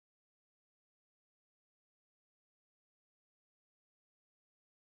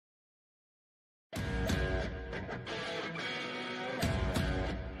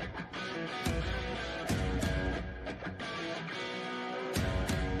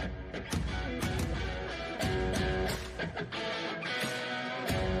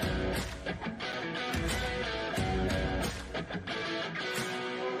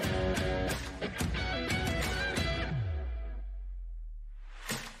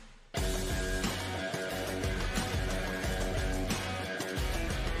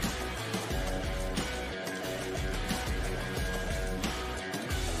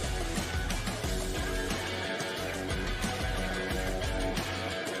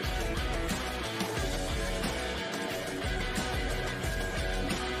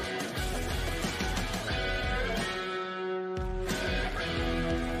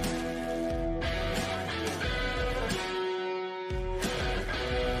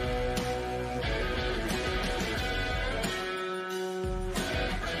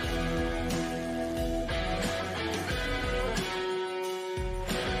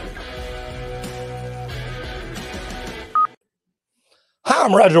Hi,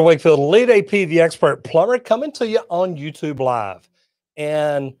 I'm Roger Wakefield, lead AP, the expert plumber, coming to you on YouTube Live.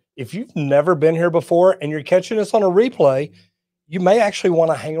 And if you've never been here before and you're catching us on a replay, you may actually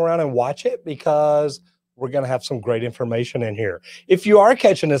want to hang around and watch it because we're going to have some great information in here. If you are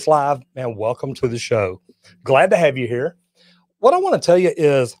catching this live, man, welcome to the show. Glad to have you here. What I want to tell you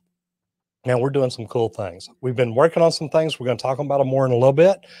is, man, we're doing some cool things. We've been working on some things. We're going to talk about them more in a little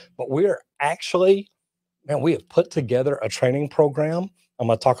bit, but we're actually, man, we have put together a training program. I'm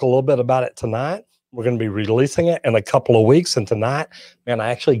going to talk a little bit about it tonight. We're going to be releasing it in a couple of weeks. And tonight, man,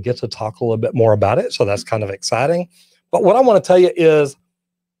 I actually get to talk a little bit more about it. So that's kind of exciting. But what I want to tell you is,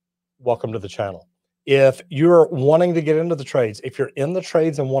 welcome to the channel. If you're wanting to get into the trades, if you're in the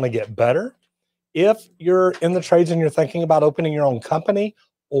trades and want to get better, if you're in the trades and you're thinking about opening your own company,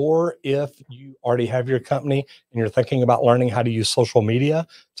 or if you already have your company and you're thinking about learning how to use social media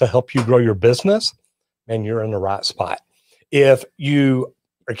to help you grow your business, man, you're in the right spot. If you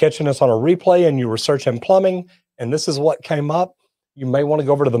are catching us on a replay and you were searching plumbing and this is what came up, you may want to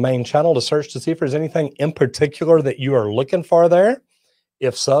go over to the main channel to search to see if there's anything in particular that you are looking for there.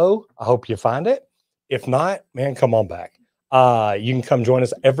 If so, I hope you find it. If not, man, come on back. You can come join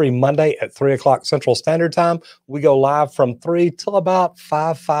us every Monday at 3 o'clock Central Standard Time. We go live from 3 till about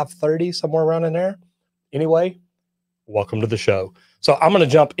 5:30, somewhere around in there. Anyway, welcome to the show. So I'm going to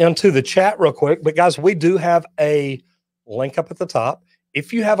jump into the chat real quick. But guys, we do have a link up at the top.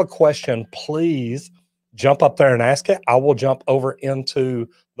 If you have a question, please jump up there and ask it. I will jump over into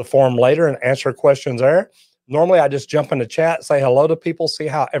the forum later and answer questions there. Normally, I just jump in the chat, say hello to people, see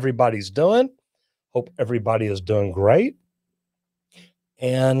how everybody's doing. Hope everybody is doing great.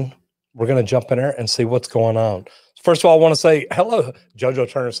 And we're going to jump in there and see what's going on. First of all, I want to say hello. Jojo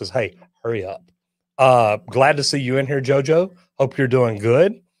Turner says, hey, hurry up. Glad to see you in here, Jojo. Hope you're doing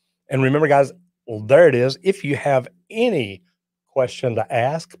good. And remember, guys, well, there it is. If you have any question to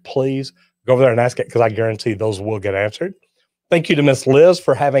ask, please go over there and ask it because I guarantee those will get answered. Thank you to Miss Liz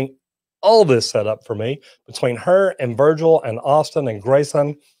for having all this set up for me. Between her and Virgil and Austin and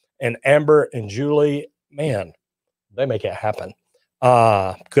Grayson and Amber and Julie, man, they make it happen.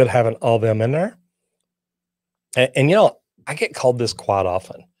 Good having all them in there. And you know, I get called this quite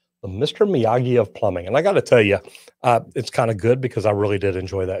often, the Mr. Miyagi of plumbing. And I got to tell you, it's kind of good because I really did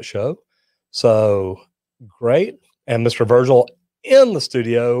enjoy that show. So great. And Mr. Virgil in the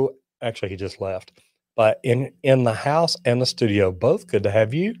studio, actually, he just left, but in the house and the studio, both good to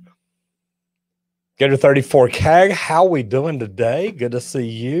have you. Gator 34 CAG, how we doing today? Good to see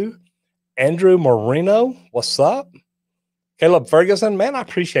you. Andrew Marino, what's up? Caleb Ferguson, man, I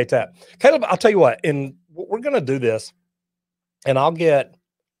appreciate that. Caleb, I'll tell you what, and we're going to do this, and I'll get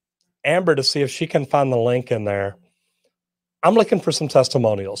Amber to see if she can find the link in there. I'm looking for some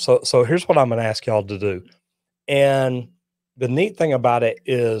testimonials. So here's what I'm going to ask y'all to do. And the neat thing about it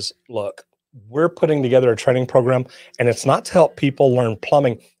is, look, we're putting together a training program, and it's not to help people learn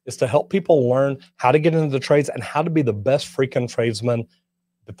plumbing. It's to help people learn how to get into the trades and how to be the best freaking tradesman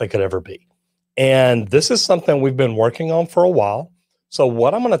that they could ever be. And this is something we've been working on for a while. So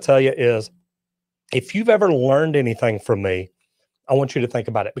what I'm going to tell you is, if you've ever learned anything from me, I want you to think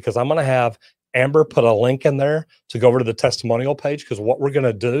about it, because I'm going to have Amber put a link in there to go over to the testimonial page, because what we're going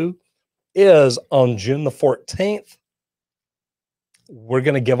to do is on June the 14th, we're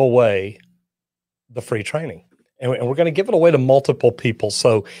going to give away the free training. And we're going to give it away to multiple people.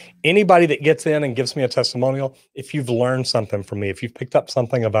 So anybody that gets in and gives me a testimonial, if you've learned something from me, if you've picked up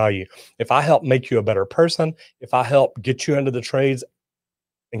something of value, if I help make you a better person, if I help get you into the trades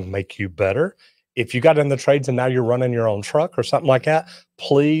and make you better, if you got in the trades and now you're running your own truck or something like that,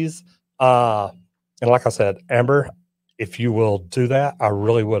 please. And like I said, Amber, if you will do that, I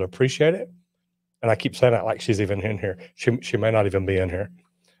really would appreciate it. And I keep saying that like she's even in here. She may not even be in here.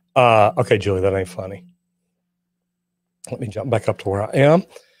 Okay, Julie, that ain't funny. Let me jump back up to where I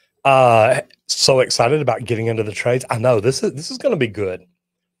am. So excited about getting into the trades. I know this is going to be good.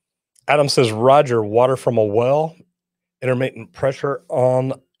 Adam says, Roger, water from a well, intermittent pressure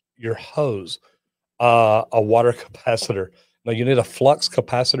on your hose, a water capacitor. No, you need a flux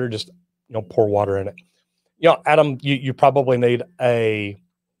capacitor. Just pour water in it. Adam, you probably need a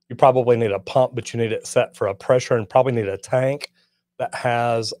pump, but you need it set for a pressure, and probably need a tank that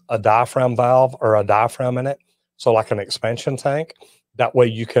has a diaphragm valve or a diaphragm in it. So like an expansion tank, that way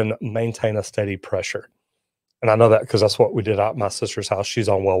you can maintain a steady pressure. And I know that because that's what we did at my sister's house. She's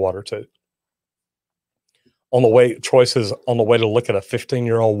on well water too. On the way, choices on the way to look at a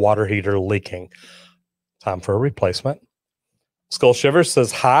 15-year-old water heater leaking. Time for a replacement. Skull Shivers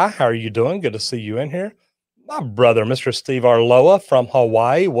says, hi, how are you doing? Good to see you in here. My brother, Mr. Steve Arloa from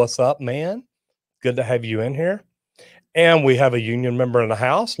Hawaii. What's up, man? Good to have you in here. And we have a union member in the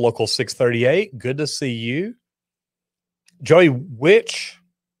house, Local 638. Good to see you. Joey, which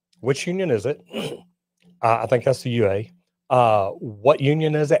union is it? I think that's the UA. What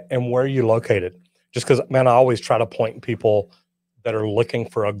union is it and where are you located? Just because, man, I always try to point people that are looking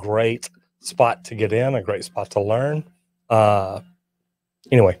for a great spot to get in, a great spot to learn.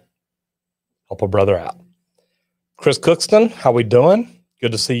 Anyway, help a brother out. Chris Cookston, how we doing?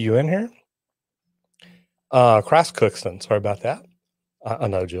 Good to see you in here. Chris Cookston, sorry about that. I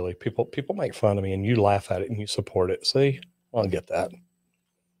know, Julie. People make fun of me, and you laugh at it and you support it. See, I don't get that.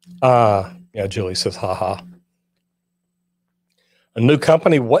 Yeah, Julie says, haha. A new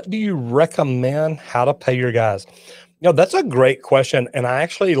company, what do you recommend how to pay your guys? That's a great question. And I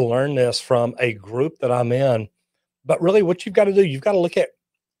actually learned this from a group that I'm in. But really what you've got to do, you've got to look at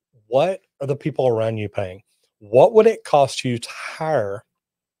what are the people around you paying? What would it cost you to hire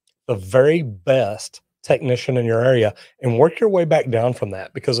the very best technician in your area and work your way back down from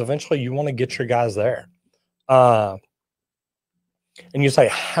that? Because eventually you want to get your guys there. And you say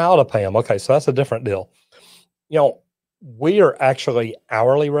how to pay them. Okay, so that's a different deal. We are actually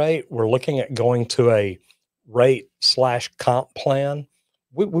hourly rate. We're looking at going to a rate/comp plan.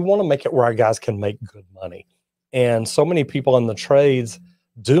 We want to make it where our guys can make good money. And so many people in the trades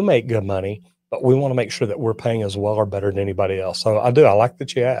do make good money, but we want to make sure that we're paying as well or better than anybody else. So I like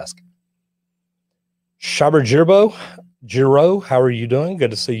that you ask. Shaber Jiro, how are you doing?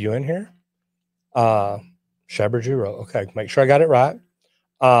 Good to see you in here. Shaber Jiro. Okay, make sure I got it right.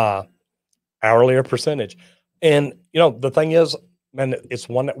 Hourly or percentage. And, the thing is, man, it's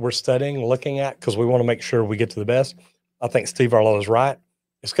one that we're studying, looking at, because we want to make sure we get to the best. I think Steve Arlo is right.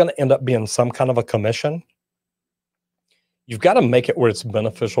 It's going to end up being some kind of a commission. You've got to make it where it's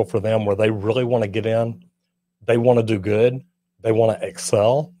beneficial for them, where they really want to get in. They want to do good. They want to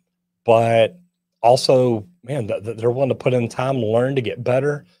excel. But also, man, they're willing to put in time, learn to get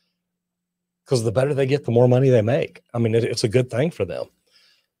better. Because the better they get, the more money they make. I mean, it's a good thing for them.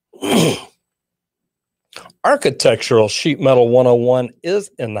 Architectural Sheet Metal 101 is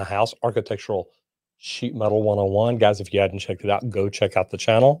in the house. Architectural Sheet Metal 101. Guys, if you hadn't checked it out, go check out the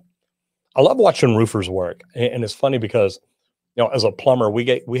channel. I love watching roofers work. And it's funny because, as a plumber,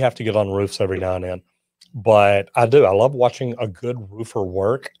 we have to get on roofs every now and then. But I love watching a good roofer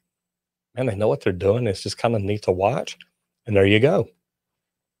work. Man, they know what they're doing. It's just kind of neat to watch. And there you go.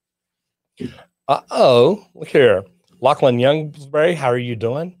 Look here. Lachlan Youngsbury, how are you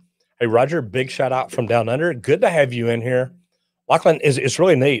doing? Hey, Roger, big shout out from down under. Good to have you in here. Lachlan, it's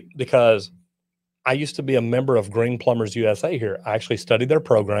really neat because I used to be a member of Green Plumbers USA here. I actually studied their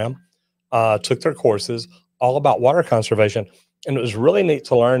program, took their courses, all about water conservation. And it was really neat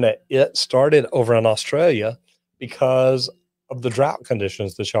to learn that it started over in Australia because of the drought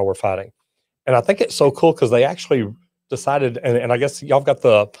conditions that y'all were fighting. And I think it's so cool because they actually decided, and I guess y'all got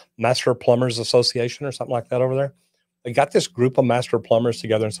the Master Plumbers Association or something like that over there. They got this group of master plumbers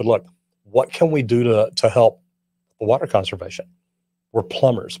together and said, look, what can we do to help the water conservation? We're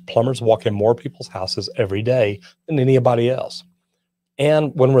plumbers. Plumbers walk in more people's houses every day than anybody else.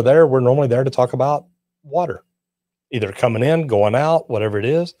 And when we're there, we're normally there to talk about water, either coming in, going out, whatever it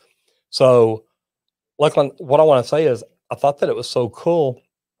is. So, Lachlan, what I want to say is I thought that it was so cool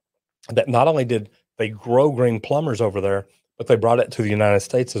that not only did they grow Green Plumbers over there, but they brought it to the United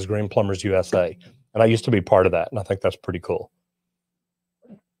States as Green Plumbers USA. And I used to be part of that, and I think that's pretty cool.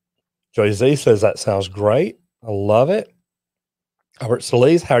 Joey Z says, that sounds great. I love it. Albert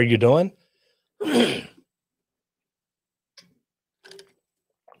Solis, how are you doing? Guys,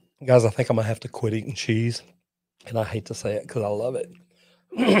 I think I'm going to have to quit eating cheese, and I hate to say it because I love it.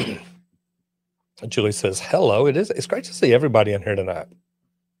 Julie says, hello. It's great to see everybody in here tonight.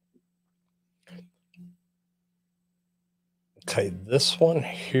 Okay, this one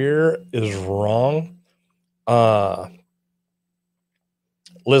here is wrong.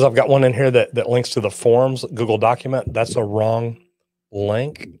 Liz, I've got one in here that links to the forums Google document. That's a wrong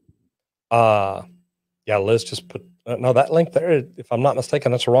link. Yeah, Liz just put no, that link there, if I'm not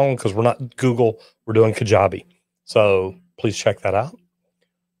mistaken, that's wrong because we're not Google, we're doing Kajabi. So please check that out.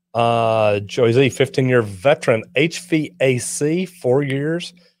 Joey Z, 15-year veteran, HVAC, 4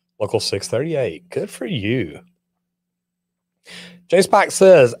 years, local 638. Good for you. Jay Spike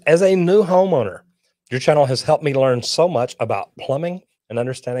says, as a new homeowner, your channel has helped me learn so much about plumbing and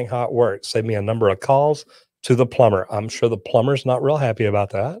understanding how it works. Saved me a number of calls to the plumber. I'm sure the plumber's not real happy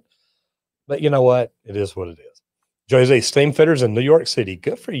about that, but you know what? It is what it is. Joey Z, steam fitters in New York City.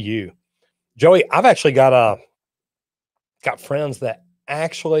 Good for you. Joey, I've actually got friends that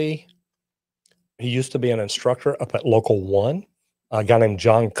actually, he used to be an instructor up at Local 1, a guy named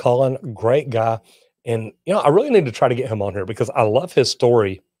John Cullen, great guy. And, I really need to try to get him on here because I love his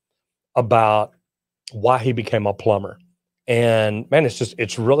story about why he became a plumber. And man,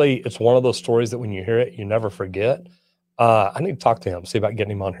 it's one of those stories that when you hear it, you never forget. I need to talk to him, see about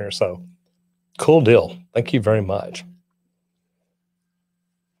getting him on here. So cool deal. Thank you very much.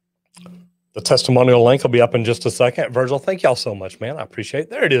 The testimonial link will be up in just a second. Virgil, thank y'all so much, man. I appreciate it.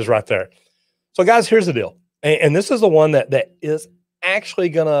 There it is right there. So guys, here's the deal. And this is the one that is actually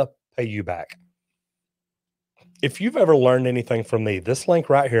going to pay you back. If you've ever learned anything from me, this link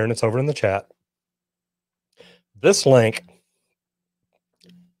right here, and it's over in the chat, this link,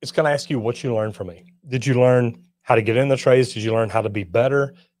 it's going to ask you what you learned from me. Did you learn how to get in the trades? Did you learn how to be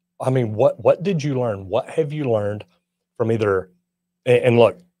better? I mean, what did you learn? What have you learned from either? And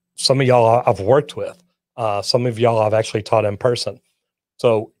look, some of y'all I've worked with, some of y'all I've actually taught in person.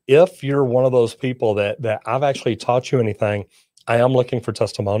 So if you're one of those people that I've actually taught you anything, I am looking for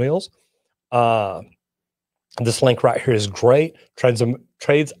testimonials. This link right here is great.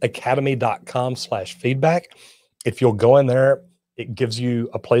 tradesacademy.com/feedback. If you'll go in there, it gives you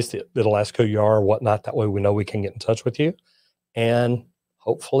a place that'll ask who you are or whatnot. That way we know we can get in touch with you. And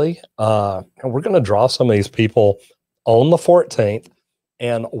hopefully, we're going to draw some of these people on the 14th.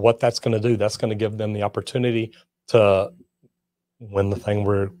 And what that's going to do, that's going to give them the opportunity to win the thing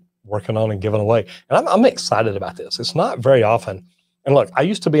we're working on and giving away. And I'm excited about this. It's not very often. And look, I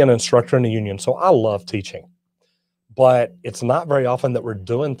used to be an instructor in the union, so I love teaching. But it's not very often that we're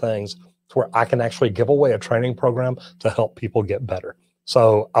doing things to where I can actually give away a training program to help people get better.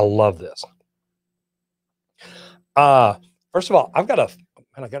 So I love this. First of all, I got to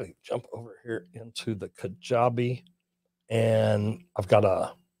jump over here into the Kajabi, and I've got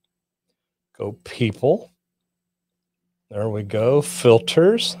to go people. There we go.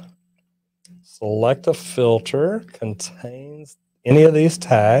 Filters. Select a filter, contains any of these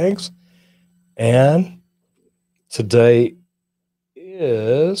tags, and today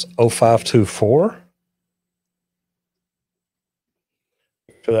is 0524.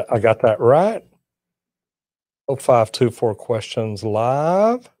 I got that right. 0524 questions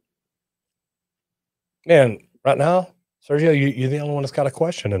live. And right now, Sergio, you're the only one that's got a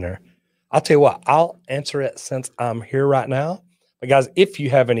question in there. I'll tell you what, I'll answer it since I'm here right now. But guys, if you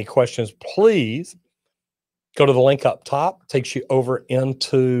have any questions, please go to the link up top. It takes you over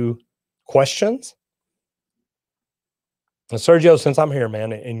into questions. And Sergio, since I'm here,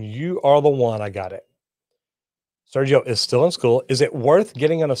 man, and you are the one, I got it. Sergio is still in school. Is it worth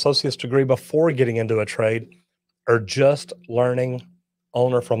getting an associate's degree before getting into a trade or just learning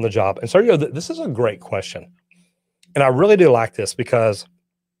on or from the job? And Sergio, this is a great question. And I really do like this because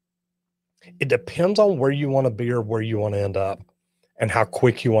it depends on where you want to be or where you want to end up and how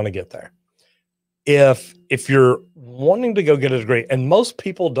quick you want to get there. If you're wanting to go get a degree, and most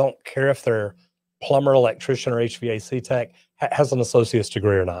people don't care if they're plumber, electrician, or HVAC tech has an associate's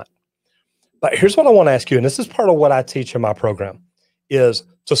degree or not. But here's what I want to ask you, and this is part of what I teach in my program, is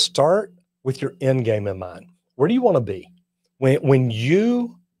to start with your end game in mind. Where do you want to be? When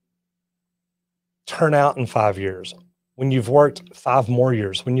you turn out in 5 years, when you've worked 5 more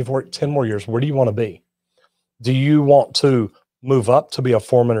years, when you've worked 10 more years, where do you want to be? Do you want to move up to be a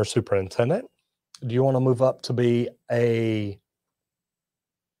foreman or superintendent? Do you want to move up to be a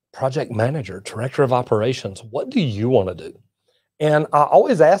project manager, director of operations? What do you want to do? And I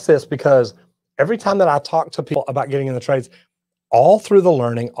always ask this because every time that I talk to people about getting in the trades, all through the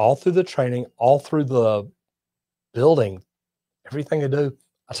learning, all through the training, all through the building, everything they do,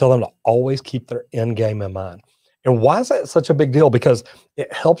 I tell them to always keep their end game in mind. And why is that such a big deal? Because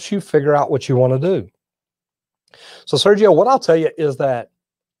it helps you figure out what you want to do. So Sergio, what I'll tell you is that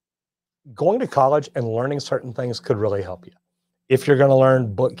going to college and learning certain things could really help you. If you're going to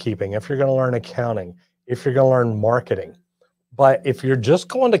learn bookkeeping, if you're going to learn accounting, if you're going to learn marketing. But if you're just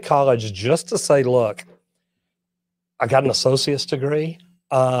going to college just to say, look, I got an associate's degree,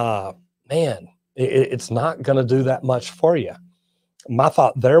 man, it's not going to do that much for you. My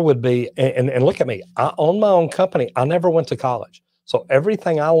thought there would be, and look at me, I own my own company. I never went to college. So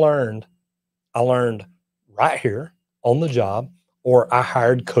everything I learned right here on the job, or I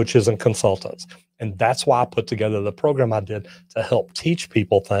hired coaches and consultants. And that's why I put together the program I did to help teach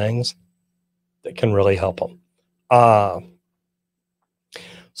people things that can really help them.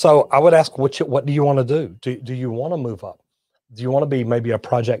 So I would ask, what do you want to do? Do you want to move up? Do you want to be maybe a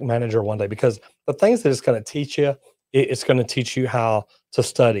project manager one day? Because the things that it's going to teach you, it's going to teach you how to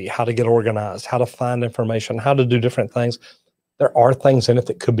study, how to get organized, how to find information, how to do different things. There are things in it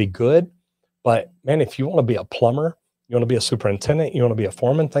that could be good. But man, if you want to be a plumber, you want to be a superintendent, you want to be a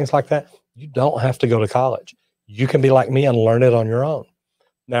foreman, things like that, you don't have to go to college. You can be like me and learn it on your own.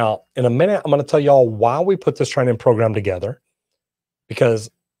 Now, in a minute, I'm going to tell y'all why we put this training program together,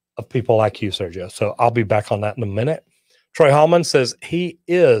 because of people like you, Sergio. So I'll be back on that in a minute. Troy Hallman says he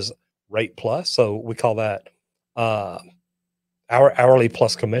is rate plus. So we call that hourly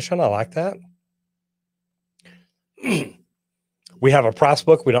plus commission. I like that. We have a price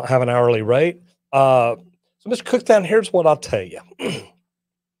book. We don't have an hourly rate. So Mr. Cooktown, here's what I'll tell you.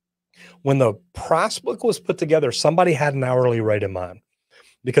 When the price book was put together, somebody had an hourly rate in mind,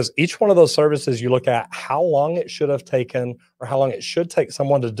 because each one of those services, you look at how long it should have taken or how long it should take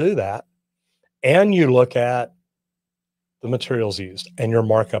someone to do that. And you look at the materials used and your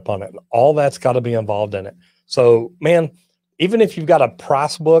markup on it. And all that's got to be involved in it. So, man, even if you've got a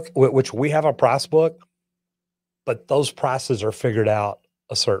price book, which we have a price book, but those prices are figured out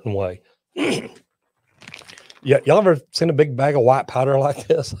a certain way. Yeah, y'all ever seen a big bag of white powder like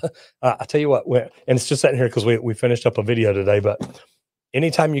this? I tell you what, and it's just sitting here because we finished up a video today, but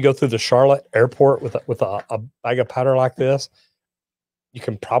anytime you go through the Charlotte airport with a bag of powder like this, you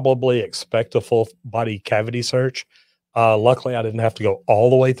can probably expect a full body cavity search. Luckily, I didn't have to go all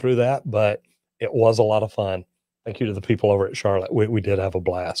the way through that, but it was a lot of fun. Thank you to the people over at Charlotte. We did have a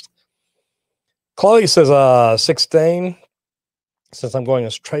blast. Chloe says, 16, since I'm going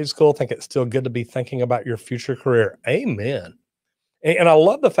to trade school, I think it's still good to be thinking about your future career. Amen. And I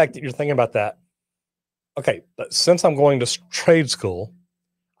love the fact that you're thinking about that. Okay, but since I'm going to trade school,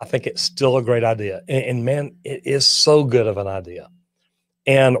 I think it's still a great idea. And man, it is so good of an idea.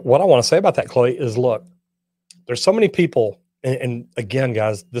 And what I want to say about that, Chloe, is look, there's so many people. And again,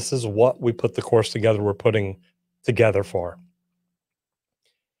 guys, this is what we put the course together. We're putting together for.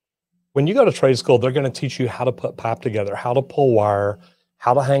 When you go to trade school, they're going to teach you how to put pipe together, how to pull wire,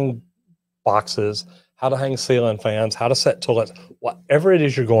 how to hang boxes, how to hang ceiling fans, how to set toilets, whatever it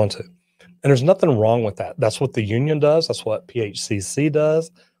is you're going to. And there's nothing wrong with that. That's what the union does. That's what PHCC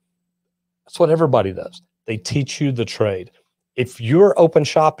does. That's what everybody does. They teach you the trade. If you're open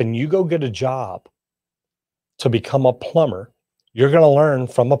shop and you go get a job to become a plumber, you're going to learn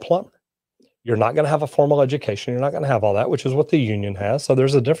from a plumber. You're not going to have a formal education. You're not going to have all that, which is what the union has. So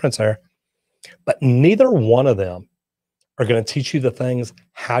there's a difference there. But neither one of them are going to teach you the things.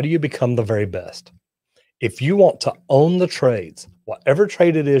 How do you become the very best? If you want to own the trades, whatever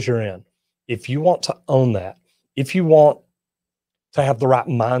trade it is you're in, if you want to own that, if you want to have the right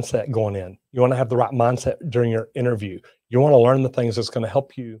mindset going in, you want to have the right mindset during your interview, you want to learn the things that's going to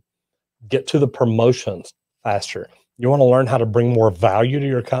help you get to the promotions faster. You want to learn how to bring more value to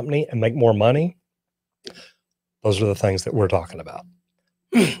your company and make more money. Those are the things that we're talking about.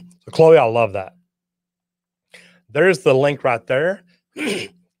 So Chloe, I love that. There's the link right there.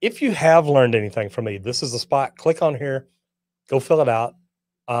 If you have learned anything from me, this is the spot. Click on here, go fill it out.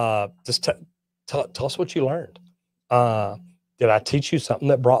 Just tell us what you learned. Did I teach you something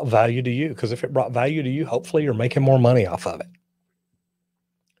that brought value to you? Because if it brought value to you, hopefully you're making more money off of it.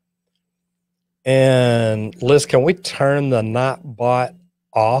 And Liz, can we turn the Nightbot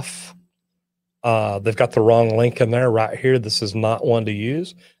off? They've got the wrong link in there right here. This is not one to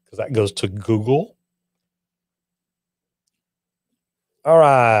use because that goes to Google. All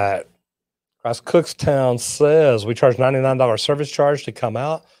right. Christ Cookstown says we charge $99 service charge to come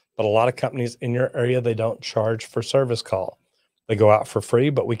out, but a lot of companies in your area, they don't charge for service call. They go out for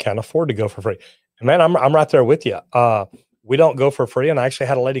free, but we can't afford to go for free. And man, I'm right there with you. We don't go for free. And I actually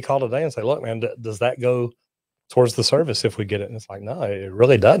had a lady call today and say, look, man, does that go towards the service if we get it? And it's like, no, it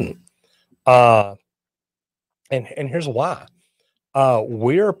really doesn't. And here's why.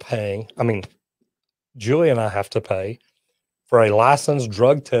 We're paying, I mean, Julie and I have to pay for a licensed,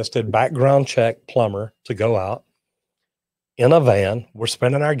 drug-tested, background check plumber to go out in a van. We're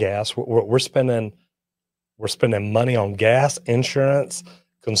spending our gas. We're spending money on gas, insurance,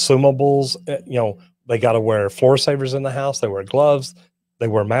 consumables. You know, they got to wear floor savers in the house. They wear gloves. They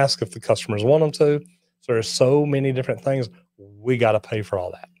wear masks if the customers want them to. So there's so many different things. We got to pay for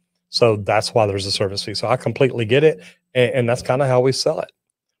all that. So that's why there's a service fee. So I completely get it. And that's kind of how we sell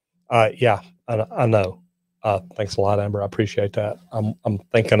it. Yeah, I know. Thanks a lot, Amber. I appreciate that. I'm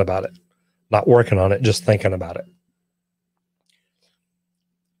thinking about it, not working on it, just thinking about it.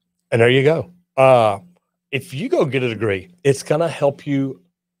 And there you go. If you go get a degree, it's going to help you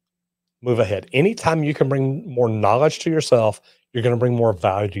move ahead. Anytime you can bring more knowledge to yourself, you're going to bring more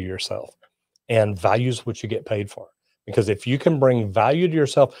value to yourself, and value is what you get paid for. Because if you can bring value to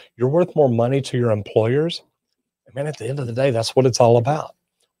yourself, you're worth more money to your employers. And man, at the end of the day, that's what it's all about.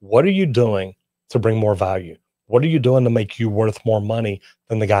 What are you doing to bring more value? What are you doing to make you worth more money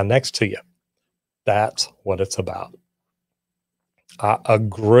than the guy next to you? That's what it's about. I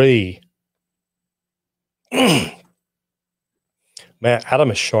agree. Man, Adam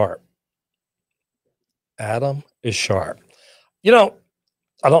is sharp. Adam is sharp. You know,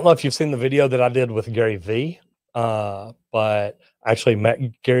 I don't know if you've seen the video that I did with Gary V, but I actually met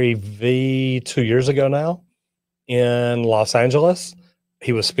Gary V 2 years ago now in Los Angeles.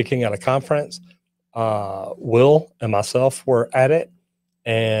 He was speaking at a conference. Will and myself were at it,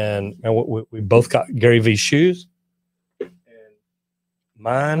 and we both got Gary V's shoes. And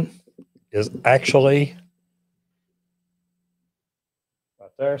mine is actually right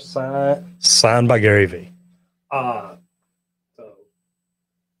there, signed by Gary V. So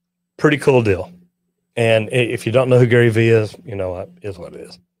pretty cool deal. And if you don't know who Gary V is, you know what is what it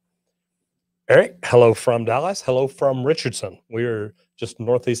is. Eric, hello from Dallas. Hello from Richardson. We're just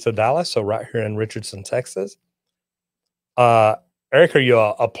northeast of Dallas, so right here in Richardson, Texas. Eric, are you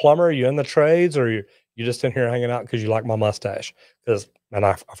a plumber? Are you in the trades, or you just in here hanging out because you like my mustache? Because, man,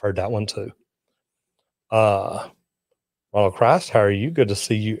 I've heard that one too. Ronald Christ, how are you? Good to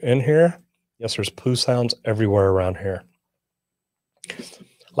see you in here. Yes, there's poo sounds everywhere around here.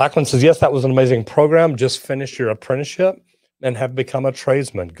 Lackland says, yes, that was an amazing program. Just finished your apprenticeship and have become a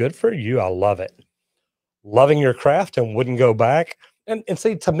tradesman. Good for you. I love it. Loving your craft and wouldn't go back. And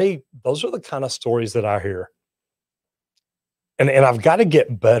see, to me, those are the kind of stories that I hear. And I've got to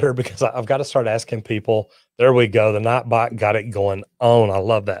get better because I've got to start asking people. There we go. The Nightbot got it going on. I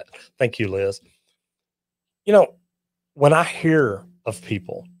love that. Thank you, Liz. You know, when I hear of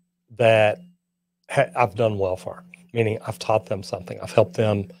people that I've done well for, meaning I've taught them something, I've helped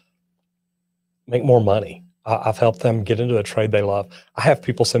them make more money, I've helped them get into a trade they love. I have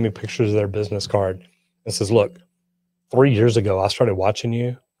people send me pictures of their business card and says, look, 3 years ago, I started watching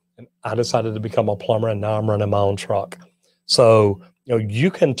you and I decided to become a plumber, and now I'm running my own truck. So, you know, you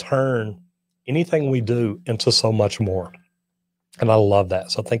can turn anything we do into so much more. And I love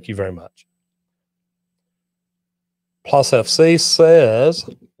that. So thank you very much. Plus FC says,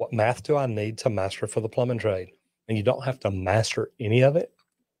 what math do I need to master for the plumbing trade? And you don't have to master any of it.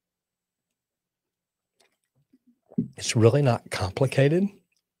 It's really not complicated.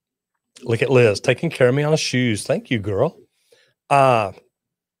 Look at Liz taking care of me on the shoes. Thank you, girl. You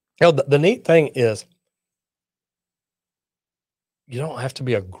know, the neat thing is you don't have to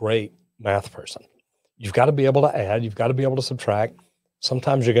be a great math person. You've got to be able to add. You've got to be able to subtract.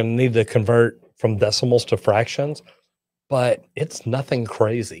 Sometimes you're going to need to convert from decimals to fractions, but it's nothing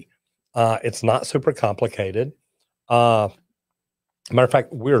crazy. It's not super complicated. Matter of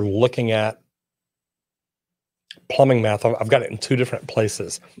fact, we're looking at plumbing math. I've got it in 2 different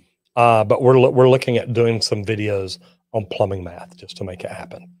places, but we're looking at doing some videos on plumbing math just to make it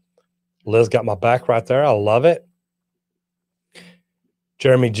happen. Liz got my back right there. I love it.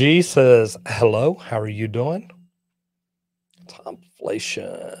 Jeremy G says, hello, how are you doing?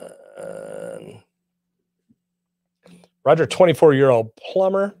 Tomflation. Roger, 24-year-old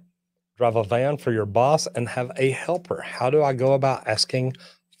plumber, drive a van for your boss and have a helper. How do I go about asking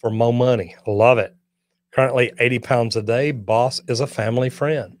for more money? I love it. Currently 80 pounds a day. Boss is a family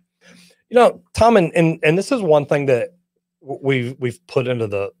friend. You know, Tom, and this is one thing that we've put into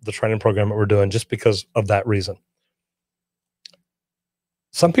the training program that we're doing just because of that reason.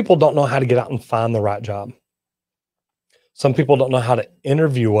 Some people don't know how to get out and find the right job. Some people don't know how to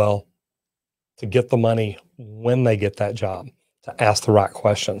interview well to get the money when they get that job, to ask the right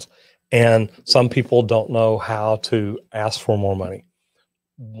questions. And some people don't know how to ask for more money.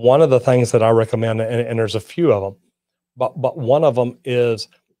 One of the things that I recommend, and there's a few of them, but one of them is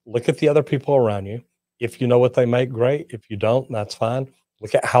look at the other people around you. If you know what they make, great. If you don't, that's fine.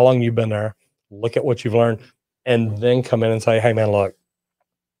 Look at how long you've been there. Look at what you've learned, and then come in and say, hey, man, look,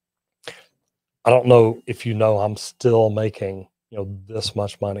 I don't know if you know I'm still making, you know, this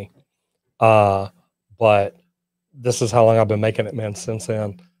much money. But this is how long I've been making it, man, since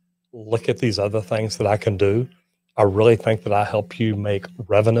then. Look at these other things that I can do. I really think that I help you make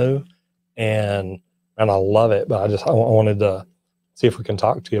revenue, and I love it. But I wanted to see if we can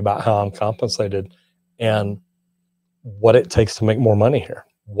talk to you about how I'm compensated and what it takes to make more money here.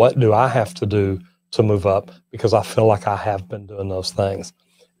 What do I have to do to move up? Because I feel like I have been doing those things.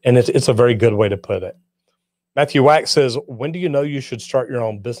 And it's a very good way to put it. Matthew Wack says, when do you know you should start your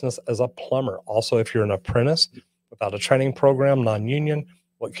own business as a plumber? Also, if you're an apprentice without a training program, non-union,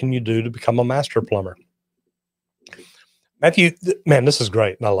 what can you do to become a master plumber? Matthew, man, this is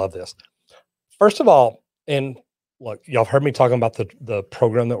great. And I love this. First of all, and look, y'all heard me talking about the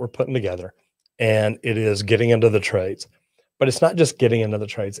program that we're putting together, and it is getting into the trades. But it's not just getting into the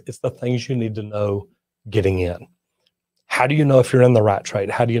trades. It's the things you need to know getting in. How do you know if you're in the right trade?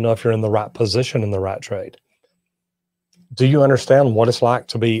 How do you know if you're in the right position in the right trade? Do you understand what it's like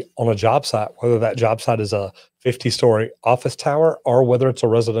to be on a job site, whether that job site is a 50-story office tower or whether it's a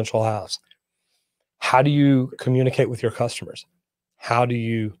residential house? How do you communicate with your customers? How do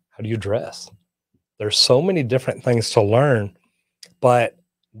you dress? There's so many different things to learn, but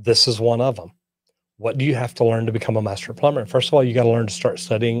this is one of them. What do you have to learn to become a master plumber? First of all, you got to learn to start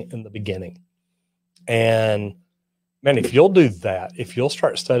studying in the beginning. And man, if you'll do that, if you'll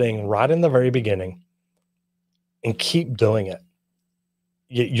start studying right in the very beginning and keep doing it,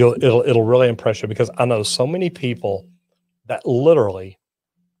 it'll really impress you, because I know so many people that literally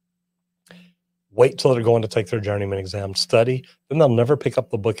wait till they're going to take their journeyman exam, study, then they'll never pick up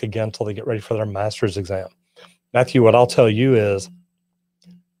the book again until they get ready for their master's exam. Matthew, what I'll tell you is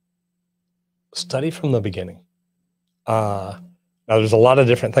study from the beginning. Now, there's a lot of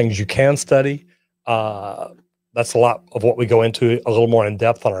different things you can study. That's a lot of what we go into a little more in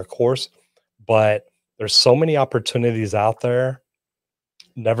depth on our course, but there's so many opportunities out there.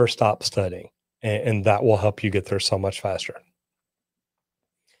 Never stop studying, and that will help you get there so much faster.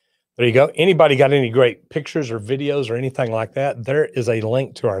 There you go. Anybody got any great pictures or videos or anything like that? There is a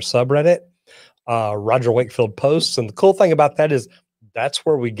link to our subreddit, Roger Wakefield Posts. And the cool thing about that is that's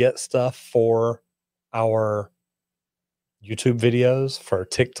where we get stuff for our YouTube videos, for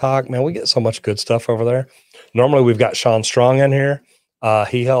TikTok. Man, we get so much good stuff over there. Normally we've got Sean Strong in here.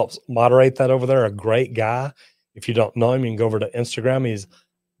 He helps moderate that over there. A great guy. If you don't know him, you can go over to Instagram. He's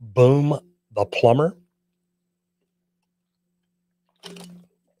Boom the Plumber.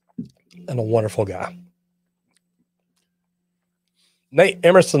 And a wonderful guy. Nate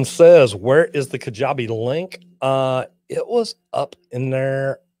Emerson says, where is the Kajabi link? It was up in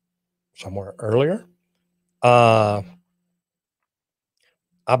there somewhere earlier. I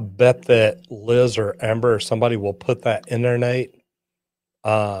bet that Liz or Amber or somebody will put that in there, Nate.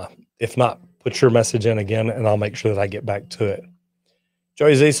 If not, put your message in again, and I'll make sure that I get back to it.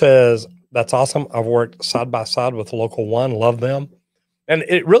 Joey Z says, that's awesome. I've worked side by side with Local One. Love them. And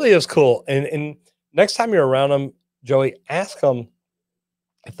it really is cool. And next time you're around them, Joey, ask them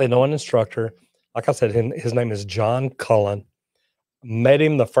if they know an instructor. Like I said, his name is John Cullen. Met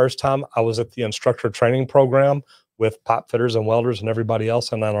him the first time I was at the instructor training program with pipe fitters and welders and everybody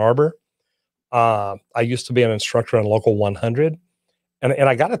else in Ann Arbor. I used to be an instructor in Local 100. And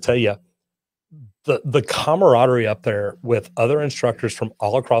I got to tell you, the camaraderie up there with other instructors from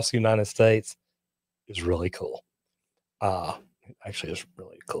all across the United States is really cool. Actually, it's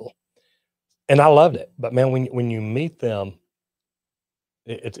really cool. And I loved it. But man, when you meet them,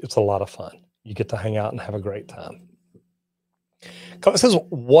 it's a lot of fun. You get to hang out and have a great time. It says,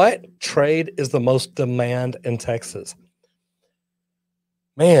 what trade is the most demand in Texas?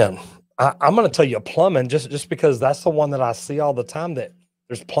 Man, I'm going to tell you plumbing, just because that's the one that I see all the time, that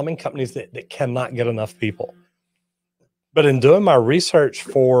there's plumbing companies that cannot get enough people. But in doing my research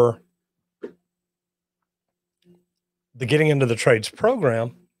for the Getting Into the Trades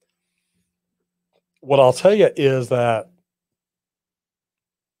program, what I'll tell you is that,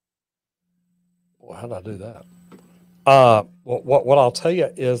 well, how did I do that? What I'll tell you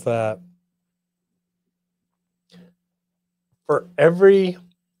is that for every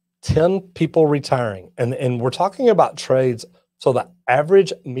 10 people retiring, and we're talking about trades, so the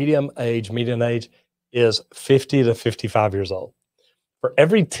average median age is 50 to 55 years old. For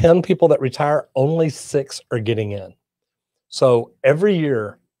every 10 people that retire, only 6 are getting in. So every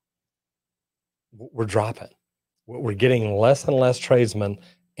year we're dropping. We're getting less and less tradesmen,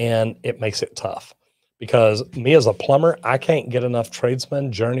 and it makes it tough. Because me as a plumber, I can't get enough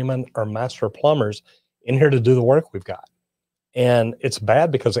tradesmen, journeymen, or master plumbers in here to do the work we've got. And it's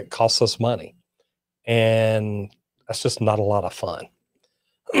bad because it costs us money. And that's just not a lot of fun.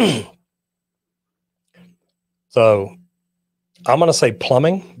 So I'm going to say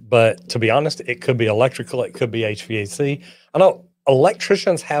plumbing, but to be honest, it could be electrical, it could be HVAC. I know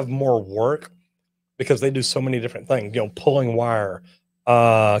electricians have more work because they do so many different things, pulling wire,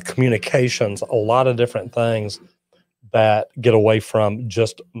 communications, a lot of different things that get away from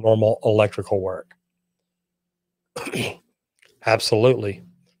just normal electrical work. Absolutely.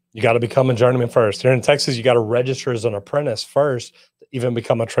 You got to become a journeyman first. Here in Texas, you got to register as an apprentice first to even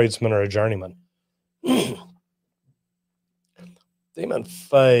become a tradesman or a journeyman. Demon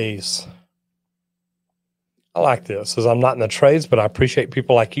Face. I like this. Says, I'm not in the trades, but I appreciate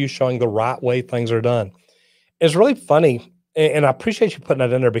people like you showing the right way things are done. It's really funny. And I appreciate you putting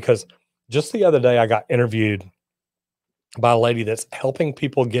that in there, because just the other day I got interviewed by a lady that's helping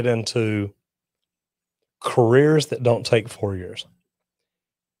people get into careers that don't take 4 years.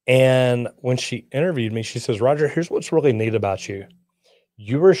 And when she interviewed me, she says, Roger, here's what's really neat about you.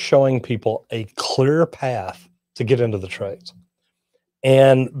 You are showing people a clear path to get into the trades.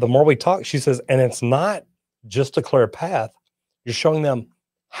 And the more we talk, she says, and it's not just a clear path. You're showing them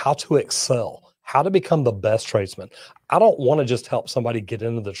how to excel, how to become the best tradesman. I don't want to just help somebody get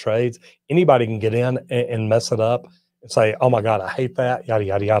into the trades. Anybody can get in and mess it up and say, oh my God, I hate that, yada,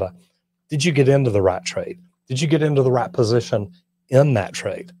 yada, yada. Did you get into the right trade? Did you get into the right position in that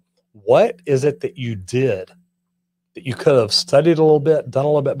trade? What is it that you did that you could have studied a little bit, done a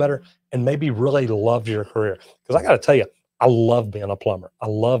little bit better, and maybe really loved your career? Because I got to tell you, I love being a plumber. I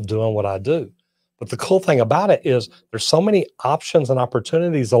love doing what I do. But the cool thing about it is there's so many options and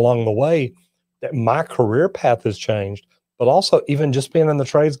opportunities along the way that my career path has changed, but also even just being in the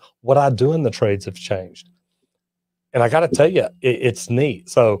trades, what I do in the trades have changed. And I got to tell you, it's neat.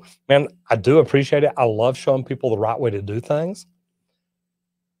 So, man, I do appreciate it. I love showing people the right way to do things.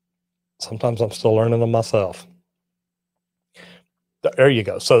 Sometimes I'm still learning them myself. There you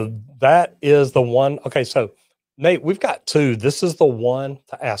go. So that is the one. Okay, so Nate, we've got two. This is the one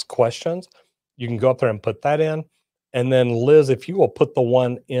to ask questions. You can go up there and put that in. And then Liz, if you will put the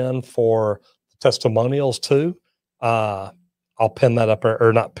one in for testimonials too, I'll pin that up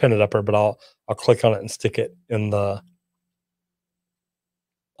or not pin it up there, but I'll click on it and stick it in on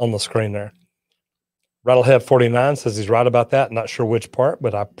the screen there. Rattlehead 49 says he's right about that. Not sure which part,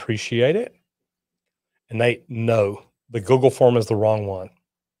 but I appreciate it. And Nate, no, the Google form is the wrong one.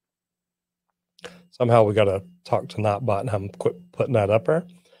 Somehow we got to talk to Nightbot and have him quit putting that up there.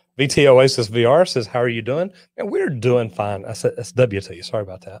 VT Oasis VR says, how are you doing? And we're doing fine. I said, it's WT. Sorry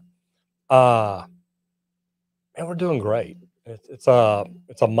about that. And we're doing great. It's a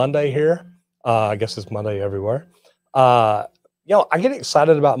Monday here. I guess it's Monday everywhere. I get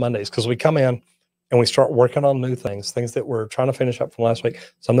excited about Mondays because we come in and we start working on new things that we're trying to finish up from last week,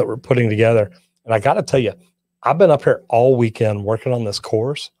 some that we're putting together. And I got to tell you, I've been up here all weekend working on this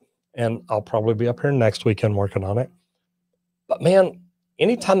course, and I'll probably be up here next weekend working on it. But man,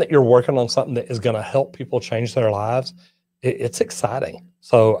 anytime that you're working on something that is going to help people change their lives, it's exciting.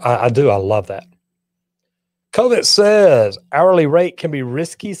 So I love that. COVID says hourly rate can be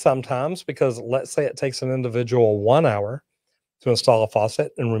risky sometimes because let's say it takes an individual 1 hour to install a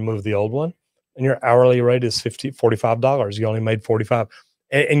faucet and remove the old one, and your hourly rate is $45. You only made 45,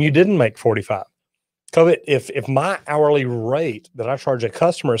 and you didn't make 45. COVID, if my hourly rate that I charge a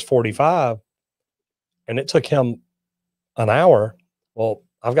customer is 45, and it took him an hour, well,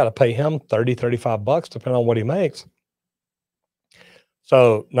 I've got to pay him 30, 35 bucks depending on what he makes.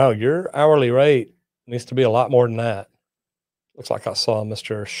 So no, your hourly rate needs to be a lot more than that. Looks like I saw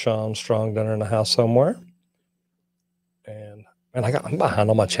Mr. Sean Strong down there in the house somewhere. And I'm behind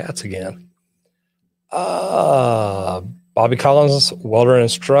on my chats again. Bobby Collins, welder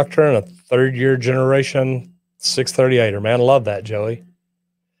instructor and a third-year generation 638er. Man, love that, Joey.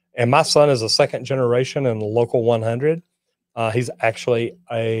 And my son is a second generation in the local 100. He's actually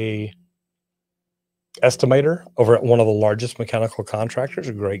a estimator over at one of the largest mechanical contractors,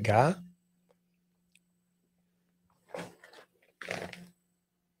 a great guy.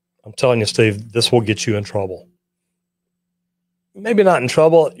 I'm telling you, Steve, this will get you in trouble. Maybe not in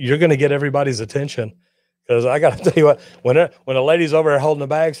trouble. You're going to get everybody's attention. Because I got to tell you what, when a lady's over here holding a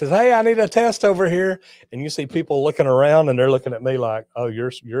bag, says, hey, I need a test over here, and you see people looking around and they're looking at me like, oh,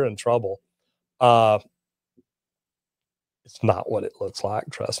 you're in trouble. It's not what it looks like.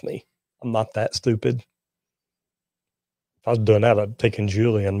 Trust me. I'm not that stupid. If I was doing that, I'd taken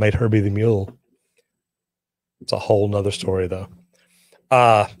Julie and made her be the mule. It's a whole nother story, though.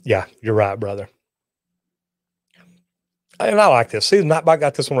 Yeah, you're right, brother. And I like this. See, Nightbot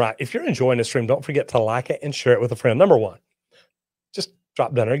got this one right. If you're enjoying this stream, don't forget to like it and share it with a friend. Number one, just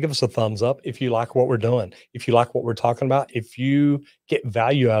drop down there and give us a thumbs up if you like what we're doing. If you like what we're talking about, if you get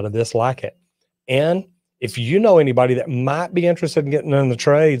value out of this, like it. And if you know anybody that might be interested in getting in the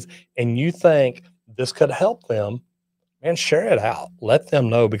trades and you think this could help them, man, share it out. Let them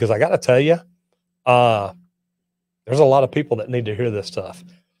know, because I got to tell you, there's a lot of people that need to hear this stuff.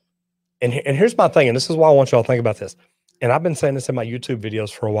 And here's my thing, and this is why I want y'all to think about this. And I've been saying this in my YouTube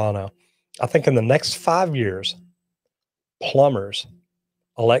videos for a while now. I think in the next 5 years, plumbers,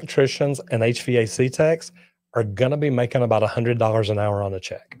 electricians, and HVAC techs are going to be making about $100 an hour on a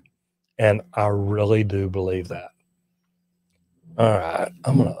check. And I really do believe that. All right,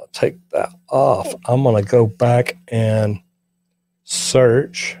 I'm going to take that off. I'm going to go back and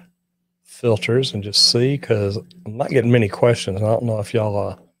search filters and just see, because I'm not getting many questions. I don't know if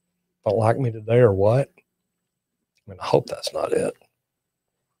y'all don't like me today or what. I mean, I hope that's not it.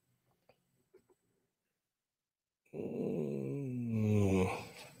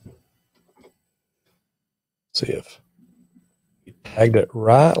 See if Tagged it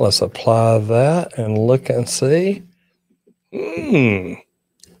right. Let's apply that and look and see.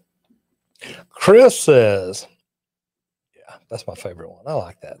 Chris says, yeah, that's my favorite one. I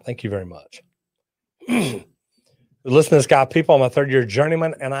like that. Thank you very much. Listen to this guy, people. I'm a third-year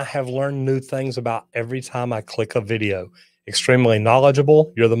journeyman, and I have learned new things about every time I click a video. Extremely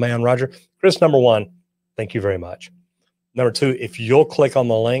knowledgeable. You're the man, Roger. Chris, number one, thank you very much. Number two, if you'll click on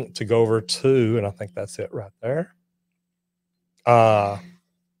the link to go over to, and I think that's it right there. No,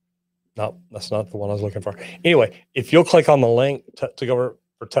 that's not the one I was looking for. Anyway, if you'll click on the link to go over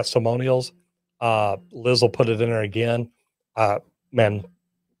for testimonials, Liz will put it in there again. Man,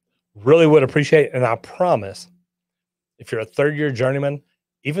 really would appreciate it. And I promise, if you're a third-year journeyman,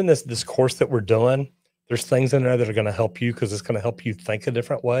 even this course that we're doing, there's things in there that are going to help you because it's going to help you think a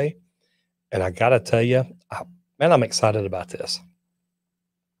different way. And I got to tell you, man, I'm excited about this.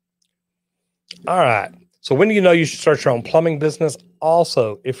 All right. So when do you know you should start your own plumbing business?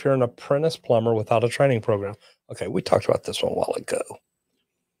 Also, if you're an apprentice plumber without a training program. Okay, we talked about this one a while ago.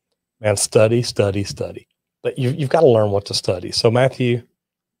 Man, study. But you've got to learn what to study. So Matthew,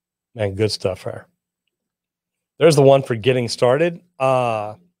 man, good stuff there. There's the one for getting started.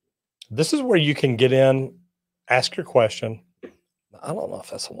 This is where you can get in, ask your question. I don't know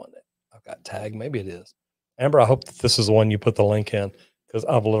if that's the one that I've got tagged. Maybe it is. Amber, I hope that this is the one you put the link in because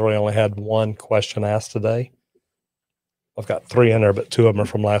I've literally only had one question asked today. I've got 3 in there, but 2 of them are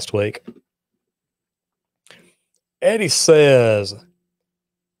from last week. Eddie says,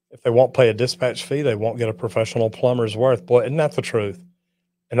 if they won't pay a dispatch fee, they won't get a professional plumber's worth. Boy, isn't that the truth?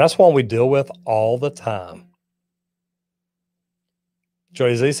 And that's one we deal with all the time.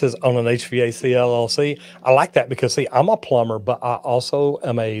 Joey Z says, on an HVAC LLC. I like that because, see, I'm a plumber, but I also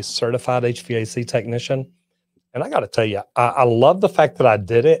am a certified HVAC technician. And I got to tell you, I love the fact that I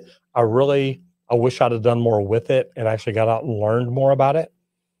did it. I wish I'd have done more with it and actually got out and learned more about it.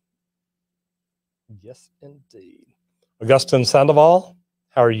 Yes, indeed. Augustine Sandoval,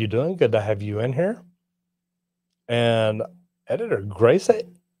 how are you doing? Good to have you in here. And editor Grayson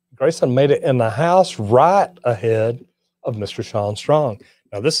made it in the house right ahead of Mr. Sean Strong.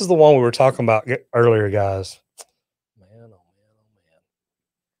 Now, this is the one we were talking about earlier, guys. Man, oh man,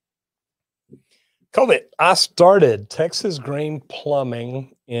 oh man. COVID, I started Texas Green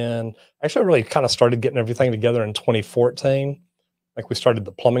Plumbing actually really kind of started getting everything together in 2014. Like we started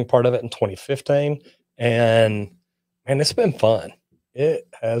the plumbing part of it in 2015. And it's been fun. It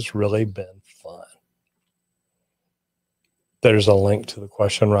has really been fun. There's a link to the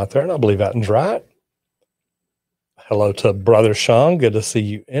question right there, and I believe Atten's right. Hello to Brother Sean. Good to see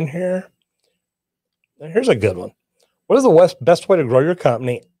you in here. And here's a good one. What is the best way to grow your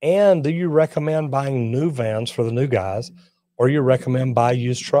company? And do you recommend buying new vans for the new guys, or you recommend buy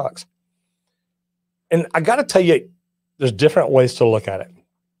used trucks? And I got to tell you, there's different ways to look at it.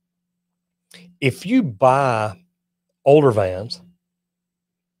 If you buy older vans,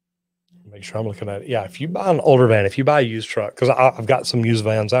 make sure I'm looking at it. Yeah, if you buy an older van, if you buy a used truck, because I've got some used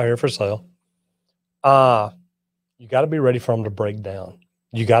vans out here for sale, you got to be ready for them to break down.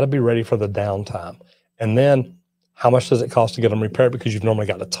 You got to be ready for the downtime. And then how much does it cost to get them repaired? Because you've normally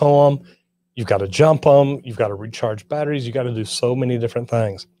got to tow them, you've got to jump them, you've got to recharge batteries, you got to do so many different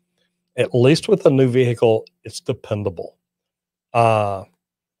things. At least with a new vehicle, it's dependable. I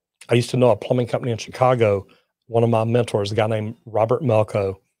used to know a plumbing company in Chicago. One of my mentors, a guy named Robert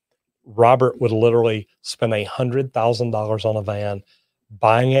Melko. Robert would literally spend $100,000 on a van,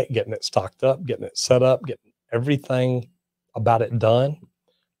 buying it, getting it stocked up, getting it set up, getting everything about it done.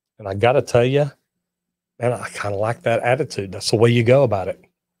 And I got to tell you, man, I kind of like that attitude. That's the way you go about it.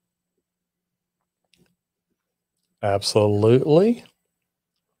 Absolutely.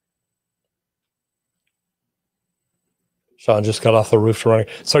 Sean just got off the roof to running.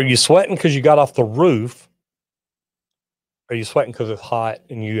 So are you sweating because you got off the roof? Or are you sweating because it's hot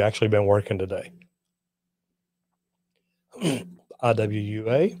and you actually been working today?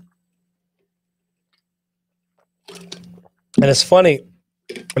 IWUA. And it's funny.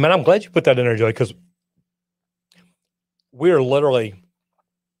 I mean, I'm glad you put that in there, Joey, because we are literally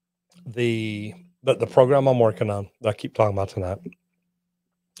the program I'm working on that I keep talking about tonight.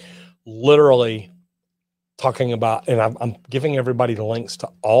 Literally talking about, and I'm giving everybody the links to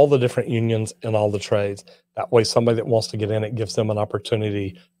all the different unions and all the trades. That way, somebody that wants to get in, it gives them an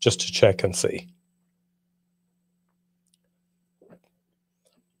opportunity just to check and see.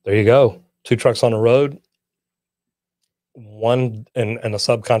 There you go. 2 trucks on the road, 1 and a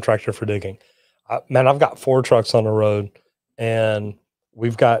subcontractor for digging. Man, I've got 4 trucks on the road, and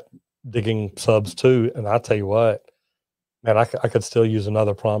we've got digging subs too. And I tell you what, man, I could still use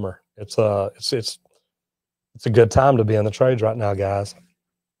another plumber. It's It's a good time to be in the trades right now, guys.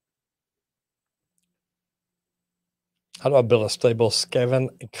 How do I build a stable, scalable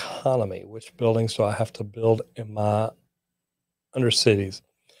economy? Which buildings do I have to build in my undercities?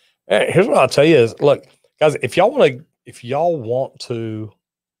 Hey, here's what I'll tell you is, look, guys, if y'all want to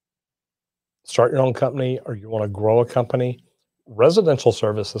start your own company or you want to grow a company, residential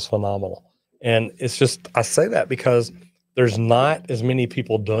service is phenomenal. And it's just, I say that because there's not as many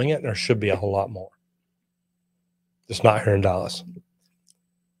people doing it, and there should be a whole lot more. Just not here in Dallas.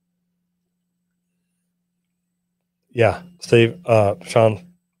 Yeah, Steve, Sean,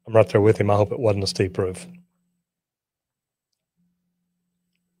 I'm right there with him. I hope it wasn't a steep roof.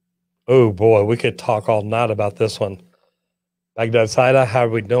 Oh boy, we could talk all night about this one. Baghdad Saida, how are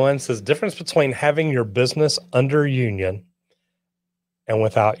we doing? Says difference between having your business under union and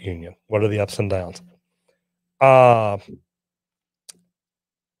without union. What are the ups and downs?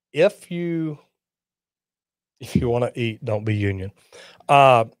 If you want to eat, don't be union.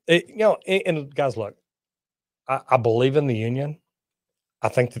 And guys, look, I believe in the union. I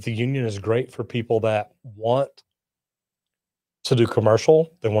think that the union is great for people that want to do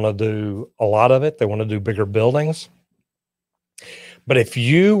commercial. They want to do a lot of it. They want to do bigger buildings. But if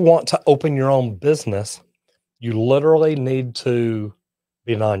you want to open your own business, you literally need to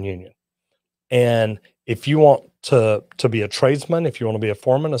be non-union. And if you want to be a tradesman, if you want to be a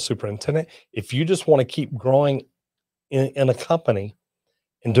foreman, a superintendent, if you just want to keep growing in a company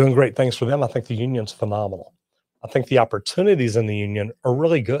and doing great things for them, I think the union's phenomenal. I think the opportunities in the union are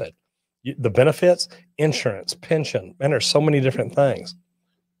really good. The benefits, insurance, pension, man, there's so many different things.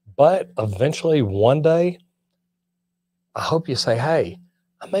 But eventually, one day, I hope you say, hey,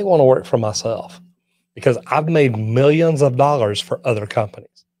 I may want to work for myself because I've made millions of dollars for other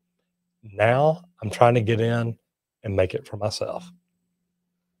companies. Now I'm trying to get in and make it for myself.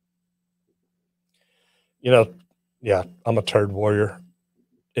 Yeah, I'm a turd warrior.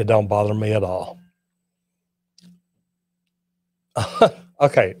 It don't bother me at all.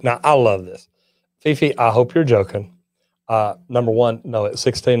 Okay, now I love this. Fifi, I hope you're joking. Number one, no, at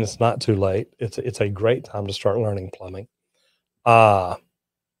 16, it's not too late. It's a great time to start learning plumbing.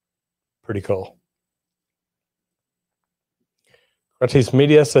 Pretty cool. Gratis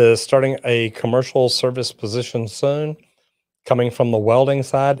Media says starting a commercial service position soon. Coming from the welding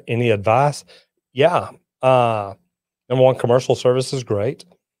side, any advice? Yeah. Number one, commercial service is great.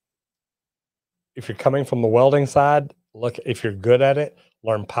 If you're coming from the welding side, look, if you're good at it,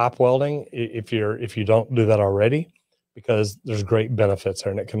 learn pipe welding if you don't do that already, because there's great benefits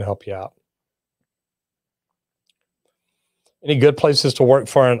there and it can help you out. Any good places to work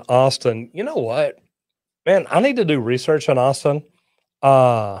for in Austin? You know what, man, I need to do research in Austin.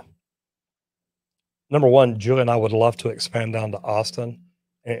 Number one, Julie and I would love to expand down to Austin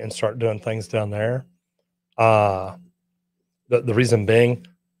and start doing things down there. The reason being,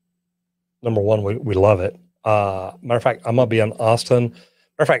 number one, we love it. Matter of fact, I'm gonna be in Austin. Matter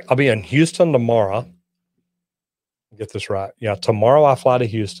of fact, I'll be in Houston tomorrow. Get this right. Yeah, tomorrow I fly to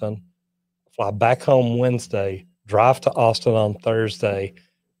Houston, fly back home Wednesday, drive to Austin on Thursday,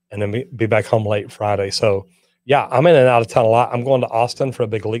 and then be back home late Friday. So yeah, I'm in and out of town a lot. I'm going to Austin for a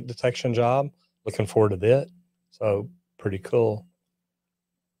big leak detection job. Looking forward to that. So pretty cool.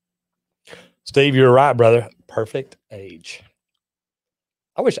 Steve, you're right, brother. Perfect age.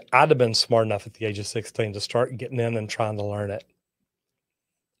 I wish I'd have been smart enough at the age of 16 to start getting in and trying to learn it.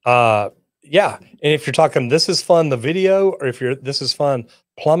 Yeah. And if you're talking, this is fun, the video, or if this is fun,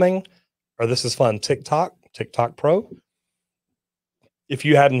 plumbing, or this is fun, TikTok Pro. If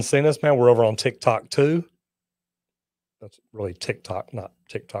you hadn't seen us, man, we're over on TikTok too. That's really TikTok, not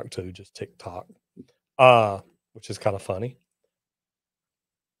TikTok 2, just TikTok, which is kind of funny.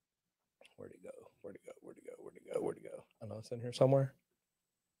 Where'd it go? I know it's in here somewhere.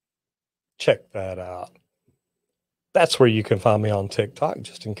 Check that out. That's where you can find me on TikTok,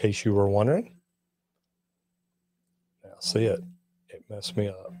 just in case you were wondering. Now, see it. It messed me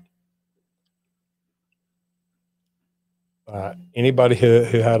up. Anybody who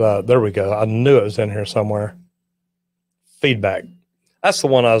had there we go. I knew it was in here somewhere. Feedback. That's the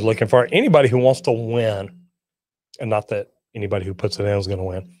one I was looking for. Anybody who wants to win, and not that anybody who puts it in is going to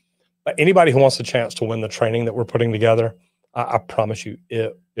win, but anybody who wants a chance to win the training that we're putting together, I promise you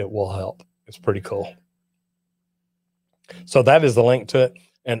it will help. It's pretty cool. So that is the link to it.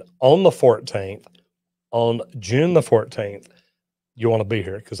 And on the 14th, on June the 14th, you want to be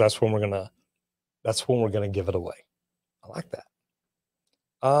here because that's when we're gonna give it away. I like that.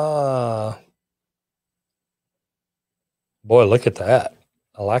 Boy, look at that.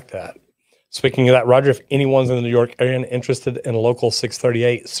 I like that. Speaking of that, Roger, if anyone's in the New York area and interested in a local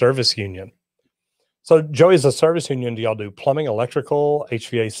 638 service union, So Joey's a service union. Do y'all do plumbing, electrical,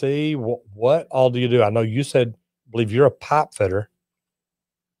 HVAC? What all do you do? I know you said, believe you're a pipe fitter.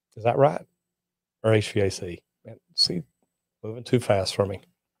 Is that right? Or HVAC? Man, see, moving too fast for me.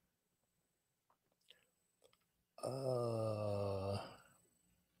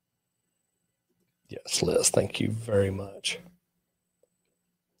 Yes, Liz, thank you very much.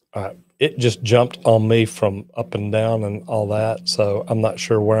 All right, it just jumped on me from up and down and all that, so I'm not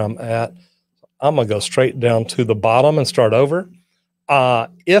sure where I'm at. I'm gonna go straight down to the bottom and start over.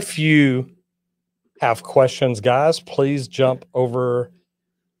 If you have questions, guys, please jump over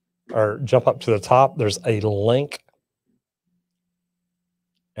or jump up to the top. There's a link,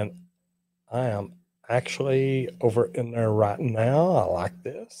 and I am actually over in there right now. I like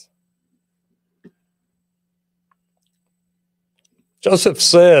this. Joseph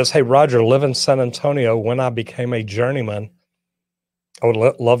says, hey, Roger, live in San Antonio. When I became a journeyman, I would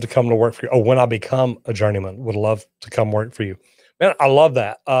love to come to work for you. Oh, when I become a journeyman, would love to come work for you. Man, I love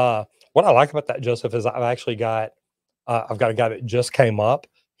that. What I like about that, Joseph, is I've actually got, I've got a guy that just came up.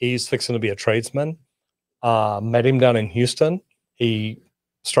 He's fixing to be a tradesman. Met him down in Houston. He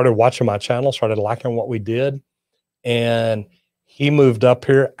started watching my channel, started liking what we did. And he moved up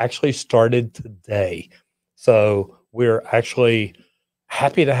here, actually started today. So we're actually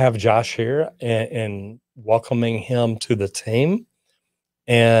happy to have Josh here and welcoming him to the team.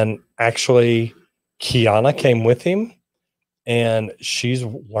 And actually, Kiana came with him, and she's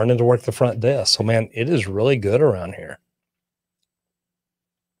learning to work the front desk. So, man, it is really good around here.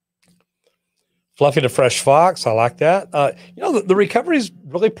 Fluffy the Fresh Fox, I like that. You know, the recovery is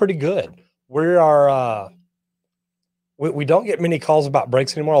really pretty good. We are we don't get many calls about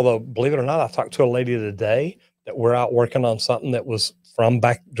breaks anymore. Although, believe it or not, I talked to a lady today that we're out working on something that was from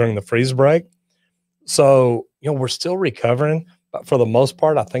back during the freeze break. So, you know, we're still recovering, but for the most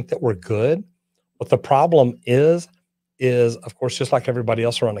part, I think that we're good. What the problem is of course, just like everybody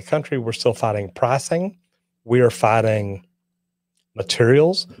else around the country, we're still fighting pricing. We are fighting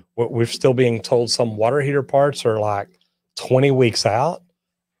materials. We're still being told some water heater parts are like 20 weeks out.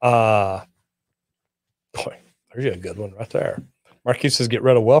 Boy, there's a good one right there. Marquise says, get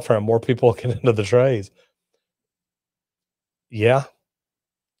rid of welfare and more people get into the trades. Yeah.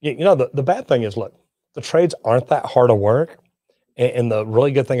 You know, the bad thing is, look, the trades aren't that hard to work. And the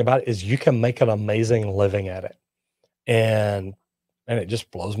really good thing about it is you can make an amazing living at it. And it just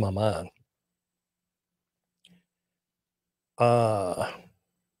blows my mind.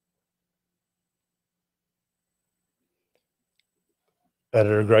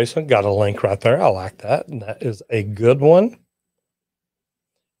 Editor Grayson got a link right there. I like that. And that is a good one.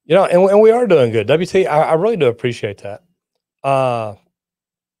 You know, and we are doing good. WT, I really do appreciate that.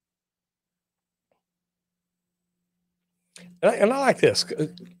 And I like this.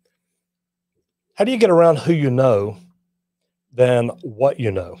 How do you get around who you know than what you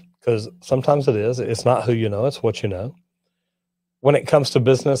know? Because sometimes it's not who you know, it's what you know. When it comes to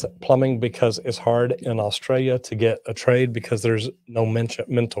business, plumbing, because it's hard in Australia to get a trade because there's no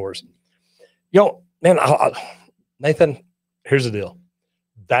mentors. You know, man, Nathan, here's the deal.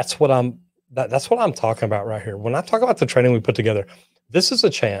 That's what I'm talking about right here. When I talk about the training we put together, this is a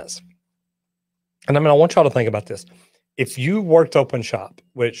chance. And I mean, I want y'all to think about this. If you worked open shop,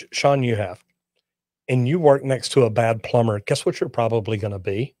 which Sean, you have, and you work next to a bad plumber, guess what you're probably going to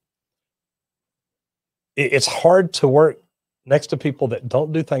be? It's hard to work next to people that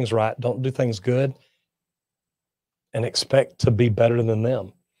don't do things right, don't do things good, and expect to be better than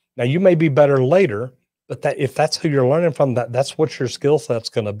them. Now, you may be better later, but if that's who you're learning from, that's what your skill set's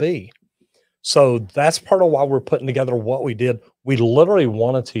going to be. So that's part of why we're putting together what we did. We literally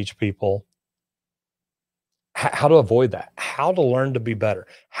want to teach people how to avoid that, how to learn to be better.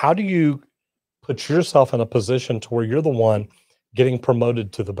 How do you put yourself in a position to where you're the one getting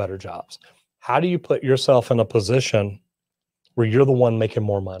promoted to the better jobs? How do you put yourself in a position where you're the one making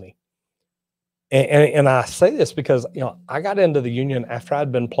more money? And I say this because, you know, I got into the union after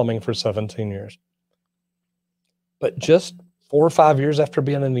I'd been plumbing for 17 years. But just 4 or 5 years after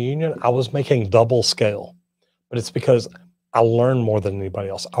being in the union, I was making double scale. But it's because I learned more than anybody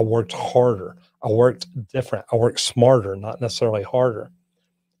else. I worked harder. I worked different. I worked smarter, not necessarily harder.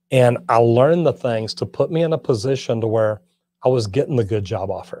 And I learned the things to put me in a position to where I was getting the good job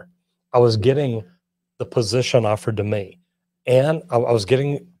offer. I was getting the position offered to me. And I was put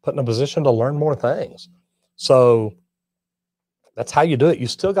in a position to learn more things. So that's how you do it. You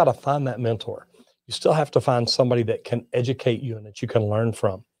still got to find that mentor. You still have to find somebody that can educate you and that you can learn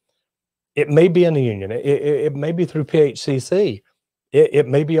from. It may be in the union. It may be through PHCC. It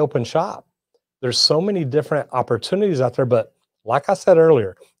may be open shop. There's so many different opportunities out there. But like I said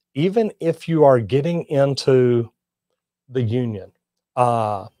earlier, even if you are getting into the union,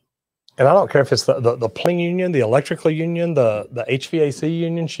 and I don't care if it's the plumbing union, the electrical union, the HVAC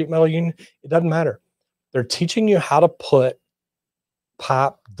union, sheet metal union, it doesn't matter. They're teaching you how to put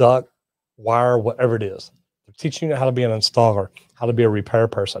pipe, duct, wire, whatever it is. They're teaching you how to be an installer, how to be a repair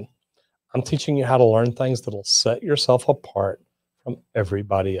person. I'm teaching you how to learn things that'll set yourself apart from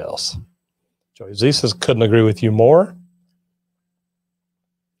everybody else. Joey Z says, couldn't agree with you more.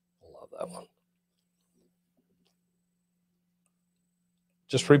 Love that one.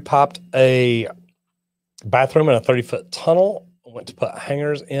 Just repiped a bathroom in a 30-foot tunnel. Went to put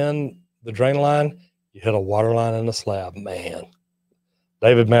hangers in the drain line. You hit a water line in the slab. Man.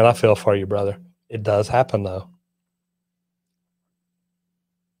 David, man, I feel for you, brother. It does happen, though.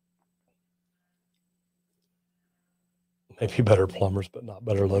 Maybe better plumbers, but not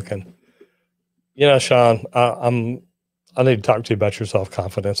better looking. You know, Sean, I need to talk to you about your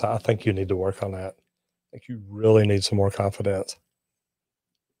self-confidence. I think you need to work on that. I think you really need some more confidence.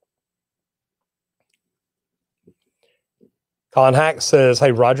 Colin Hack says,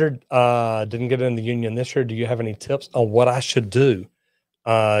 hey, Roger, didn't get in the union this year. Do you have any tips on what I should do?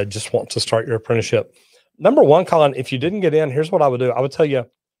 Just want to start your apprenticeship. Number one, Colin, if you didn't get in, here's what I would do. I would tell you,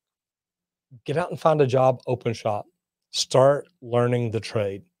 get out and find a job, open shop. Start learning the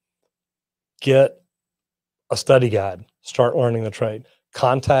trade. Get a study guide. Start learning the trade.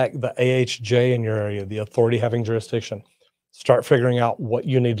 Contact the AHJ in your area, the authority having jurisdiction. Start figuring out what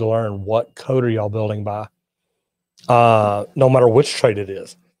you need to learn. What code are y'all building by? No matter which trade it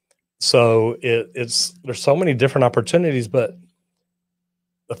is. So there's so many different opportunities, but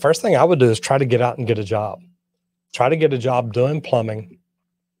the first thing I would do is try to get out and get a job. Try to get a job doing plumbing.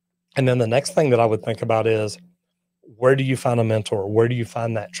 And then the next thing that I would think about is, where do you find a mentor? Where do you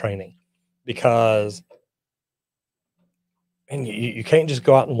find that training? Because and you can't just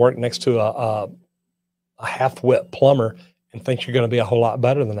go out and work next to a half-wit plumber and think you're going to be a whole lot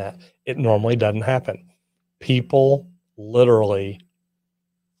better than that. It normally doesn't happen. People literally,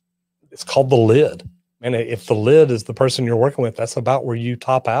 it's called the lid. And if the lid is the person you're working with, that's about where you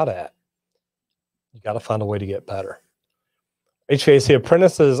top out at. You got to find a way to get better. HVAC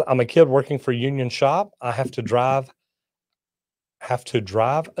apprentices, I'm a kid working for Union Shop. I have to drive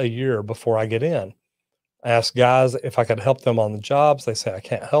a year before I get in. I ask guys if I could help them on the jobs. They say I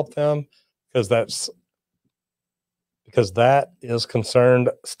can't help them because that is concerned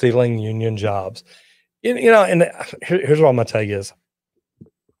stealing union jobs. You know, and here's what I'm going to tell you is,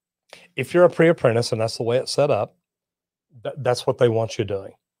 if you're a pre-apprentice and that's the way it's set up, that's what they want you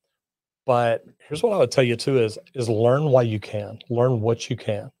doing. But here's what I would tell you too is learn why you can, learn what you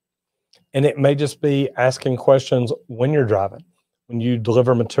can. And it may just be asking questions when you're driving, when you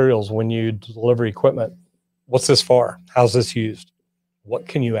deliver materials, when you deliver equipment. What's this for? How's this used? What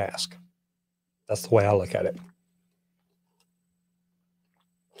can you ask? That's the way I look at it.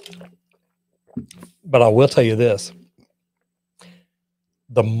 But I will tell you this.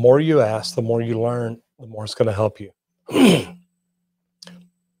 The more you ask, the more you learn, the more it's going to help you.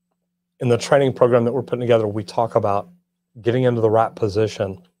 In the training program that we're putting together, we talk about getting into the right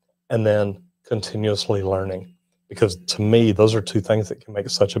position and then continuously learning. Because to me, those are two things that can make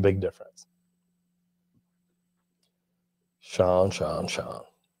such a big difference. Sean.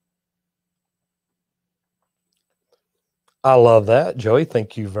 I love that. Joey,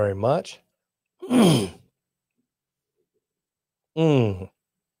 thank you very much.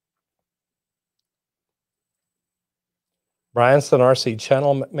 Brian said, RC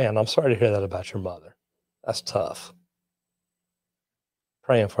channel. Man, I'm sorry to hear that about your mother. That's tough.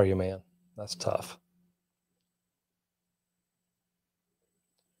 Praying for you, man. That's tough.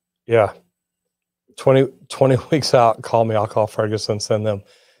 Yeah. 20 weeks out, call me. I'll call Ferguson, send them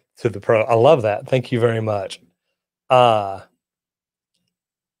to the pro. I love that. Thank you very much.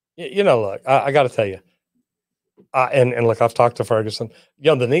 You know, look, I got to tell you, and look, I've talked to Ferguson.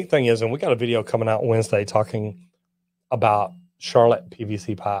 You know, the neat thing is, and we got a video coming out Wednesday talking about Charlotte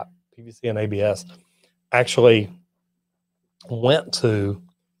PVC pipe, PVC and ABS. Actually went to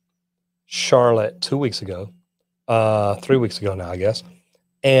Charlotte 2 weeks ago, 3 weeks ago now, I guess,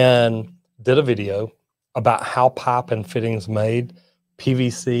 and did a video about how pipe and fittings made,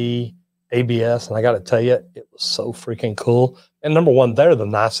 PVC, ABS, and I got to tell you, it was so freaking cool. And number one, they're the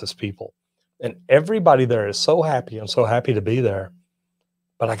nicest people, and everybody there is so happy and so happy to be there.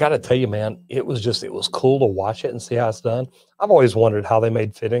 But I got to tell you, man, it was cool to watch it and see how it's done. I've always wondered how they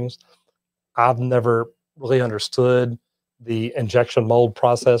made fittings. I've never really understood the injection mold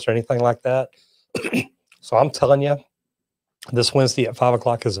process or anything like that. So I'm telling you, this Wednesday at 5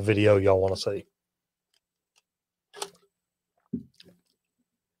 o'clock is a video y'all want to see.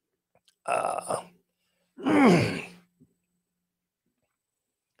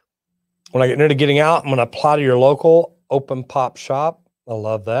 When I get near to getting out, I'm going to apply to your local open pop shop. I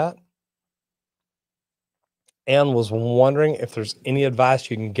love that. And was wondering if there's any advice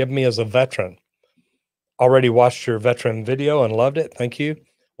you can give me as a veteran. Already watched your veteran video and loved it. Thank you.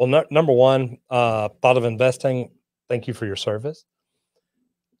 Well, number one, thought of investing. Thank you for your service.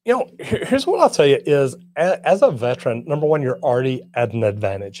 You know, here's what I'll tell you is as a veteran, number one, you're already at an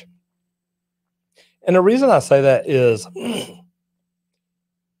advantage. And the reason I say that is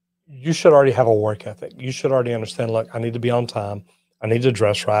you should already have a work ethic. You should already understand, look, I need to be on time. I need to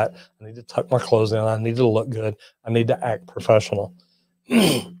dress right. I need to tuck my clothes in. I need to look good. I need to act professional.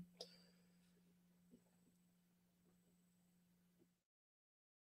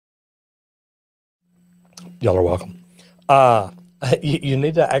 Y'all are welcome. You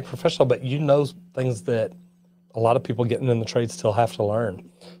need to act professional, but you know things that a lot of people getting in the trade still have to learn.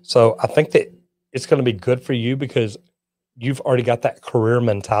 So I think that it's going to be good for you because you've already got that career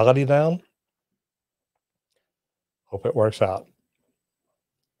mentality down. Hope it works out.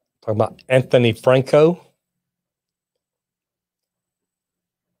 Talking about Anthony Franco.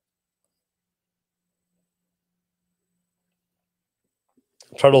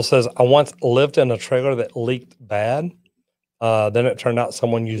 Turtle says, I once lived in a trailer that leaked bad. Then it turned out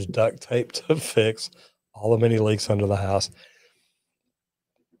someone used duct tape to fix all the many leaks under the house.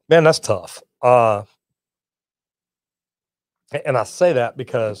 Man, that's tough. And I say that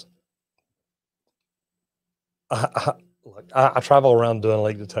because I travel around doing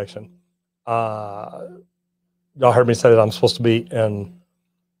leak detection. Y'all heard me say that I'm supposed to be in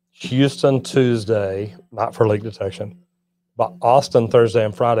Houston Tuesday, not for leak detection, but Austin Thursday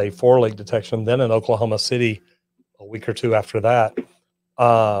and Friday for leak detection, then in Oklahoma City a week or two after that.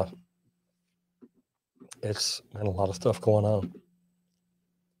 It's been a lot of stuff going on.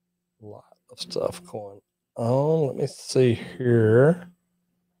 A lot of stuff going on. Let me see here.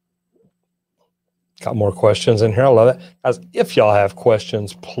 Got more questions in here. I love it. Guys, if y'all have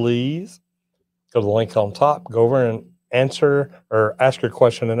questions, please go to the link on top. Go over and answer or ask your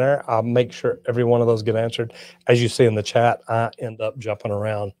question in there. I'll make sure every one of those get answered. As you see in the chat, I end up jumping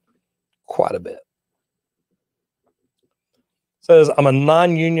around quite a bit. Says, I'm a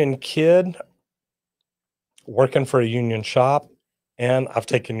non-union kid working for a union shop, and I've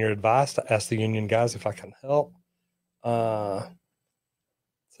taken your advice to ask the union guys if I can help.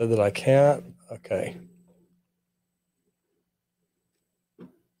 Said that I can't. Okay.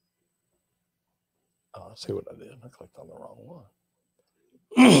 Oh, let's see what I did. I clicked on the wrong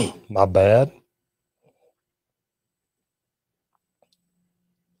one. My bad.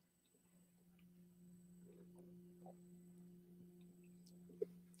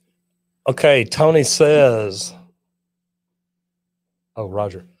 Okay, Tony says, oh,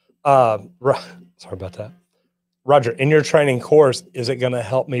 Roger. Sorry about that. Roger, in your training course, is it going to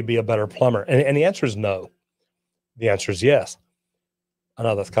help me be a better plumber? And the answer is no. The answer is yes. I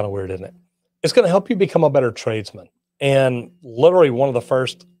know that's kind of weird, isn't it? It's going to help you become a better tradesman. And literally one of the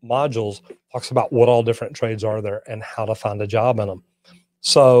first modules talks about what all different trades are there and how to find a job in them.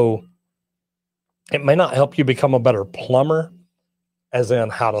 So it may not help you become a better plumber, as in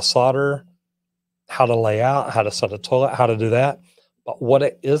how to solder, how to lay out, how to set a toilet, how to do that. But what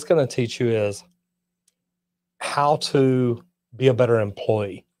it is going to teach you is how to be a better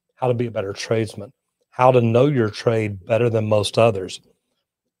employee, how to be a better tradesman, how to know your trade better than most others,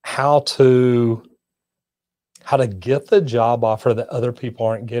 how to get the job offer that other people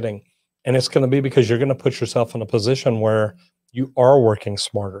aren't getting. And it's going to be because you're going to put yourself in a position where you are working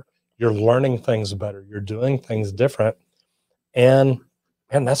smarter. You're learning things better. You're doing things different. And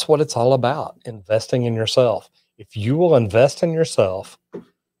that's what it's all about, investing in yourself. If you will invest in yourself,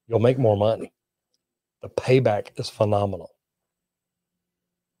 you'll make more money. The payback is phenomenal.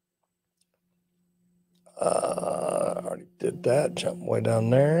 I already did that. Jump way down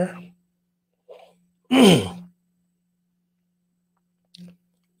there. There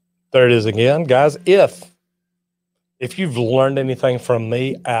it is again. Guys, if you've learned anything from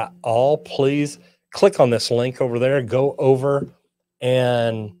me at all, please click on this link over there. Go over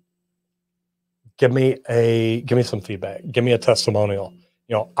and give me some feedback. Give me a testimonial.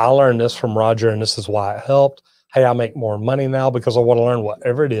 You know, I learned this from Roger and this is why it helped. Hey, I make more money now because I want to learn.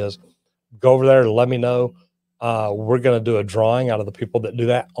 Whatever it is, go over there and let me know. We're going to do a drawing out of the people that do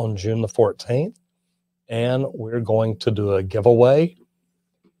that on June the 14th. And we're going to do a giveaway.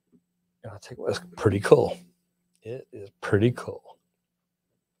 And I think it's pretty cool. It is pretty cool.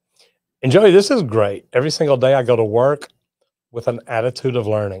 And Joey, this is great. Every single day I go to work with an attitude of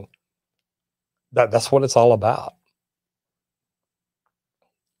learning. That's what it's all about.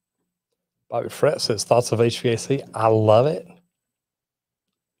 Bobby Fred says, thoughts of HVAC? I love it.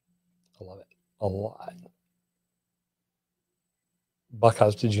 I love it a lot.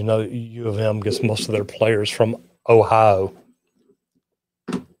 Buckeyes, did you know U of M gets most of their players from Ohio?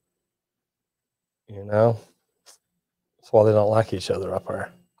 You know? That's why they don't like each other up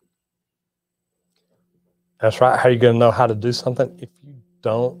there. That's right. How are you going to know how to do something if you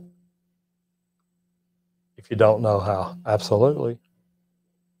don't know how? Absolutely.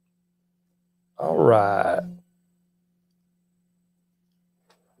 All right.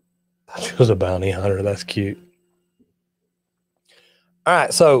 She was a bounty hunter. That's cute. All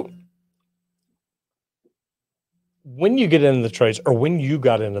right. So when you get into the trades, or when you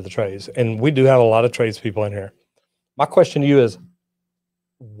got into the trades, and we do have a lot of tradespeople in here, my question to you is,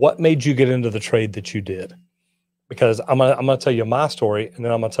 what made you get into the trade that you did? Because I'm gonna tell you my story, and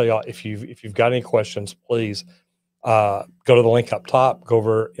then I'm gonna tell y'all if you've got any questions, please go to the link up top, go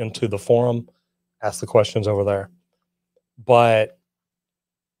over into the forum, ask the questions over there. But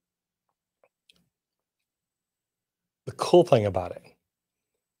the cool thing about it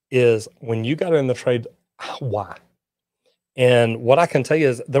is when you got in the trade, why? And what I can tell you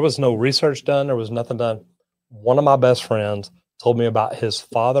is there was no research done. There was nothing done. One of my best friends told me about his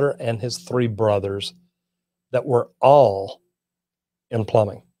father and his 3 brothers that were all in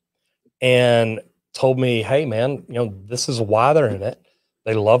plumbing, and told me, hey, man, this is why they're in it.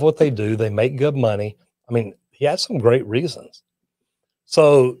 They love what they do. They make good money. I mean, he had some great reasons.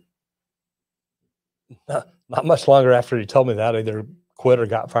 So not much longer after he told me that, I either quit or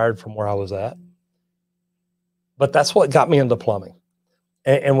got fired from where I was at. But that's what got me into plumbing.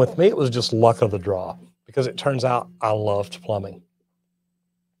 And with me, it was just luck of the draw, because it turns out I loved plumbing.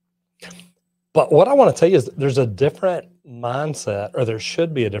 But what I want to tell you is there's a different mindset, or there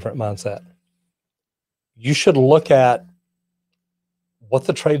should be a different mindset. You should look at what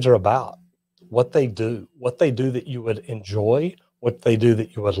the trades are about, what they do that you would enjoy, what they do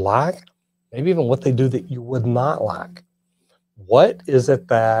that you would like, maybe even what they do that you would not like. What is it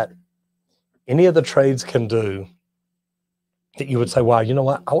that any of the trades can do that you would say, wow, you know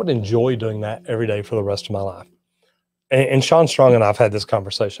what? I would enjoy doing that every day for the rest of my life. And Sean Strong and I have had this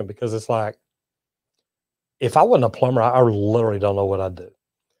conversation, because it's like, if I wasn't a plumber, I literally don't know what I'd do.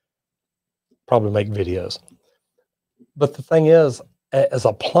 Probably make videos. But the thing is, as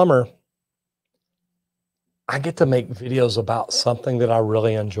a plumber, I get to make videos about something that I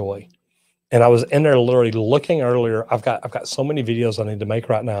really enjoy. And I was in there literally looking earlier. I've got so many videos I need to make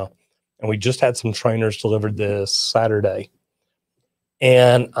right now. And we just had some trainers delivered this Saturday.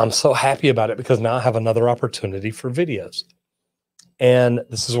 And I'm so happy about it, because now I have another opportunity for videos. And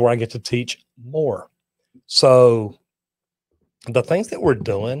this is where I get to teach more. So the things that we're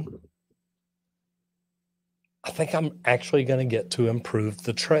doing, I think I'm actually going to get to improve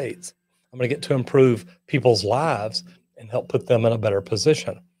the trades. I'm going to get to improve people's lives and help put them in a better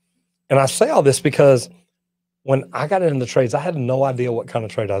position. And I say all this because when I got into the trades, I had no idea what kind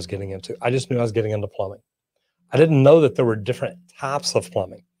of trade I was getting into. I just knew I was getting into plumbing. I didn't know that there were different types of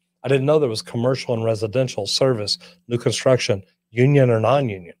plumbing. I didn't know there was commercial and residential, service, new construction, union or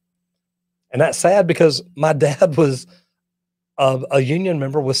non-union. And that's sad, because my dad was a union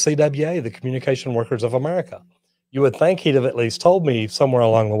member with CWA, the Communication Workers of America. You would think he'd have at least told me somewhere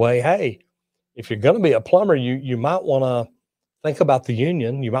along the way, hey, if you're going to be a plumber, you might want to think about the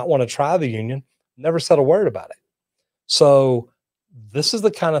union. You might want to try the union. Never said a word about it. So this is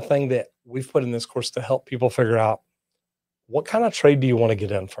the kind of thing that we've put in this course to help people figure out, what kind of trade do you want to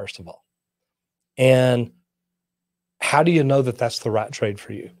get in, first of all? And how do you know that that's the right trade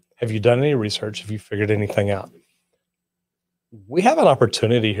for you? Have you done any research? Have you figured anything out? We have an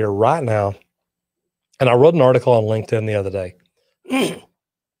opportunity here right now. And I wrote an article on LinkedIn the other day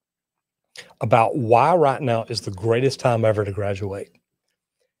about why right now is the greatest time ever to graduate.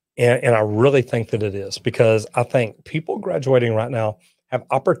 And I really think that it is, because I think people graduating right now have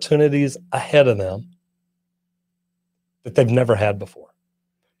opportunities ahead of them that they've never had before.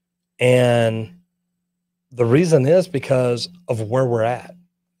 And the reason is because of where we're at.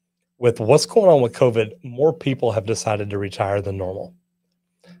 With what's going on with COVID, more people have decided to retire than normal.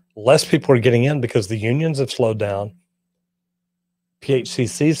 Less people are getting in because the unions have slowed down.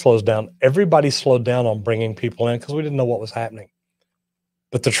 PHCC slows down. Everybody slowed down on bringing people in because we didn't know what was happening.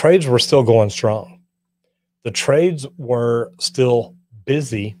 But the trades were still going strong. The trades were still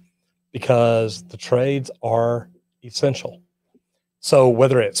busy because the trades are essential. So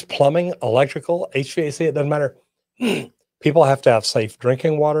whether it's plumbing, electrical, HVAC, it doesn't matter. People have to have safe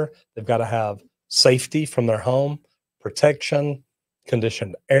drinking water. They've got to have safety from their home, protection,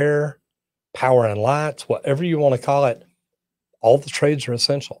 conditioned air, power and lights, whatever you want to call it. all the trades are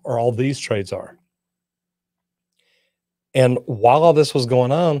essential, or all these trades are. And while all this was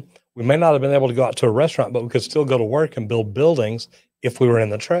going on, we may not have been able to go out to a restaurant, but we could still go to work and build buildings if we were in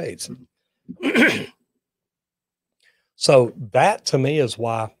the trades. So that to me is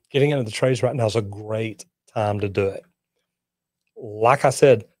why getting into the trades right now is a great time to do it. Like I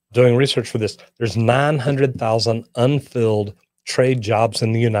said, doing research for this, there's 900,000 unfilled trade jobs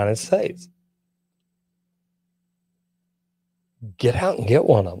in the United States. Get out and get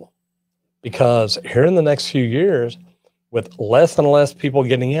one of them, because here in the next few years, with less and less people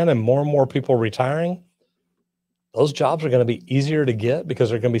getting in and more people retiring, those jobs are going to be easier to get because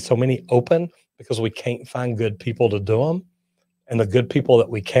there are going to be so many open, because we can't find good people to do them. And the good people that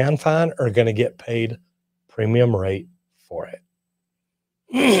we can find are going to get paid premium rate for it.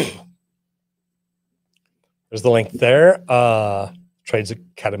 There's the link there.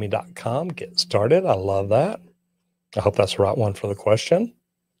 Tradesacademy.com. Get started. I love that. I hope that's the right one for the question.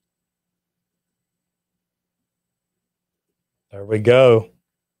 There we go.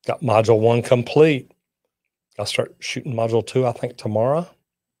 Got module 1 complete. I'll start shooting module 2, I think, tomorrow.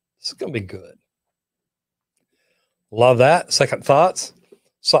 This is going to be good. Love that. Second thoughts.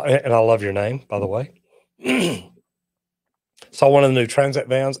 So, and I love your name, by the way. Saw one of the new transit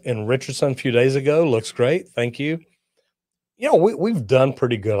vans in Richardson a few days ago. Looks great. Thank you. You know, we've done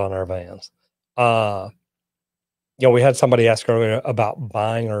pretty good on our vans. You know, we had somebody ask earlier about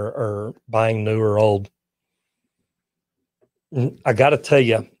buying or buying new or old. I got to tell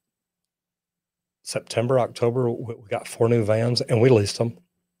you, September, October, we got 4 new vans and we leased them.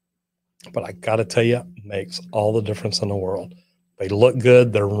 But I got to tell you, it makes all the difference in the world. They look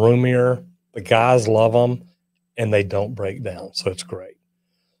good. They're roomier. The guys love them, and they don't break down. So it's great.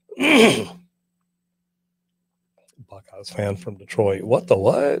 Buckeyes fan from Detroit. What the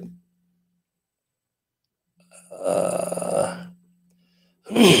what?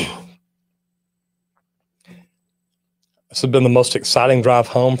 This has been the most exciting drive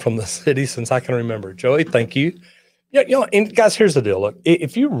home from the city since I can remember. Joey, thank you. Yeah, you know, and guys, here's the deal. Look,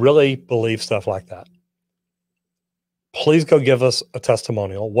 if you really believe stuff like that, please go give us a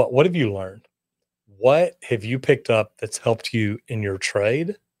testimonial. What have you learned? What have you picked up that's helped you in your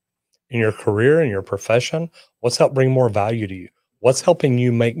trade, in your career, in your profession? What's helped bring more value to you? What's helping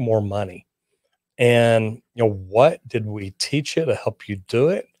you make more money? And, you know, what did we teach you to help you do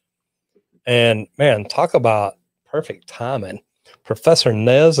it? And man, talk about perfect timing. Professor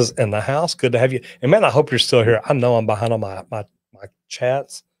Nez is in the house. Good to have you. And man, I hope you're still here. I know I'm behind on my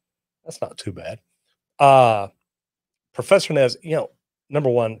chats. That's not too bad. Professor Nez, you know, number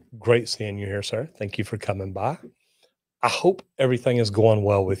one, great seeing you here, sir. Thank you for coming by. I hope everything is going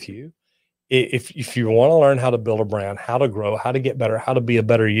well with you. If you want to learn how to build a brand, how to grow, how to get better, how to be a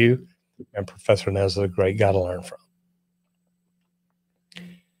better you, and Professor Nez is a great guy to learn from.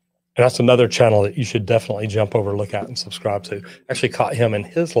 And that's another channel that you should definitely jump over, look at, and subscribe to. Actually caught him in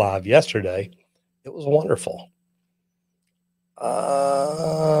his live yesterday. It was wonderful.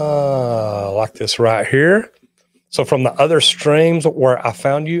 Like this right here. So from the other streams where I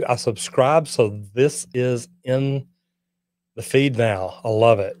found you, I subscribed. So this is in the feed now. I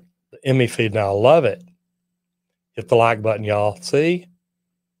love it. The Emmy feed now. I love it. Hit the like button, y'all. See?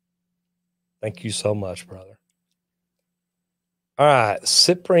 Thank you so much, brother. All right.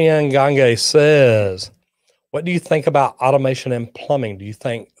 Cyprian Gange says, what do you think about automation in plumbing? Do you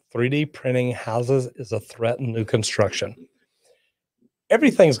think 3D printing houses is a threat in new construction?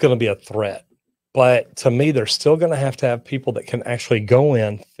 Everything's going to be a threat. But to me, they're still going to have people that can actually go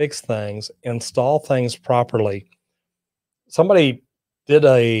in, fix things, install things properly. Somebody did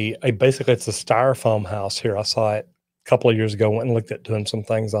basically it's a styrofoam house here. I saw it a couple of years ago, went and looked at doing some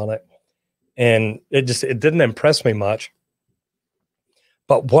things on it. And it didn't impress me much.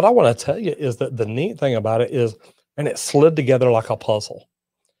 But what I want to tell you is that the neat thing about it is, and it slid together like a puzzle,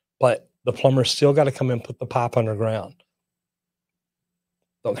 but the plumber still got to come in and put the pipe underground.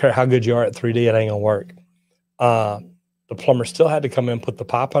 Don't care how good you are at 3D, it ain't gonna work. The plumber still had to come in, put the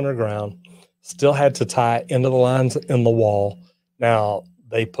pipe underground, still had to tie it into the lines in the wall. Now,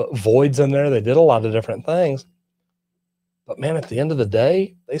 they put voids in there. They did a lot of different things. But man, at the end of the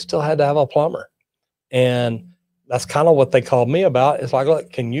day, they still had to have a plumber. And that's kind of what they called me about. It's like,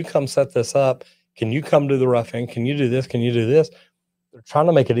 look, can you come set this up? Can you come do the roughing? Can you do this? Can you do this? They're trying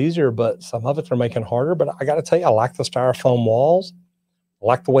to make it easier, but some of it they're making harder. But I got to tell you, I like the styrofoam walls. I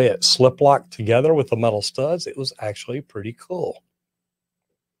like the way it slip locked together with the metal studs. It was actually pretty cool.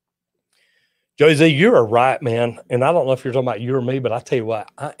 Joey Z, you are right, man. And I don't know if you're talking about you or me, but I tell you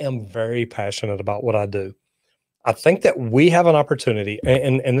what, I am very passionate about what I do. I think that we have an opportunity,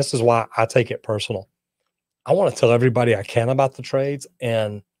 and this is why I take it personal. I want to tell everybody I can about the trades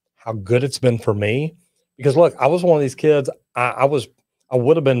and how good it's been for me. Because look, I was one of these kids. I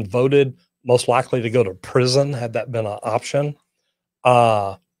would have been voted most likely to go to prison had that been an option.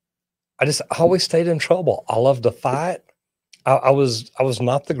 Uh, I always stayed in trouble. I loved to fight. I was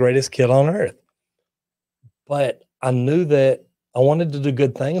not the greatest kid on earth, but I knew that I wanted to do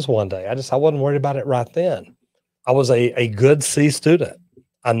good things one day. I wasn't worried about it right then. I was a good C student.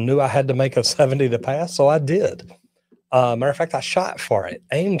 I knew I had to make a 70 to pass, so I did. Matter of fact, I shot for it,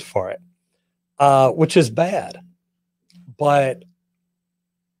 aimed for it, which is bad. But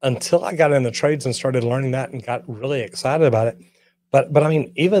until I got in the trades and started learning that and got really excited about it, but I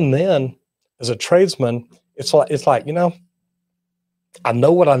mean, even then, as a tradesman, it's like I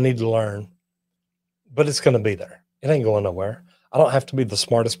know what I need to learn, but it's going to be there. It ain't going nowhere. I don't have to be the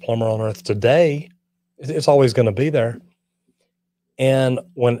smartest plumber on earth today. It's always going to be there. And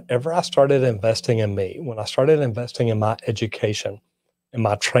whenever I started investing in me, when I started investing in my education, in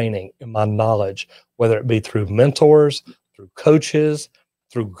my training, in my knowledge, whether it be through mentors, through coaches,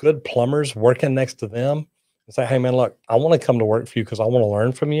 through good plumbers working next to them, and say, hey man, look, I want to come to work for you because I want to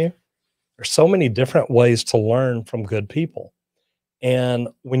learn from you. There's so many different ways to learn from good people. And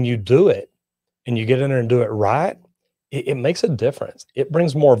when you do it and you get in there and do it right, it makes a difference. It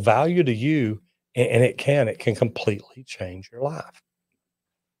brings more value to you, and it can completely change your life.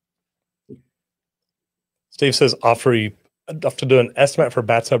 Steve says, offer to do an estimate for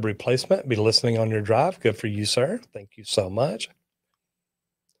bathtub replacement. Be listening on your drive. Good for you, sir. Thank you so much.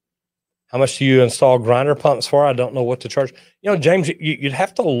 How much do you install grinder pumps for? I don't know what to charge. James, you'd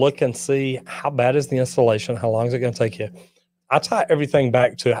have to look and see how bad is the installation. How long is it going to take you? I tie everything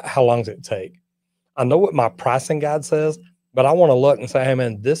back to how long does it take. I know what my pricing guide says, but I want to look and say, hey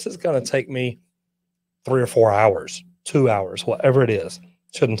man, this is going to take me 3 or 4 hours, 2 hours, whatever it is.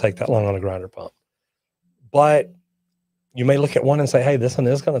 Shouldn't take that long on a grinder pump. But you may look at one and say, hey, this one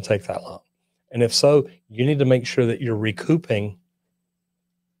is going to take that long. And if so, you need to make sure that you're recouping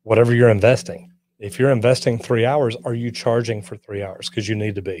whatever you're investing. If you're investing 3 hours, are you charging for 3 hours? Because you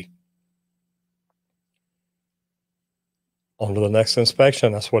need to be. On to the next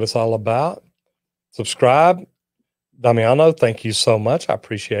inspection. That's what it's all about. Subscribe. Damiano, thank you so much. I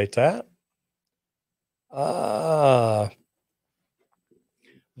appreciate that.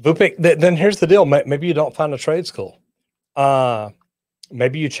 Vupik, then here's the deal. Maybe you don't find a trade school.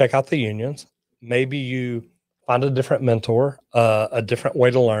 Maybe you check out the unions. Maybe you find a different mentor, a different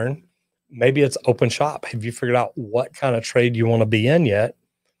way to learn. Maybe it's open shop. Have you figured out what kind of trade you want to be in yet?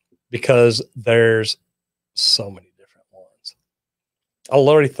 Because there's so many different ones. I'll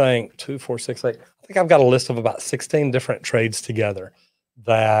already think 2, 4, 6, 8. I think I've got a list of about 16 different trades together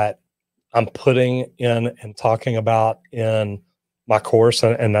that I'm putting in and talking about in my course.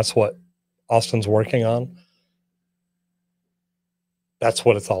 And that's what Austin's working on. That's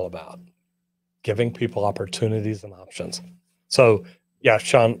what it's all about. Giving people opportunities and options. So yeah,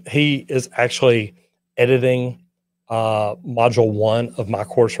 Sean, he is actually editing module 1 of my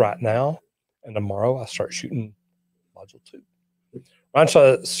course right now. And tomorrow I start shooting module 2.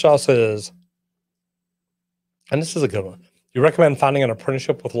 Ryan Shaw says, and this is a good one. You recommend finding an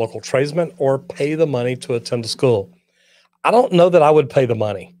apprenticeship with local tradesmen or pay the money to attend a school? I don't know that I would pay the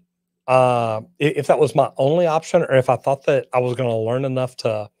money. If that was my only option, or if I thought that I was going to learn enough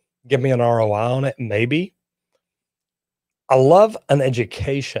to give me an ROI on it, maybe. I love an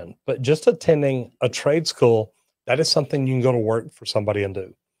education, but just attending a trade school, that is something you can go to work for somebody and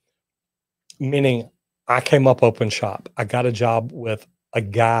do. Meaning, I came up open shop. I got a job with a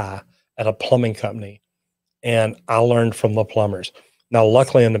guy at a plumbing company, and I learned from the plumbers. Now,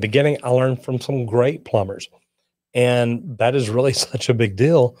 luckily, in the beginning, I learned from some great plumbers. And that is really such a big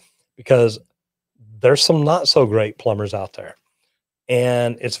deal because there's some not so great plumbers out there.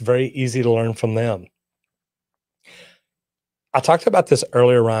 And it's very easy to learn from them. I talked about this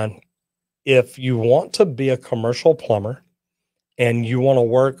earlier, Ryan. If you want to be a commercial plumber and you want to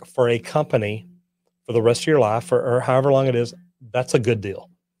work for a company for the rest of your life or however long it is, that's a good deal.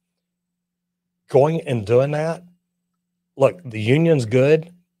 Going and doing that, look, the union's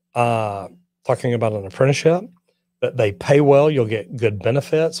good. Talking about an apprenticeship, that they pay well, you'll get good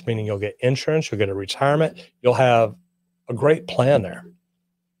benefits, meaning you'll get insurance, you'll get a retirement, you'll have a great plan there.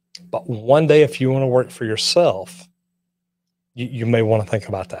 But one day, if you want to work for yourself, you may want to think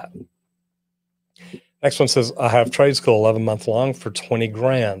about that. Next one says, I have trade school 11-month long for 20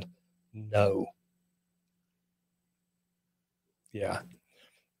 grand. No. Yeah.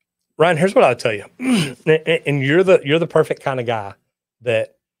 Ryan, here's what I'll tell you. And you're the perfect kind of guy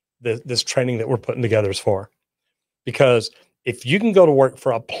that this training that we're putting together is for. Because if you can go to work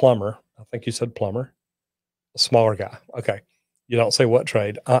for a plumber, I think you said plumber. A smaller guy. Okay. You don't say what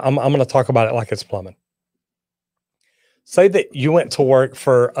trade. I'm going to talk about it like it's plumbing. Say that you went to work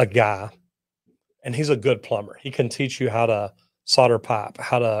for a guy and he's a good plumber. He can teach you how to solder pipe,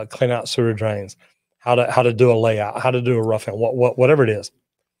 how to clean out sewer drains, how to do a layout, how to do a roughing, whatever it is.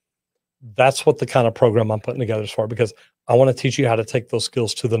 That's what the kind of program I'm putting together is for, because I want to teach you how to take those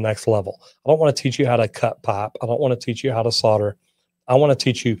skills to the next level. I don't want to teach you how to cut pipe. I don't want to teach you how to solder. I want to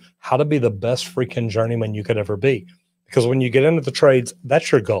teach you how to be the best freaking journeyman you could ever be. Because when you get into the trades,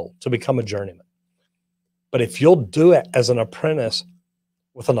 that's your goal, to become a journeyman. But if you'll do it as an apprentice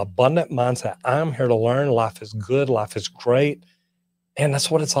with an abundant mindset, I'm here to learn, life is good, life is great, and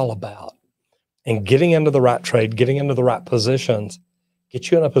that's what it's all about. And getting into the right trade, getting into the right positions, get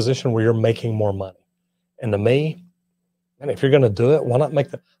you in a position where you're making more money. And to me, and if you're going to do it, why not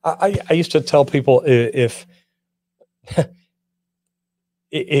make the, I used to tell people, if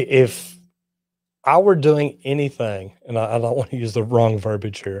I were doing anything, and I don't want to use the wrong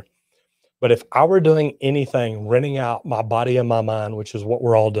verbiage here, but if I were doing anything, renting out my body and my mind, which is what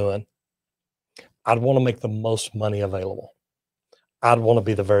we're all doing, I'd want to make the most money available. I'd want to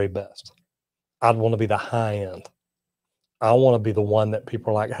be the very best. I'd want to be the high end. I want to be the one that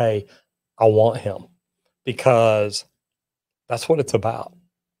people are like, hey, I want him, because that's what it's about.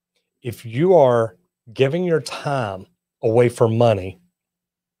 If you are giving your time away for money,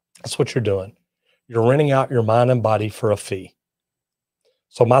 that's what you're doing. You're renting out your mind and body for a fee.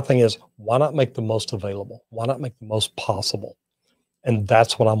 So my thing is, why not make the most available? Why not make the most possible? And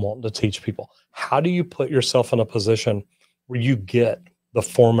that's what I'm wanting to teach people. How do you put yourself in a position where you get the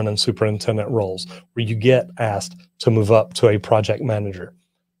foreman and superintendent roles, where you get asked to move up to a project manager,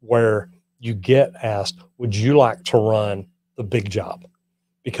 where you get asked, would you like to run the big job?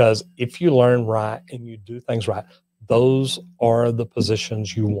 Because if you learn right and you do things right, those are the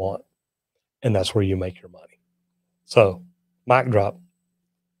positions you want. And that's where you make your money. So, mic drop.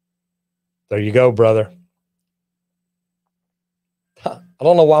 There you go, brother. I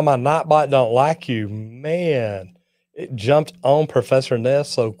don't know why my Nightbot don't like you. Man, it jumped on Professor Ness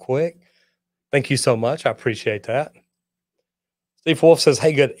so quick. Thank you so much. I appreciate that. Steve Wolf says,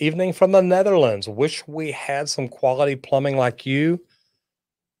 hey, good evening from the Netherlands. Wish we had some quality plumbing like you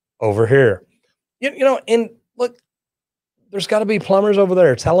over here. You know, and look, there's got to be plumbers over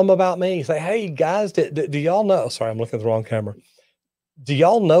there. Tell them about me. Say, hey, guys, do y'all know? Sorry, I'm looking at the wrong camera. Do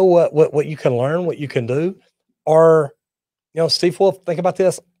y'all know what you can learn, what you can do? Or, you know, Steve Wolf, think about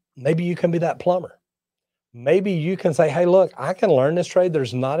this. Maybe you can be that plumber. Maybe you can say, hey, look, I can learn this trade.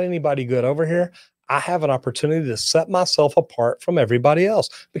 There's not anybody good over here. I have an opportunity to set myself apart from everybody else,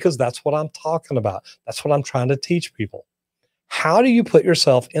 because that's what I'm talking about. That's what I'm trying to teach people. How do you put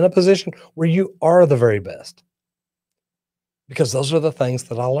yourself in a position where you are the very best? Because those are the things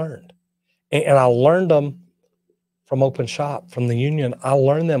that I learned. And I learned them from Open Shop, from the union. I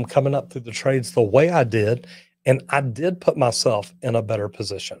learned them coming up through the trades the way I did. And I did put myself in a better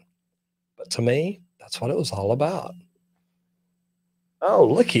position. But to me, that's what it was all about. Oh,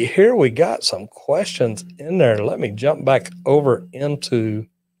 looky here. We got some questions in there. Let me jump back over into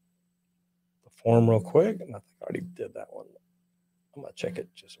the form real quick. And I think I already did that one. I'm going to check it.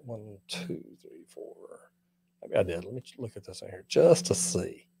 Just 1, 2, 3, 4. Maybe I did. Let me look at this in here just to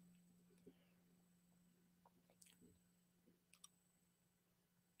see.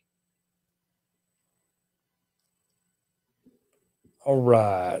 All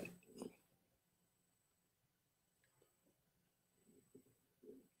right.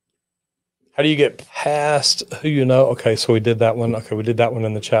 How do you get past who you know? Okay, so we did that one. Okay, we did that one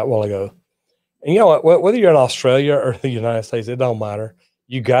in the chat a while ago. And you know what? Whether you're in Australia or the United States, it don't matter.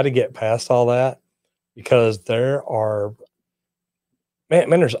 You got to get past all that, because there are, man,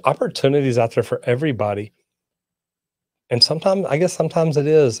 there's opportunities out there for everybody. And sometimes, I guess sometimes it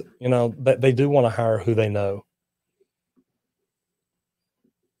is, you know, that they do want to hire who they know.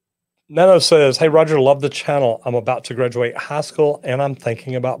 Nano says, hey, Roger, love the channel. I'm about to graduate high school and I'm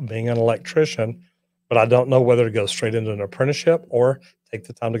thinking about being an electrician, but I don't know whether to go straight into an apprenticeship or take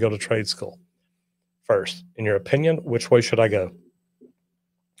the time to go to trade school. First, in your opinion, which way should I go?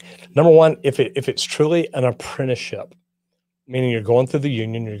 Number one, if it's truly an apprenticeship, meaning you're going through the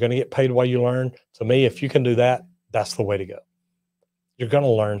union, you're going to get paid while you learn. To me, if you can do that, that's the way to go. You're going to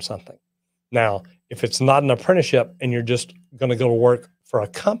learn something. Now, if it's not an apprenticeship and you're just going to go to work for a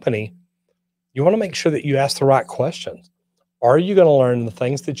company, you want to make sure that you ask the right questions. Are you going to learn the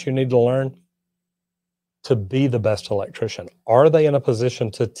things that you need to learn to be the best electrician? Are they in a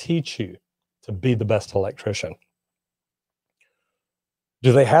position to teach you to be the best electrician?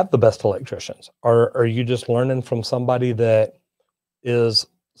 Do they have the best electricians? Or are you just learning from somebody that is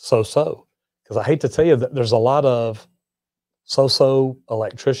so-so? because I hate to tell you that there's a lot of so-so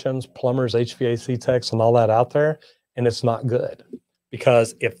electricians, plumbers, HVAC techs, and all that out there, and it's not good.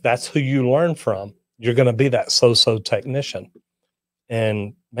 Because if that's who you learn from, you're going to be that so-so technician.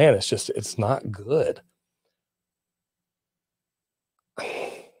 And man, it's not good.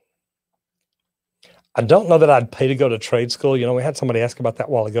 I don't know that I'd pay to go to trade school. You know, we had somebody ask about that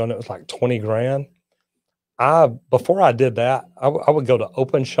a while ago, and it was like 20 grand. Before I did that, I would go to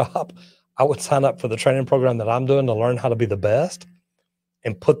open shop. I would sign up for the training program that I'm doing to learn how to be the best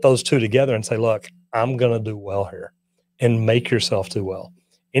and put those two together and say, look, I'm going to do well here, and make yourself do well.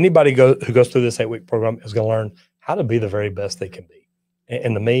 Anybody who goes through this 8-week program is going to learn how to be the very best they can be.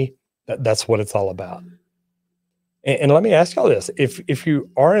 And to me, that's what it's all about. And let me ask y'all this. If you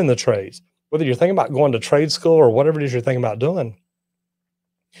are in the trades, whether you're thinking about going to trade school or whatever it is you're thinking about doing,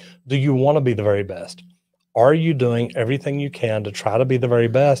 do you want to be the very best? Are you doing everything you can to try to be the very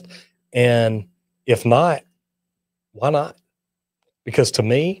best? And if not, why not? Because to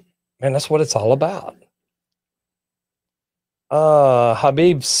me, man, that's what it's all about.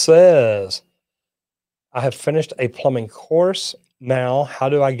 Habib says, I have finished a plumbing course. Now, how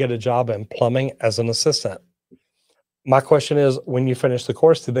do I get a job in plumbing as an assistant? My question is, when you finish the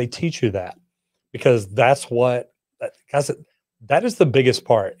course, did they teach you that? Because that's what, guys, that is the biggest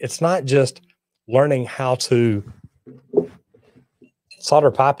part. It's not just learning how to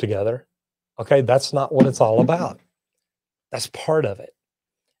solder pipe together. Okay, that's not what it's all about. That's part of it.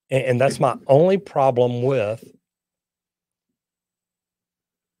 And that's my only problem with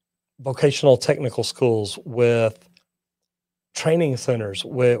vocational technical schools, with training centers,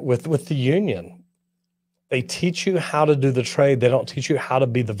 with the union. They teach you how to do the trade. They don't teach you how to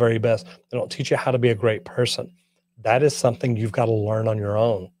be the very best. They don't teach you how to be a great person. That is something you've got to learn on your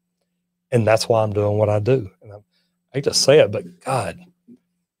own. And that's why I'm doing what I do. And I hate to say it, but God,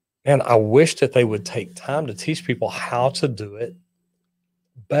 man, I wish that they would take time to teach people how to do it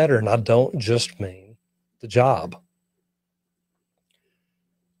better. And I don't just mean the job.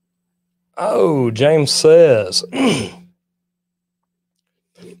 Oh, James says,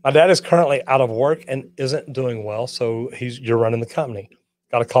 my dad is currently out of work and isn't doing well, so you're running the company.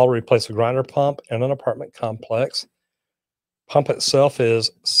 Got a call to replace a grinder pump in an apartment complex. Pump itself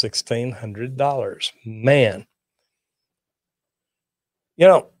is $1,600. Man, you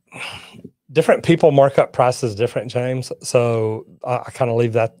know, different people mark up prices different, James. So I kind of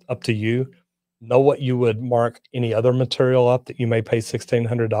leave that up to you. Know what you would mark any other material up that you may pay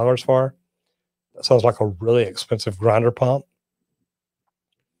 $1,600 for. That sounds like a really expensive grinder pump.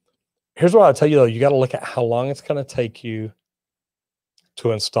 Here's what I'll tell you, though. You got to look at how long it's going to take you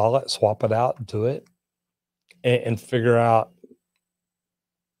to install it, swap it out, do it, and figure out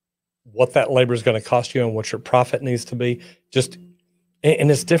what that labor is going to cost you and what your profit needs to be.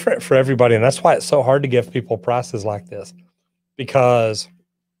 And it's different for everybody. And that's why it's so hard to give people prices like this, because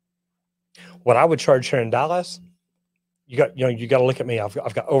what I would charge here in Dallas, you got to look at me. I've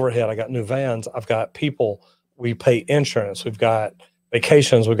got overhead. I got new vans. I've got people. We pay insurance. We've got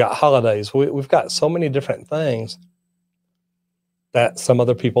vacations. We've got holidays. We've got so many different things that some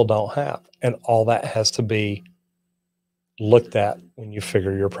other people don't have. And all that has to be looked at when you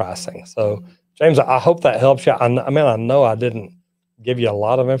figure your pricing. So, James, I hope that helps you. I mean, I know I didn't give you a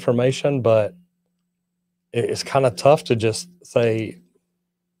lot of information, but it's kind of tough to just say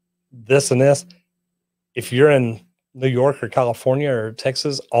this and this. If you're in New York or California or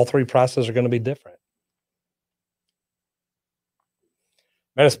Texas, all three prices are going to be different.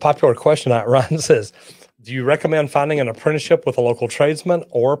 Man, it's a popular question. Ryan says, do you recommend finding an apprenticeship with a local tradesman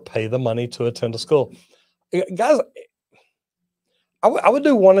or pay the money to attend a school? Guys, I would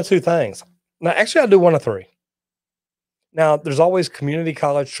do one of two things. Now, actually, I'd do one of three. Now, there's always community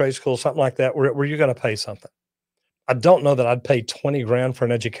college, trade school, something like that, where you're going to pay something. I don't know that I'd pay 20 grand for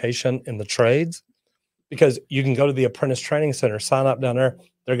an education in the trades, because you can go to the apprentice training center, sign up down there.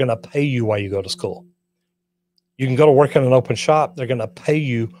 They're going to pay you while you go to school. You can go to work in an open shop. They're going to pay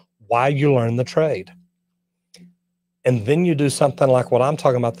you while you learn the trade. And then you do something like what I'm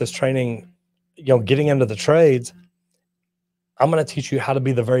talking about, this training, getting into the trades. I'm going to teach you how to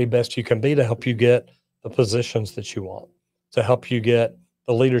be the very best you can be to help you get the positions that you want, to help you get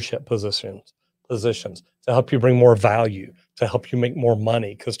the leadership positions, to help you bring more value, to help you make more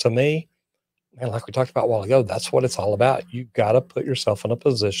money. Because to me, man, like we talked about a while ago, that's what it's all about. You got to put yourself in a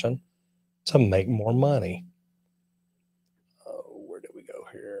position to make more money. Where did we go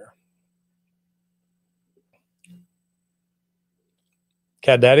here?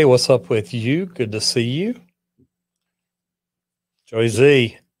 Cat Daddy, what's up with you? Good to see you. Joy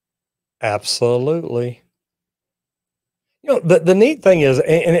Z, absolutely. You know, the neat thing is,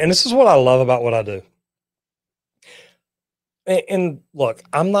 and this is what I love about what I do. And look,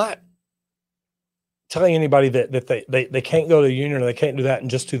 I'm not telling anybody that they can't go to a union or they can't do that and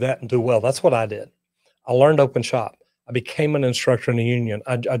just do that and do well. That's what I did. I learned open shop. I became an instructor in the union.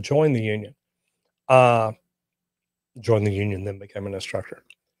 I joined the union. Uh, joined the union, then became an instructor.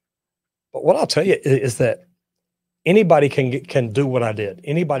 But what I'll tell you is that anybody can do what I did.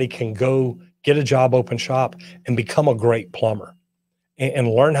 Anybody can go get a job open shop and become a great plumber and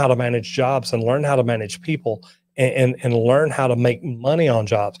learn how to manage jobs and learn how to manage people and learn how to make money on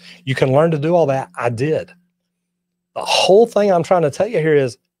jobs. You can learn to do all that. I did. The whole thing I'm trying to tell you here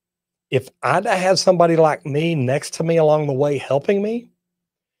is if I'd had somebody like me next to me along the way helping me,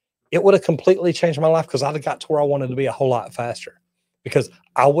 it would have completely changed my life because I'd have got to where I wanted to be a whole lot faster because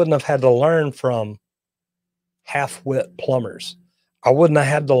I wouldn't have had to learn from half-wit plumbers. I wouldn't have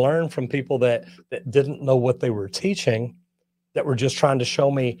had to learn from people that didn't know what they were teaching, that were just trying to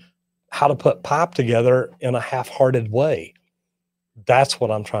show me how to put pipe together in a half-hearted way. That's what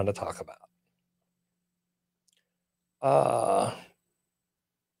I'm trying to talk about.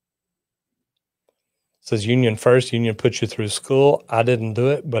 Says union first, union puts you through school. I didn't do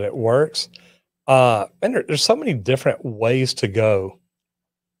it, but it works. And there's so many different ways to go.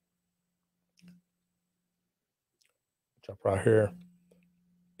 Jump right here.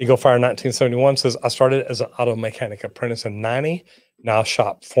 Eagle Fire 1971 says, I started as an auto mechanic apprentice in 90. Now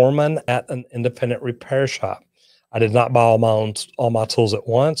shop foreman at an independent repair shop. I did not buy all my tools at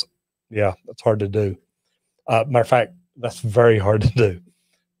once. Yeah, that's hard to do. Matter of fact, that's very hard to do.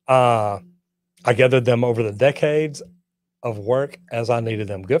 I gathered them over the decades of work as I needed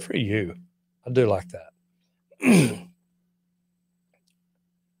them. Good for you. I do like that.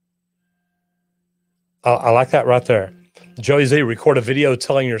 I like that right there. Joey Z, record a video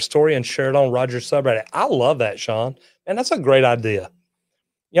telling your story and share it on Roger's subreddit. I love that, Sean. And that's a great idea.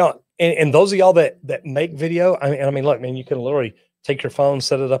 You know, and those of y'all that make video, I mean, look, man, you can literally take your phone,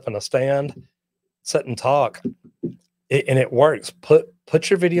 set it up in a stand, sit and talk, and it works. Put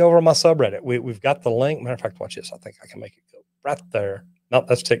your video over on my subreddit. We've got the link. Matter of fact, watch this. I think I can make it go right there. Nope,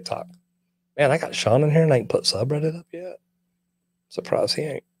 that's TikTok. Man, I got Sean in here and I ain't put subreddit up yet. Surprised he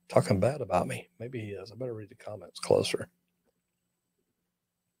ain't talking bad about me. Maybe he is. I better read the comments closer.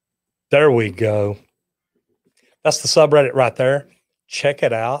 There we go. That's the subreddit right there. Check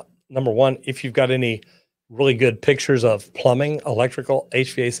it out. Number one, if you've got any really good pictures of plumbing, electrical,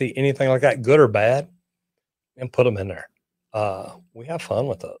 HVAC, anything like that, good or bad, and put them in there. We have fun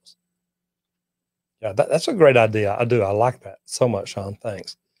with those. Yeah, that's a great idea. I do. I like that so much, Sean.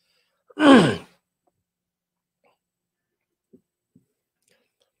 Thanks. Carl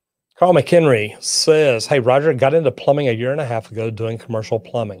McHenry says, hey, Roger, got into plumbing a year and a half ago doing commercial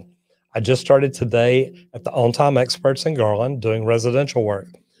plumbing. I just started today at the On Time Experts in Garland doing residential work.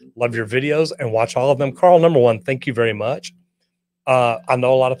 Love your videos and watch all of them. Carl, number one, thank you very much. I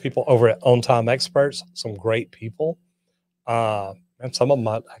know a lot of people over at On Time Experts, some great people. And some of them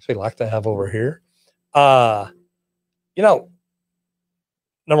I'd actually like to have over here. You know,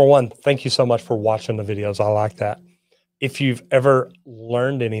 number one, thank you so much for watching the videos. I like that. If you've ever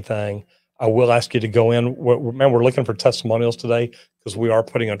learned anything, I will ask you to go in. We're looking for testimonials today because we are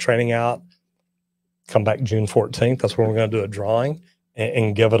putting a training out. Come back June 14th. That's when we're going to do a drawing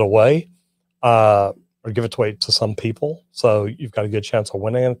and give it away or give it away to some people. So you've got a good chance of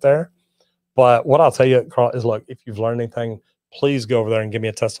winning it there. But what I'll tell you, Carl, is look, if you've learned anything, please go over there and give me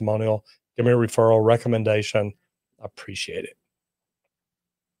a testimonial. Give me a referral, recommendation. I appreciate it.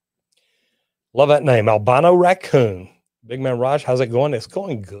 Love that name, Albino Raccoon. Big Man Raj, how's it going? It's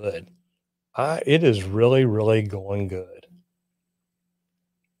going good. It is really, really going good.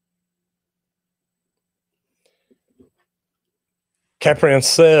 Caprian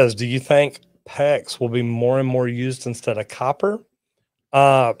says, do you think PEX will be more and more used instead of copper?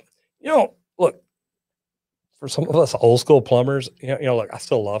 You know, look, for some of us old school plumbers, you know, look, I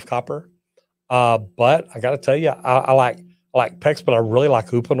still love copper. But I got to tell you, I like PEX, but I really like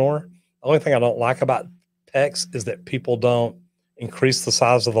Uponor. The only thing I don't like about PEX is that people don't increase the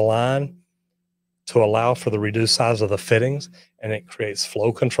size of the line to allow for the reduced size of the fittings, and it creates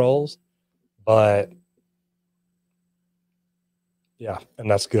flow controls. But yeah, and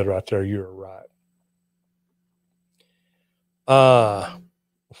that's good right there. You're right. I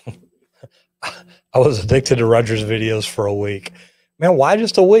was addicted to Roger's videos for a week. Man, why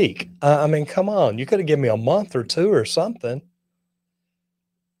just a week? I mean, come on. You could have given me a month or two or something.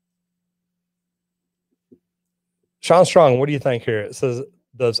 Sean Strong, what do you think here? It says,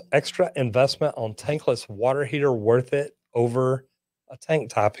 does extra investment on tankless water heater worth it over a tank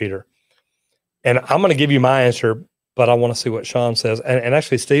type heater? And I'm going to give you my answer but I want to see what Sean says. And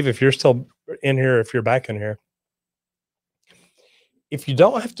actually, Steve, if you're still in here, if you're back in here, if you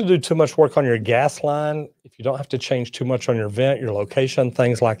don't have to do too much work on your gas line, if you don't have to change too much on your vent, your location,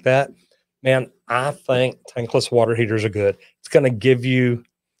 things like that, man, I think tankless water heaters are good. It's going to give you,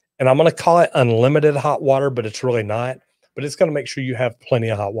 and I'm going to call it unlimited hot water, but it's really not. But it's going to make sure you have plenty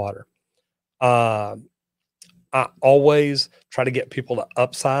of hot water. I always try to get people to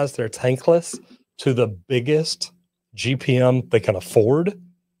upsize their tankless to the biggest GPM they can afford,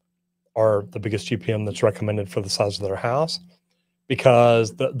 or the biggest GPM that's recommended for the size of their house.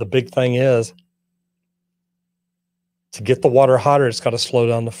 Because the big thing is, to get the water hotter, it's got to slow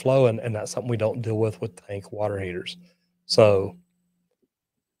down the flow, and that's something we don't deal with tank water heaters. So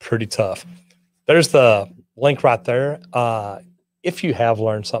pretty tough. There's the link right there. If you have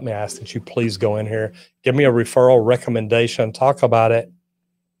learned something, I ask that you please go in here, give me a referral recommendation, talk about it,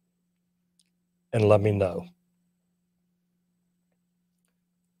 and let me know.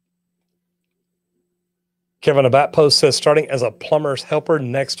 Kevin Abat Post says, starting as a plumber's helper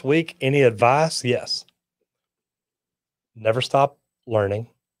next week. Any advice? Yes. Never stop learning.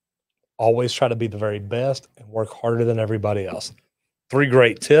 Always try to be the very best and work harder than everybody else. 3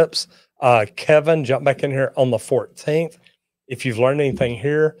 great tips. Kevin, jump back in here on the 14th. If you've learned anything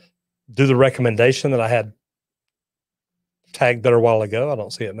here, do the recommendation that I had tagged there a while ago. I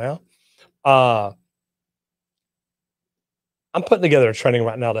don't see it now. I'm putting together a training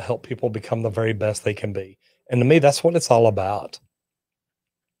right now to help people become the very best they can be. And to me, that's what it's all about.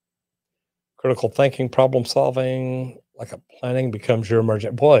 Critical thinking, problem solving, like a planning becomes your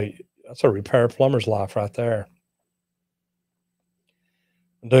emergent. Boy, that's a repair plumber's life right there.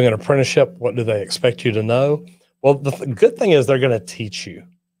 I'm doing an apprenticeship. What do they expect you to know? Well, the good thing is they're going to teach you.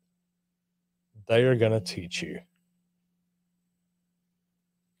 They are going to teach you.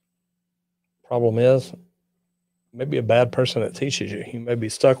 Problem is, maybe a bad person that teaches you. You may be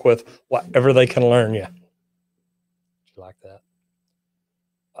stuck with whatever they can learn you. You like that?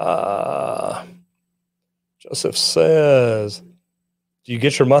 Joseph says, do you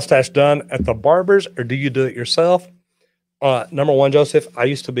get your mustache done at the barber's or do you do it yourself? Number one, Joseph, I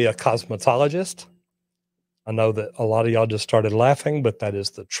used to be a cosmetologist. I know that a lot of y'all just started laughing, but that is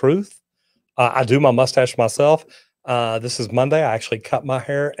the truth. I do my mustache myself. This is Monday. I actually cut my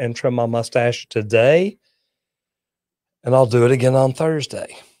hair and trim my mustache today, and I'll do it again on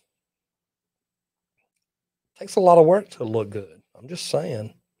Thursday. Takes a lot of work to look good. I'm just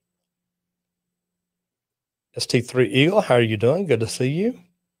saying. ST3 Eagle, how are you doing? Good to see you.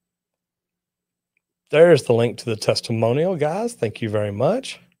 There's the link to the testimonial, guys. Thank you very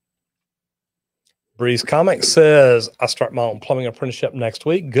much. Breeze Comics says, I start my own plumbing apprenticeship next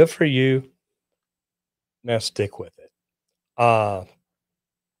week. Good for you. Now stick with it.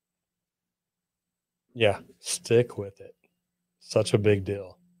 Yeah, stick with it. Such a big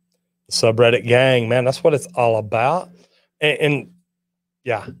deal. The subreddit gang, man, that's what it's all about. And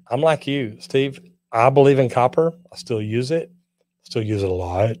yeah, I'm like you, Steve. I believe in copper. I still use it. Still use it a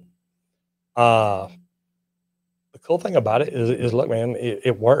lot. The cool thing about it is look, man,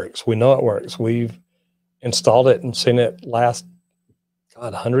 it works. We know it works. We've installed it and seen it last,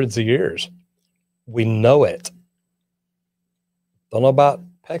 God, hundreds of years. We know it. Don't know about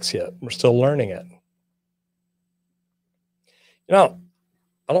PEX yet. We're still learning it. You know,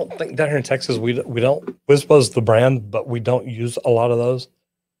 I don't think down here in Texas, we don't, Wispo's the brand, but we don't use a lot of those.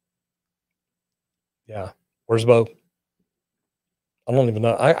 Yeah. Where's Bo? I don't even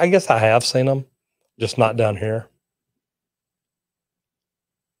know. I guess I have seen them, just not down here.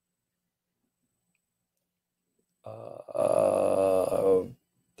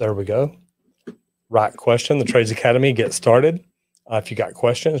 There we go. Right question. The Trades Academy, get started. If you got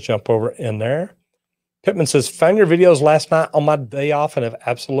questions, jump over in there. Pittman says, found your videos last night on my day off and have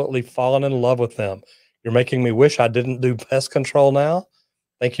absolutely fallen in love with them. You're making me wish I didn't do pest control now.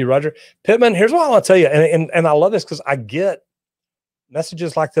 Thank you, Roger. Pittman, here's what I want to tell you. And I love this because I get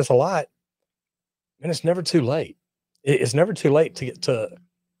messages like this a lot. And it's never too late. It's never too late to get to,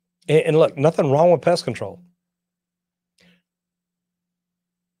 and look, nothing wrong with pest control.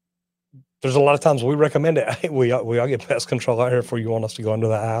 There's a lot of times we recommend it. Hey, we all get pest control out here before you want us to go into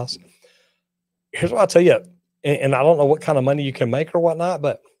the house. Here's what I'll tell you, and I don't know what kind of money you can make or whatnot,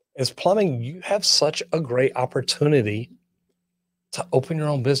 but as plumbing, you have such a great opportunity to open your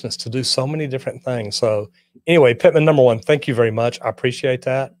own business, to do so many different things. So anyway, Pittman, number one, thank you very much. I appreciate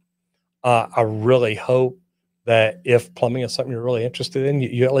that. I really hope that if plumbing is something you're really interested in,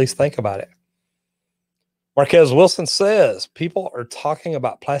 you at least think about it. Marquez Wilson says, people are talking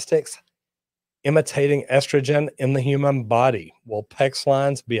about plastics imitating estrogen in the human body. Will PEX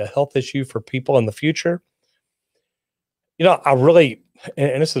lines be a health issue for people in the future? I really,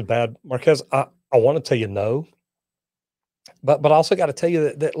 and this is bad, Marquez. I want to tell you no, but I also got to tell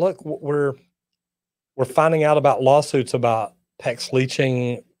you that look, we're finding out about lawsuits about PEX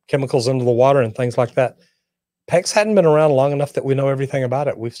leaching chemicals into the water and things like that. PEX hadn't been around long enough that we know everything about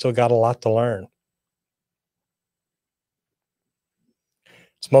it. We've still got a lot to learn.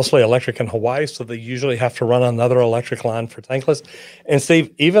 It's mostly electric in Hawaii, so they usually have to run another electric line for tankless. And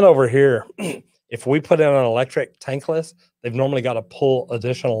Steve, even over here, if we put in an electric tankless, they've normally got to pull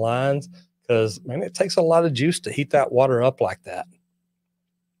additional lines because, man, it takes a lot of juice to heat that water up like that.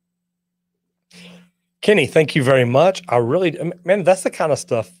 Kenny, thank you very much. I really, man, that's the kind of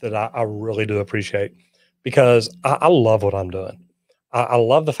stuff that I really do appreciate because I love what I'm doing. I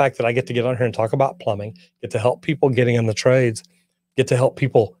love the fact that I get to get on here and talk about plumbing, get to help people getting in the trades, get to help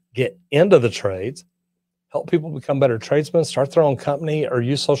people get into the trades, help people become better tradesmen, start their own company, or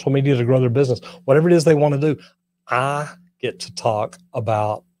use social media to grow their business. Whatever it is they want to do, I get to talk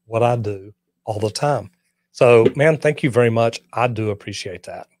about what I do all the time. So, man, thank you very much. I do appreciate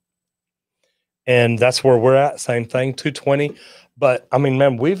that. And that's where we're at. Same thing, 220. But I mean,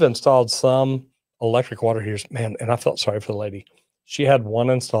 man, we've installed some electric water heaters, man, and I felt sorry for the lady. She had one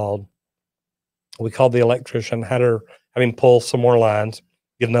installed. We called the electrician, had him pull some more lines,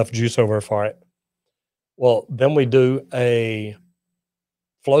 get enough juice over for it. Well, then we do a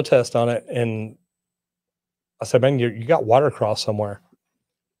flow test on it, and I said, man, you got water across somewhere.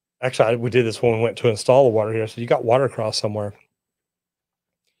 Actually, we did this when we went to install the water here. So you got water across somewhere.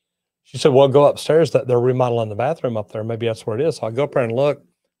 She said, well, go upstairs. That they're remodeling the bathroom up there. Maybe that's where it is. So I go up there and look.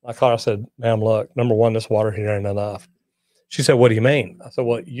 I called her. I said, ma'am, look, number one, this water here ain't enough. She said, what do you mean? I said,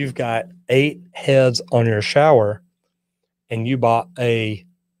 well, you've got 8 heads on your shower and you bought a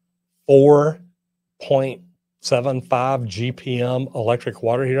 4.75 GPM electric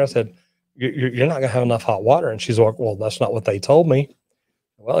water heater. I said, you're not going to have enough hot water. And she's like, well, that's not what they told me.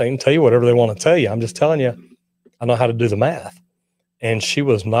 Well, they can tell you whatever they want to tell you. I'm just telling you, I know how to do the math. And she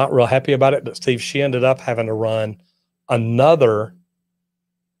was not real happy about it. But Steve, she ended up having to run another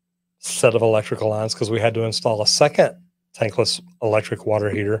set of electrical lines because we had to install a second tankless electric water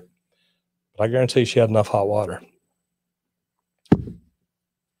heater. But I guarantee she had enough hot water.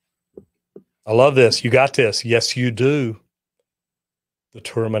 I love this. You got this. Yes, you do. The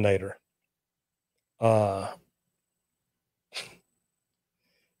Terminator.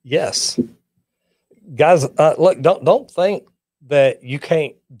 Yes. Guys, look, don't think that you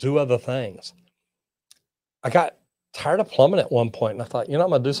can't do other things. I got tired of plumbing at one point, and I thought, I'm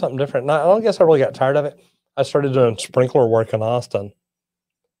going to do something different. And I don't guess I really got tired of it. I started doing sprinkler work in Austin.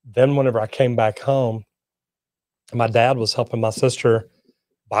 Then whenever I came back home, my dad was helping my sister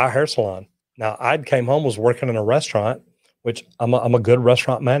buy a hair salon. Now, I came home, was working in a restaurant, which I'm a good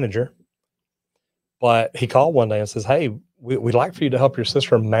restaurant manager. But he called one day and says, hey, we'd like for you to help your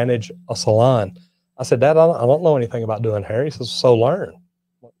sister manage a salon. I said, Dad, I don't know anything about doing hair. He says, so learn.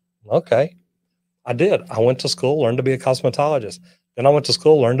 Okay. I did. I went to school, learned to be a cosmetologist. Then I went to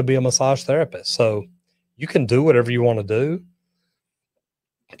school, learned to be a massage therapist. So you can do whatever you want to do.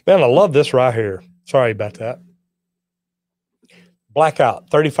 Man, I love this right here. Sorry about that. Blackout,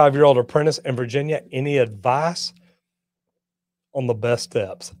 35-year-old apprentice in Virginia. Any advice on the best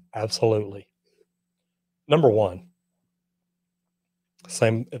steps? Absolutely. Number one,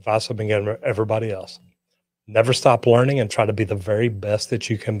 same advice I've been giving everybody else. Never stop learning and try to be the very best that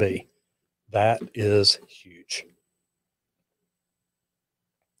you can be. That is huge.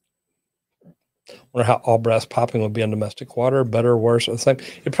 Wonder how all brass piping would be in domestic water, better or worse or the same.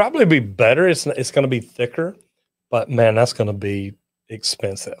 It'd probably be better. It's going to be thicker, but man, that's going to be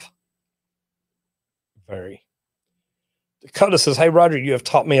expensive. Very. Dakota says, hey, Roger, you have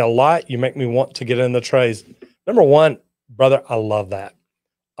taught me a lot. You make me want to get in the trades. Number one, brother, I love that.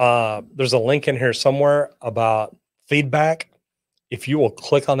 There's a link in here somewhere about feedback. If you will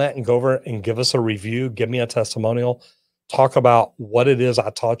click on that and go over and give us a review, give me a testimonial, talk about what it is I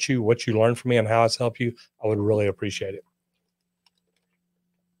taught you, what you learned from me, and how it's helped you, I would really appreciate it.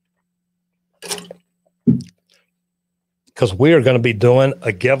 Because we are going to be doing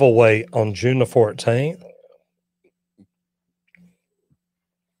a giveaway on June the 14th.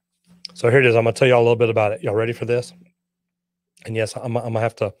 So here it is. I'm going to tell you all a little bit about it. Y'all ready for this? And yes, I'm going to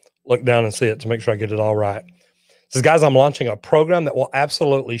have to look down and see it to make sure I get it all right. It says, guys, I'm launching a program that will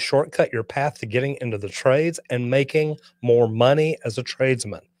absolutely shortcut your path to getting into the trades and making more money as a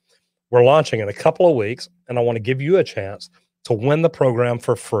tradesman. We're launching in a couple of weeks, and I want to give you a chance to win the program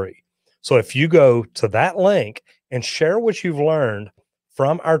for free. So if you go to that link and share what you've learned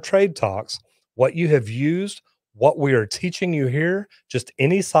from our trade talks, what you have used, what we are teaching you here, just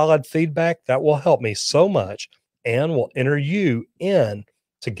any solid feedback, that will help me so much. and will enter you in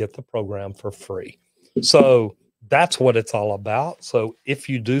to get the program for free. So that's what it's all about. So if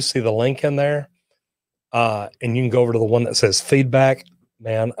you do see the link in there, and you can go over to the one that says feedback,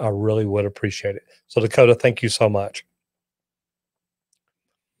 man, I really would appreciate it. So Dakota, thank you so much.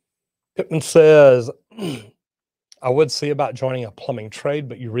 Pittman says, I would see about joining a plumbing trade,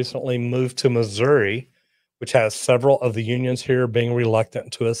 but you recently moved to Missouri, which has several of the unions here being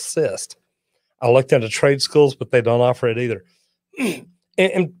reluctant to assist. I looked into trade schools, but they don't offer it either.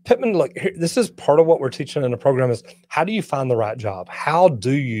 And Pittman, look, here, this is part of what we're teaching in the program is how do you find the right job? How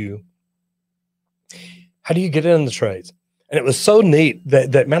do you get in the trades? And it was so neat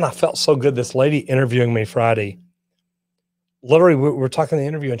that man, I felt so good. This lady interviewing me Friday, literally we were talking in the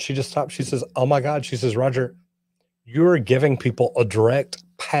interview and she just stopped. She says, oh my God, she says, Roger, you're giving people a direct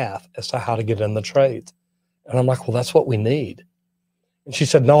path as to how to get in the trades. And I'm like, well, that's what we need. And she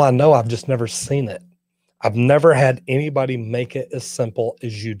said, no, I know. I've just never seen it. I've never had anybody make it as simple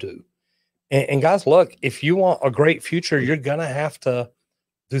as you do. And guys, look, if you want a great future, you're going to have to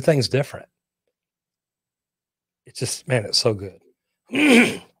do things different. It's just, man, it's so good.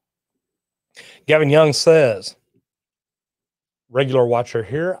 Gavin Young says, regular watcher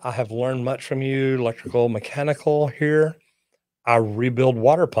here. I have learned much from you, electrical, mechanical here. I rebuild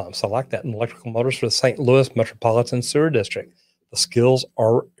water pumps. I like that. And electrical motors for the St. Louis Metropolitan Sewer District. The skills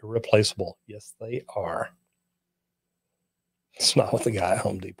are irreplaceable. Yes, they are. It's not what the guy at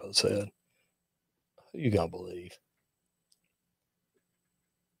Home Depot said. Who you gonna believe?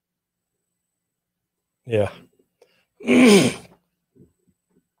 Yeah. Hey,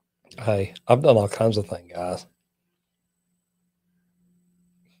 I've done all kinds of things, guys.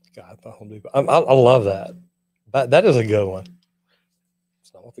 God, the Home Depot. I love that. That is a good one.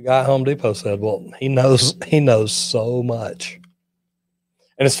 It's not what the guy at Home Depot said. Well, he knows so much.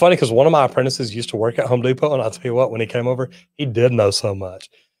 And it's funny because one of my apprentices used to work at Home Depot, and I'll tell you what, when he came over, he did know so much.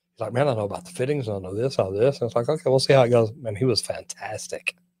 He's like, man, I know about the fittings, I know this, all this. And it's like, okay, we'll see how it goes. Man, he was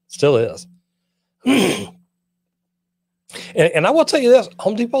fantastic. Still is. And I will tell you this,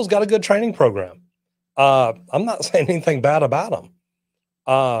 Home Depot's got a good training program. I'm not saying anything bad about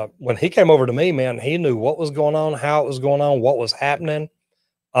them. When he came over to me, man, he knew what was going on, how it was going on, what was happening.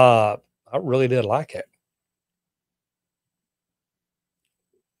 I really did like it.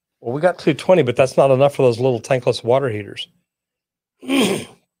 Well, we got 220, but that's not enough for those little tankless water heaters. Hey,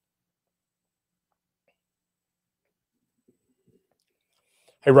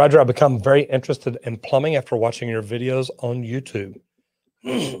 Roger, I've become very interested in plumbing after watching your videos on YouTube.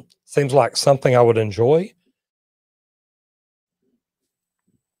 Seems like something I would enjoy.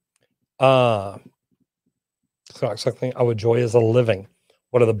 Like something I would enjoy as a living.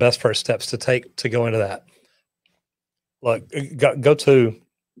 What are the best first steps to take to go into that? Look, go to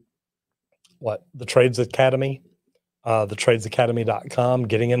what? The Trades Academy, thetradesacademy.com,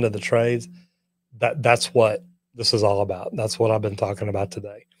 getting into the trades. That's what this is all about. That's what I've been talking about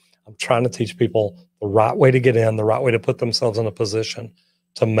today. I'm trying to teach people the right way to get in, the right way to put themselves in a position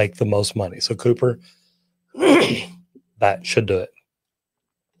to make the most money. So Cooper, that should do it.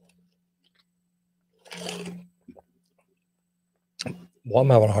 Well, I'm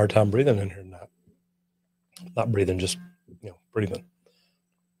having a hard time breathing in here. Not breathing, just breathing.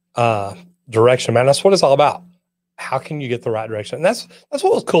 Direction, man. That's what it's all about. How can you get the right direction? And that's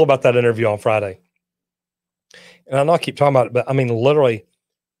what was cool about that interview on Friday. And I know I keep talking about it, but I mean, literally,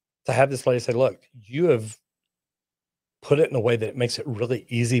 to have this lady say, look, you have put it in a way that it makes it really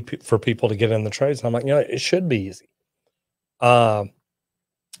easy for people to get in the trades. And I'm like, it should be easy. And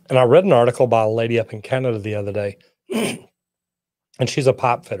I read an article by a lady up in Canada the other day, and she's a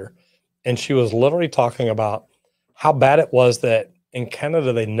pipe fitter. And she was literally talking about how bad it was that in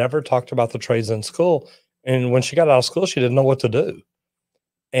Canada, they never talked about the trades in school. And when she got out of school, she didn't know what to do.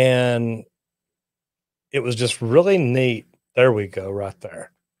 And it was just really neat. There we go, right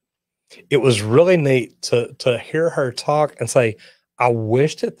there. It was really neat to hear her talk and say, I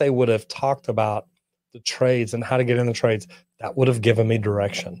wish that they would have talked about the trades and how to get in the trades. That would have given me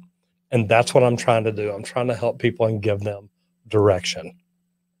direction. And that's what I'm trying to do. I'm trying to help people and give them direction.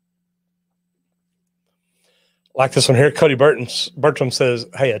 Like this one here, Cody Bertram says,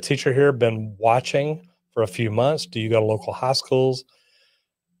 hey, a teacher here, been watching for a few months. Do you go to local high schools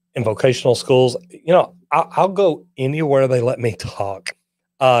and vocational schools? I'll go anywhere they let me talk.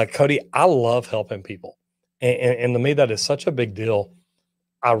 Cody, I love helping people. And to me, that is such a big deal.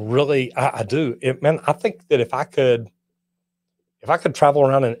 I do. Man, I think that if I could travel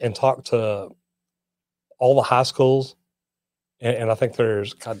around and talk to all the high schools, and I think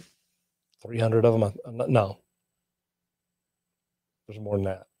there's 300 of them. No. There's more than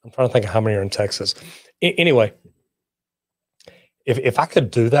that. I'm trying to think of how many are in Texas. Anyway, if I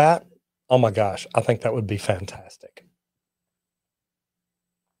could do that, oh my gosh, I think that would be fantastic.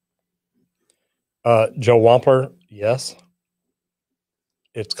 Joe Wampler, yes.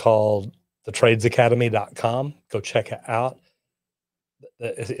 It's called thetradesacademy.com. Go check it out.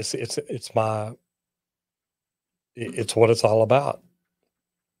 It's what it's all about.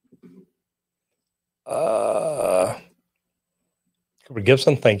 Cooper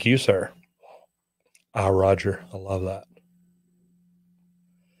Gibson, thank you, sir. Roger, I love that.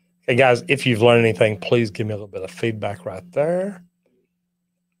 Hey guys, if you've learned anything, please give me a little bit of feedback right there.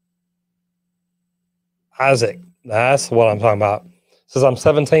 Isaac, that's what I'm talking about. Says I'm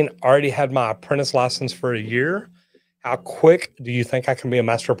 17, already had my apprentice license for a year. How quick do you think I can be a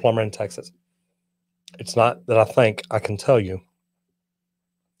master plumber in Texas? It's not that I think, I can tell you.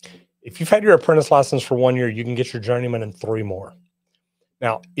 If you've had your apprentice license for 1 year, you can get your journeyman in 3 more.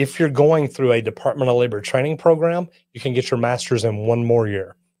 Now, if you're going through a Department of Labor training program, you can get your master's in 1 more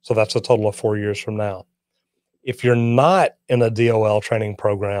year. So that's a total of 4 years from now. If you're not in a DOL training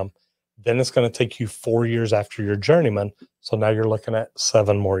program, then it's going to take you 4 years after your journeyman. So now you're looking at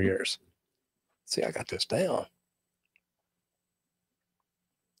 7 more years. See, I got this down.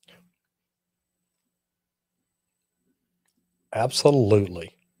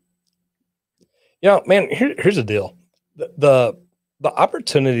 Absolutely. Yeah, man, here's the deal. The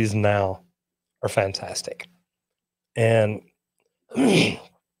opportunities now are fantastic. And I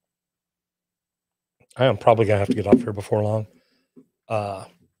am probably going to have to get off here before long. I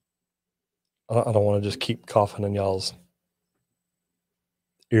don't want to just keep coughing in y'all's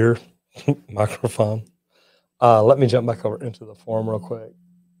ear microphone. Let me jump back over into the forum real quick.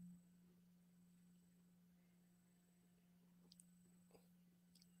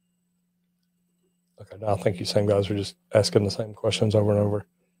 Okay, now I think you same guys are just asking the same questions over and over.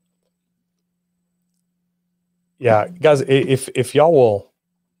 Yeah, guys, if y'all will,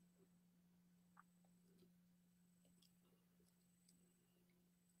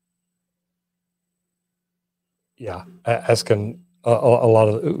 yeah, asking a lot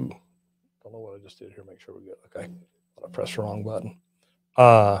of, ooh, don't know what I just did here. Make sure we're good. Okay, I pressed the wrong button.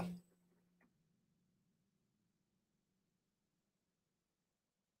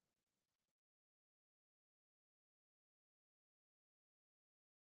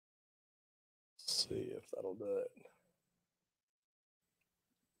 Let's see if that'll do it.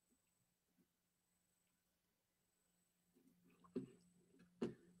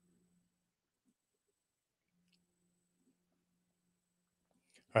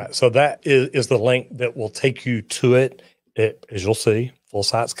 All right, so that is the link that will take you to it. As you'll see, full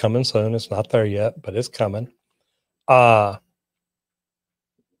site's coming soon. It's not there yet, but it's coming. Here's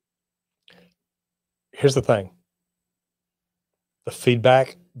the thing. The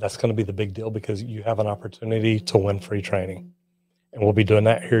feedback, that's going to be the big deal because you have an opportunity to win free training. And we'll be doing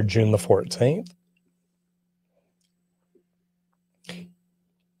that here June the 14th.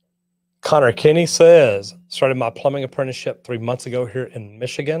 Connor Kinney says, started my plumbing apprenticeship 3 months ago here in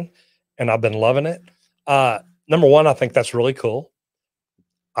Michigan, and I've been loving it. Number one, I think that's really cool.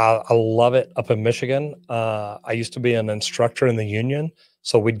 I love it up in Michigan. I used to be an instructor in the union,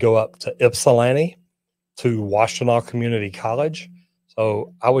 so we'd go up to Ypsilanti to Washtenaw Community College.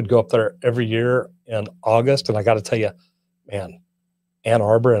 So I would go up there every year in August, and I got to tell you, man, Ann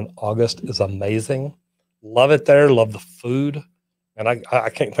Arbor in August is amazing. Love it there. Love the food. And I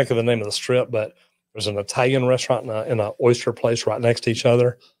can't think of the name of the strip, but there's an Italian restaurant and an oyster place right next to each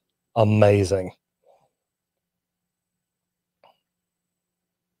other. Amazing.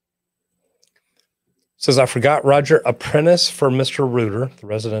 Says, I forgot, Roger, apprentice for Mr. Reuter, the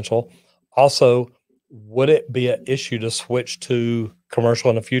residential. Also, would it be an issue to switch to commercial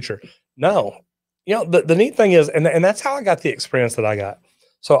in the future? No. You know, the neat thing is, and that's how I got the experience that I got.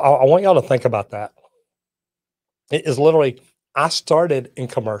 So I want y'all to think about that. It is literally, I started in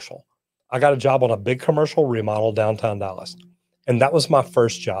commercial. I got a job on a big commercial remodel downtown Dallas. And that was my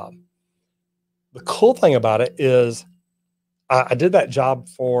first job. The cool thing about it is I did that job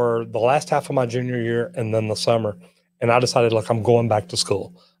for the last half of my junior year and then the summer. And I decided, look, I'm going back to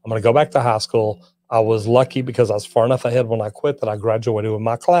school. I'm going to go back to high school. I was lucky because I was far enough ahead when I quit that I graduated with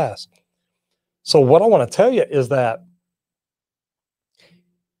my class. So what I want to tell you is that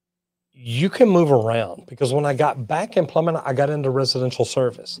you can move around, because when I got back in plumbing, I got into residential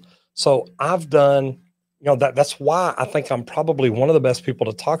service. So I've done, you know, that's why I think I'm probably one of the best people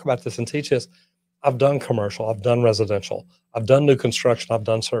to talk about this and teach this. I've done commercial, I've done residential, I've done new construction, I've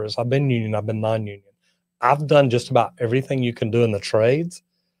done service, I've been union, I've been non-union. I've done just about everything you can do in the trades,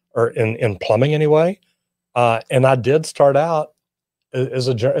 or in plumbing anyway. And I did start out as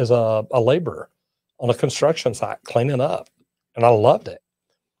a laborer on a construction site cleaning up, and I loved it.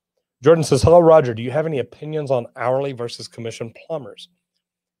 Jordan says, "Hello, Roger. Do you have any opinions on hourly versus commission plumbers?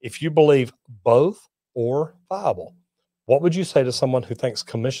 If you believe both or viable, what would you say to someone who thinks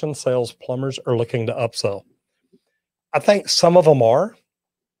commission sales plumbers are looking to upsell?" I think some of them are.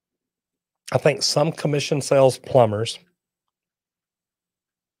 I think some commission sales plumbers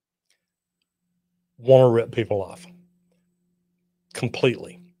want to rip people off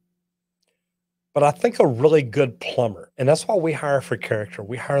completely. But I think a really good plumber, and that's why we hire for character,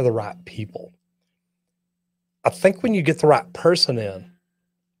 we hire the right people. I think when you get the right person in,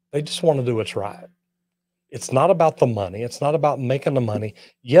 they just want to do what's right. It's not about the money. It's not about making the money.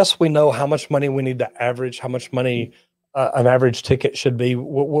 Yes, we know how much money we need to average, how much money an average ticket should be.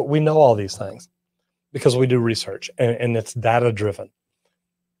 We know all these things because we do research, and it's data driven.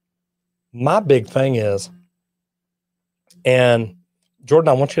 My big thing is, and Jordan,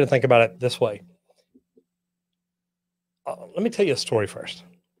 I want you to think about it this way. Let me tell you a story first.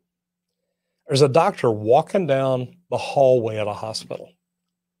 There's a doctor walking down the hallway at a hospital,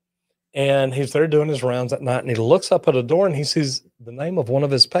 and he's there doing his rounds at night, and he looks up at a door and he sees the name of one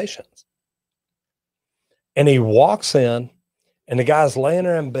of his patients. And he walks in, and the guy's laying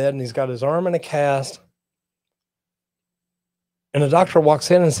there in bed, and he's got his arm in a cast. And the doctor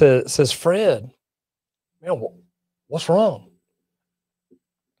walks in and says, "Fred, man, what's wrong?"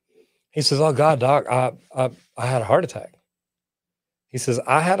 He says, "Oh God, doc, I had a heart attack." He says,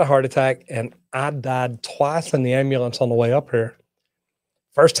 "I had a heart attack and I died twice in the ambulance on the way up here.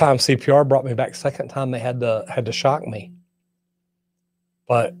 First time CPR brought me back. Second time they had to shock me.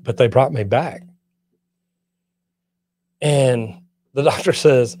 But they brought me back." And the doctor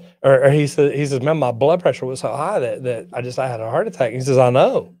says, or he says, "Man, my blood pressure was so high that I had a heart attack." He says, "I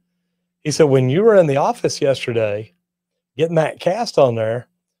know." He said, "When you were in the office yesterday getting that cast on there,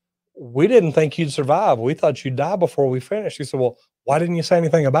 we didn't think you'd survive. We thought you'd die before we finished." He said, "Well, why didn't you say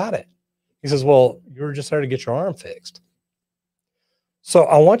anything about it?" He says, "Well, you were just there to get your arm fixed." So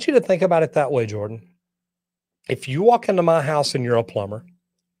I want you to think about it that way, Jordan. If you walk into my house and you're a plumber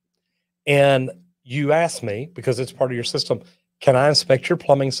and you ask me, because it's part of your system, "Can I inspect your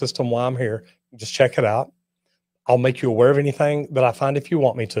plumbing system while I'm here? Just check it out. I'll make you aware of anything that I find if you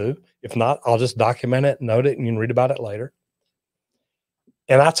want me to. If not, I'll just document it, note it, and you can read about it later."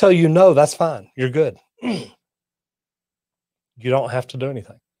 And I tell you, "No, that's fine. You're good." You don't have to do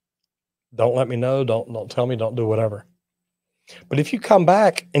anything. Don't let me know. Don't tell me. Don't do whatever. But if you come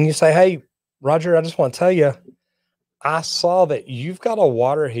back and you say, "Hey, Roger, I just want to tell you, I saw that you've got a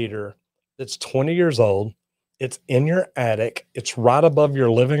water heater that's 20 years old. It's in your attic. It's right above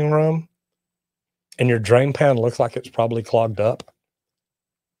your living room. And your drain pan looks like it's probably clogged up."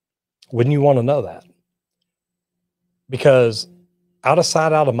 Wouldn't you want to know that? Because out of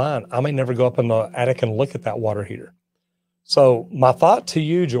sight, out of mind, I may never go up in the attic and look at that water heater. So my thought to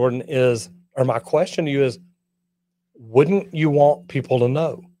you, Jordan, is, or my question to you is, wouldn't you want people to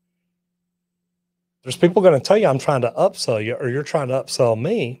know? There's people going to tell you I'm trying to upsell you, or you're trying to upsell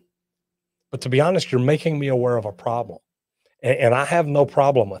me. But to be honest, you're making me aware of a problem. And I have no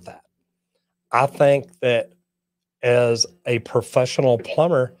problem with that. I think that as a professional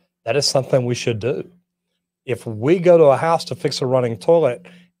plumber, that is something we should do. If we go to a house to fix a running toilet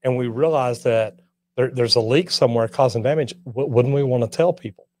and we realize that there's a leak somewhere causing damage, wouldn't we want to tell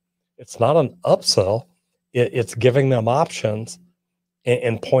people? It's not an upsell. It's giving them options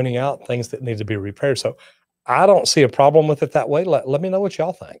and pointing out things that need to be repaired. So I don't see a problem with it that way. Let me know what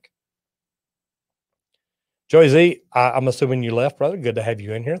y'all think. Joey Z, I'm assuming you left, brother. Good to have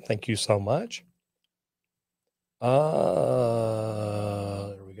you in here. Thank you so much. There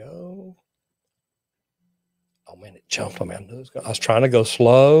we go. Oh man, it jumped on me. I was trying to go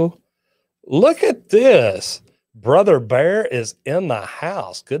slow. Look at this. Brother Bear is in the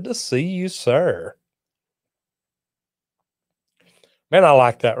house. Good to see you, sir. Man, I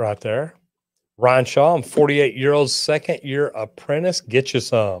like that right there. Ryan Shaw, I'm 48-year-old, second-year apprentice. Get you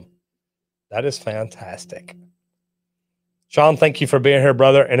some. That is fantastic. Sean, thank you for being here,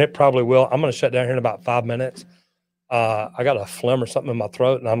 brother. And it probably will. I'm going to shut down here in about 5 minutes. I got a phlegm or something in my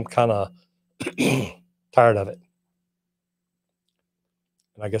throat, and I'm kind of tired of it.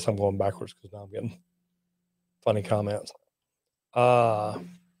 And I guess I'm going backwards because now I'm getting funny comments.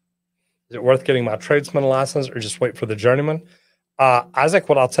 Is it worth getting my tradesman license or just wait for the journeyman? Isaac,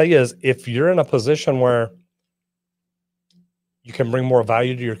 what I'll tell you is, if you're in a position where you can bring more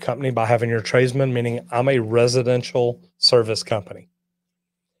value to your company by having your tradesman, meaning I'm a residential service company.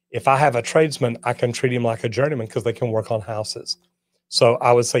 If I have a tradesman, I can treat him like a journeyman because they can work on houses. So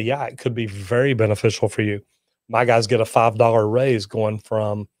I would say, yeah, it could be very beneficial for you. my guys get a $5 raise going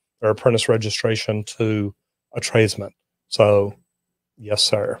from their apprentice registration to a tradesman. So, yes,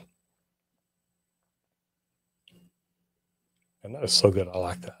 sir. And that is so good. I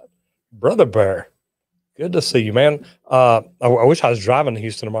like that. Brother Bear, good to see you, man. I wish I was driving to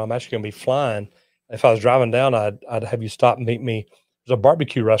Houston tomorrow. I'm actually going to be flying. If I was driving down, I'd have you stop and meet me. There's a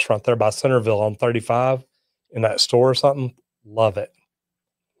barbecue restaurant there by Centerville on 35 in that store or something. Love it.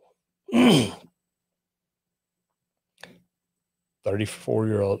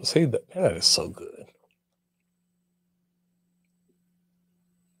 34-year-old. See, man, that is so good.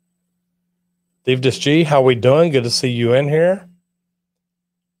 Steve G, how we doing? Good to see you in here.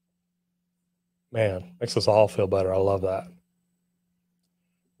 Man, makes us all feel better. I love that.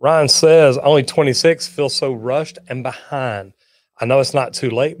 Ryan says, only 26, feel so rushed and behind. I know it's not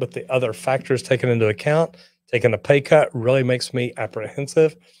too late, but the other factors taken into account, taking a pay cut really makes me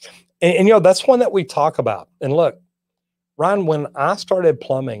apprehensive. And you know, that's one that we talk about. And look, Ryan, when I started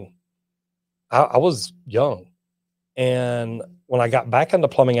plumbing, I was young. And when I got back into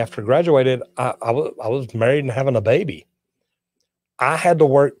plumbing after graduated, I was married and having a baby. I had to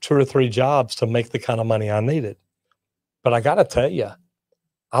work 2 or 3 jobs to make the kind of money I needed. But I got to tell you,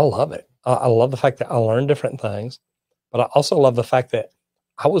 I love it. I love the fact that I learned different things, but I also love the fact that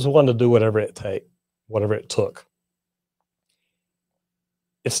I was willing to do whatever it took.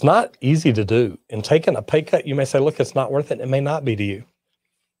 It's not easy to do. And taking a pay cut, you may say, look, it's not worth it. It may not be to you.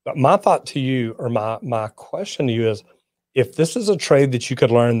 But my thought to you, or my question to you is, if this is a trade that you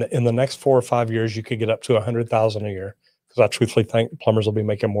could learn that in the next 4 or 5 years, you could get up to 100,000 a year, because I truthfully think plumbers will be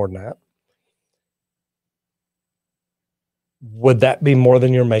making more than that. Would that be more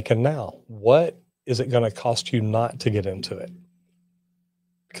than you're making now? What is it going to cost you not to get into it?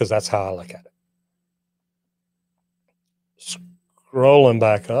 Because that's how I look at it. Scrolling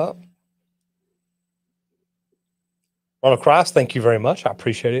back up. Ronald Cross, thank you very much. I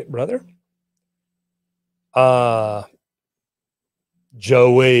appreciate it, brother.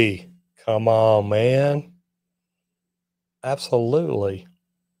 Joey, come on, man. Absolutely.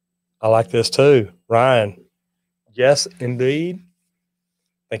 I like this too. Ryan, yes, indeed.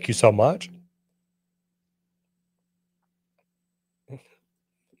 Thank you so much.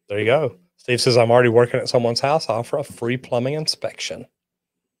 There you go. Steve says, I'm already working at someone's house. I offer a free plumbing inspection.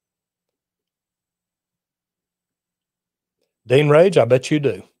 Dean Rage, I bet you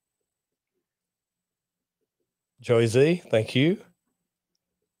do. Joey Z, thank you.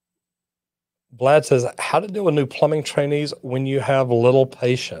 Vlad says, how to deal with new plumbing trainees when you have little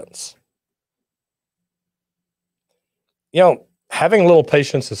patience. You know, having little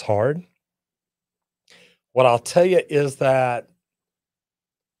patience is hard. What I'll tell you is that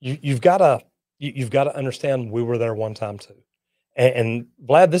you've got to understand we were there one time too. And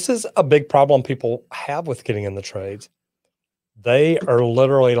Vlad, this is a big problem people have with getting in the trades. They are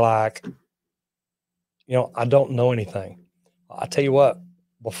literally like, you know, I don't know anything. I tell you what,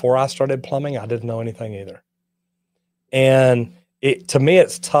 before I started plumbing, I didn't know anything either. And to me,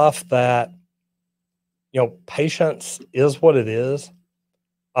 it's tough that, you know, patience is what it is.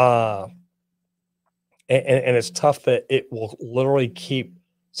 And it's tough that it will literally keep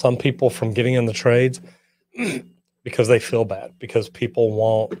some people from getting in the trades because they feel bad, because people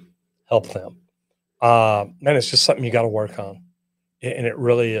won't help them. Man, it's just something you got to work on. And it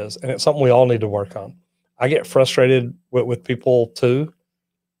really is. And it's something we all need to work on. I get frustrated with people too.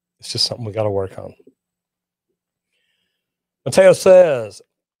 It's just something we got to work on. Mateo says,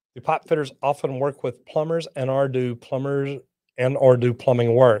 do pipe fitters often work with plumbers or do plumbing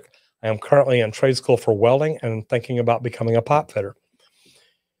work? I am currently in trade school for welding and thinking about becoming a pipe fitter.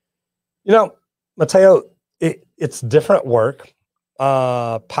 You know, Mateo, it's different work.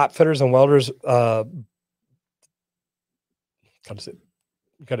 Pipe fitters and welders, how does it?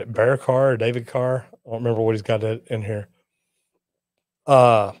 Got it, Bear Carr or David Carr? I don't remember what he's got in here.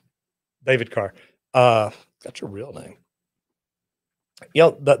 David Carr. Got your real name. You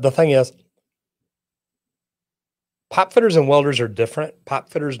know, the thing is, pipe fitters and welders are different. Pipe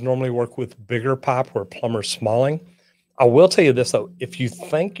fitters normally work with bigger pipe where plumbers smalling. I will tell you this, though. If you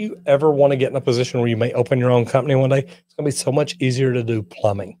think you ever want to get in a position where you may open your own company one day, it's going to be so much easier to do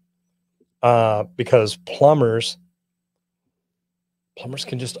plumbing because plumbers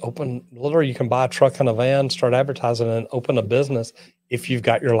can just open, literally you can buy a truck and a van, start advertising and open a business if you've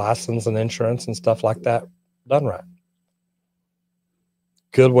got your license and insurance and stuff like that done right.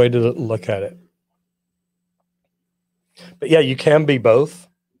 Good way to look at it. But yeah, you can be both.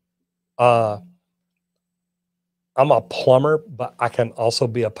 I'm a plumber, but I can also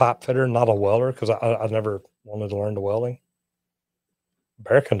be a pipe fitter, not a welder, because I never wanted to learn the welding.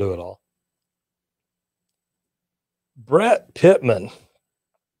 Bear can do it all. Brett Pittman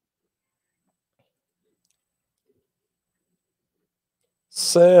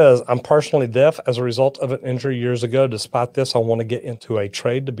says, I'm partially deaf as a result of an injury years ago. Despite this, I want to get into a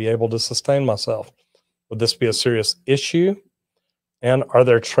trade to be able to sustain myself. Would this be a serious issue? And are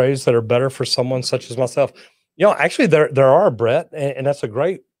there trades that are better for someone such as myself? Actually, there are, Brett, and that's a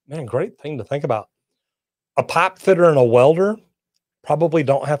great thing to think about. A pipe fitter and a welder probably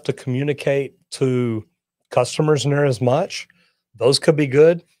don't have to communicate to customers near as much. Those could be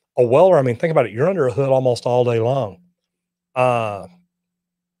good. A welder, I mean, think about it. You're under a hood almost all day long.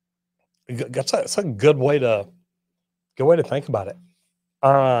 That's a good way to think about it.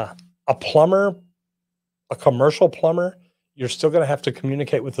 A plumber, a commercial plumber, you're still going to have to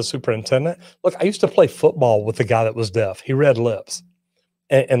communicate with the superintendent. Look, I used to play football with the guy that was deaf. He read lips,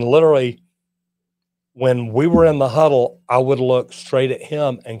 and literally, when we were in the huddle, I would look straight at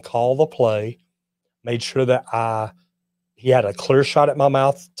him and call the play. Made sure that he had a clear shot at my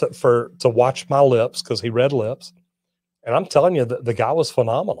mouth to watch my lips because he read lips. And I'm telling you, the guy was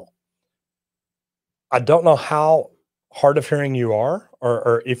phenomenal. I don't know how hard of hearing you are,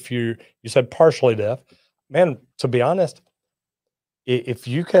 or if you said partially deaf. Man, to be honest, if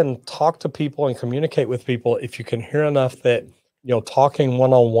you can talk to people and communicate with people, if you can hear enough that, talking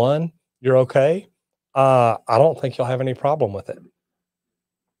one-on-one, you're okay. I don't think you'll have any problem with it.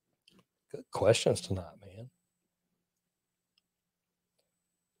 Good questions tonight, man.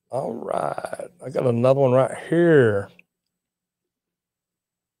 All right. I got another one right here.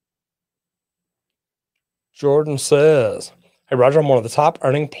 Jordan says, hey, Roger, I'm one of the top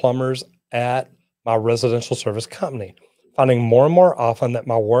earning plumbers at my residential service company. Finding more and more often that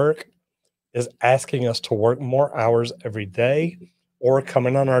my work is asking us to work more hours every day or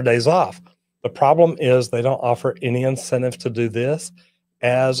coming on our days off. The problem is they don't offer any incentive to do this,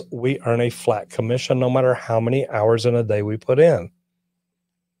 as we earn a flat commission no matter how many hours in a day we put in.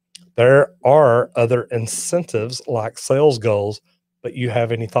 There are other incentives like sales goals, but you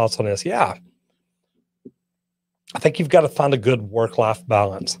have any thoughts on this? Yeah. I think you've got to find a good work-life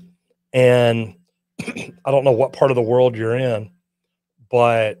balance. And I don't know what part of the world you're in,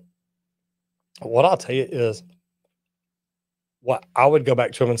 but what I'll tell you is what I would go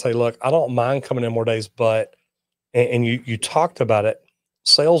back to them and say, look, I don't mind coming in more days, but, and you talked about it,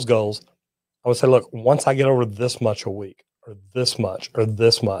 sales goals. I would say, look, once I get over this much a week or this much or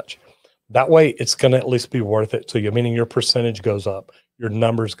this much, that way it's going to at least be worth it to you. Meaning your percentage goes up, your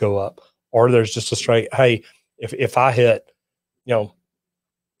numbers go up, or there's just a straight, hey, if I hit,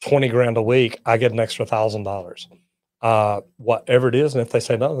 20 grand a week, I get an extra $1,000. Whatever it is. And if they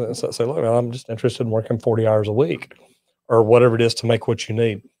say no, then say, look, man, I'm just interested in working 40 hours a week or whatever it is to make what you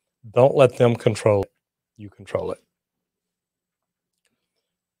need. Don't let them control it. You control it.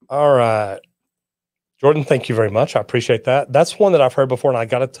 All right. Jordan, thank you very much. I appreciate that. That's one that I've heard before, and I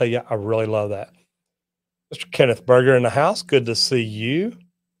got to tell you, I really love that. Mr. Kenneth Berger in the house. Good to see you.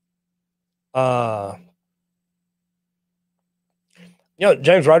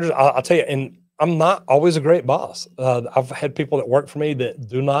 James Rogers, I'll tell you, and I'm not always a great boss. I've had people that work for me that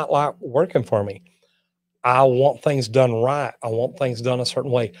do not like working for me. I want things done right. I want things done a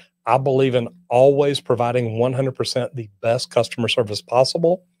certain way. I believe in always providing 100% the best customer service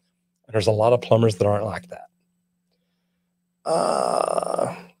possible. And there's a lot of plumbers that aren't like that.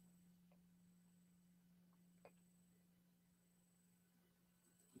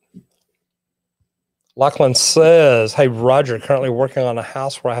 Lachlan says, hey, Roger, currently working on a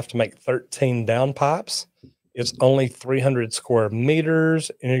house where I have to make 13 downpipes. It's only 300 square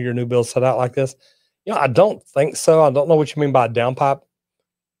meters. Your new build set out like this? I don't think so. I don't know what you mean by a downpipe.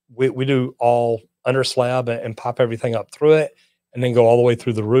 We do all under slab and pipe everything up through it and then go all the way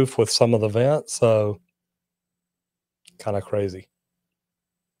through the roof with some of the vents. So kind of crazy.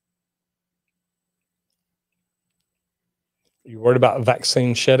 You worried about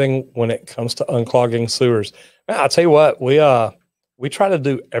vaccine shedding when it comes to unclogging sewers? Man, I'll tell you what, we try to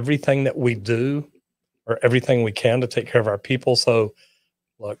do everything that we do or everything we can to take care of our people. So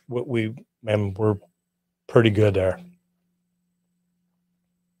look, we're pretty good there.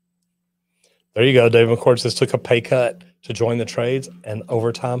 There you go. David McCord says took a pay cut to join the trades and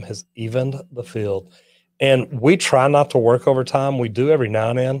overtime has evened the field. And we try not to work overtime. We do every now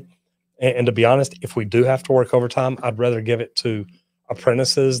and then. And to be honest, if we do have to work overtime, I'd rather give it to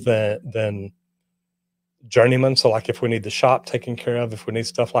apprentices than journeymen. So like if we need the shop taken care of, if we need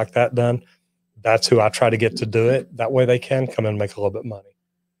stuff like that done, that's who I try to get to do it. That way they can come in and make a little bit of money.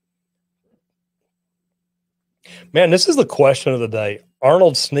 Man, this is the question of the day.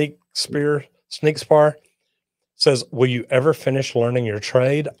 Arnold Sneakspar says, will you ever finish learning your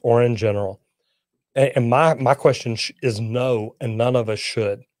trade or in general? And my question is no, and none of us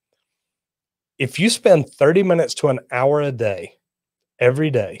should. If you spend 30 minutes to an hour a day, every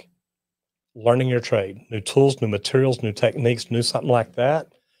day, learning your trade, new tools, new materials, new techniques, new something like that,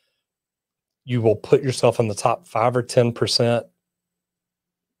 you will put yourself in the top 5 or 10%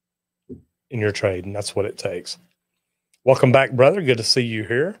 in your trade, and that's what it takes. Welcome back, brother. Good to see you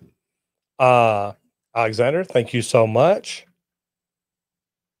here. Alexander, thank you so much.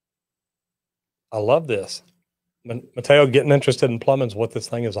 I love this. Mateo, getting interested in plumbing is what this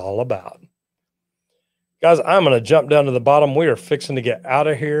thing is all about. Guys, I'm going to jump down to the bottom. We are fixing to get out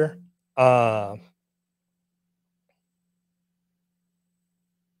of here. This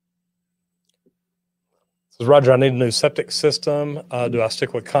is Roger. I need a new septic system. Do I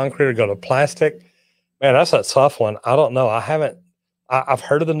stick with concrete or go to plastic? Man, that's a tough one. I don't know. I've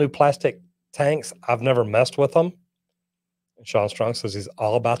heard of the new plastic tanks. I've never messed with them. And Sean Strong says he's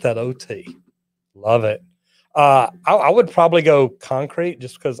all about that OT. Love it. I would probably go concrete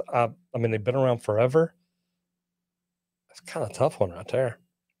just because I mean, they've been around forever. That's kind of a tough one right there.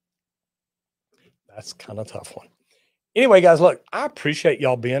 That's kind of a tough one. Anyway, guys, look, I appreciate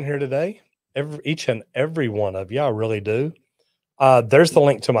y'all being here today. Each and every one of you, I really do. There's the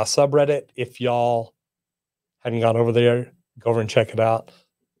link to my subreddit. If y'all haven't gone over there, go over and check it out.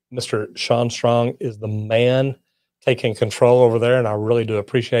 Mr. Sean Strong is the man taking control over there, and I really do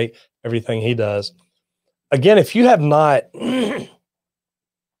appreciate everything he does. Again, if you have not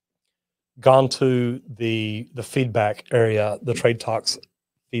gone to the feedback area, the Trade Talks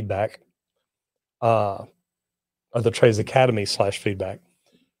feedback, or the Trades Academy /feedback,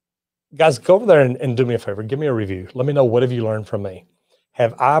 guys, go over there and do me a favor. Give me a review. Let me know, what have you learned from me?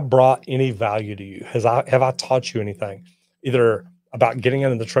 Have I brought any value to you? Have I taught you anything, either about getting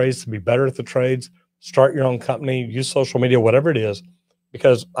into the trades to be better at the trades, start your own company, use social media, whatever it is,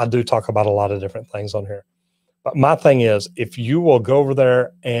 because I do talk about a lot of different things on here. But my thing is, if you will go over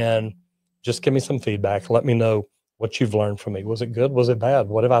there and just give me some feedback, let me know what you've learned from me. Was it good? Was it bad?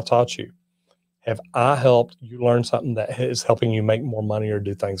 What have I taught you? Have I helped you learn something that is helping you make more money or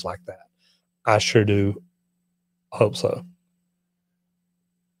do things like that? I sure do hope so.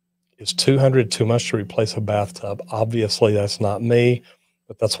 Is 200 too much to replace a bathtub? Obviously, that's not me,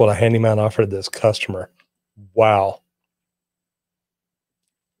 but that's what a handyman offered this customer. Wow.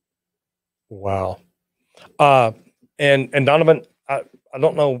 Wow. And Donovan, I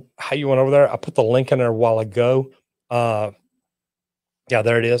don't know how you went over there. I put the link in there a while ago. Yeah,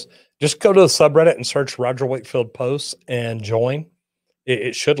 there it is. Just go to the subreddit and search Roger Wakefield posts and join.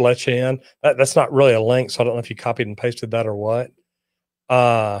 It should let you in. That's not really a link, so I don't know if you copied and pasted that or what.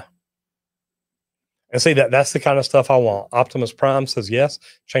 And see, that's the kind of stuff I want. Optimus Prime says, yes,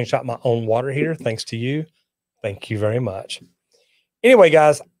 changed out my own water heater. Thanks to you. Thank you very much. Anyway,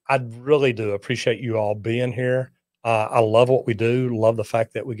 guys, I really do appreciate you all being here. I love what we do. Love the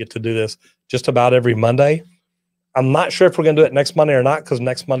fact that we get to do this just about every Monday. I'm not sure if we're going to do it next Monday or not, because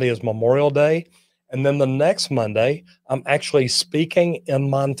next Monday is Memorial Day. And then the next Monday, I'm actually speaking in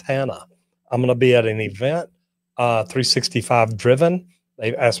Montana. I'm going to be at an event, 365 Driven.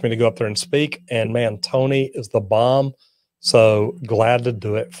 They've asked me to go up there and speak, and man, Tony is the bomb. So glad to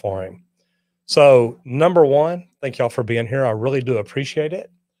do it for him. So number one, thank y'all for being here. I really do appreciate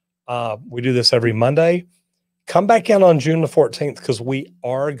it. We do this every Monday. Come back in on June the 14th, because we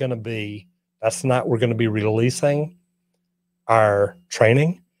are going to be, that's the night we're going to be releasing our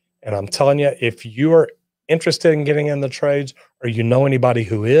training. And I'm telling you, if you are interested in getting in the trades, or you know anybody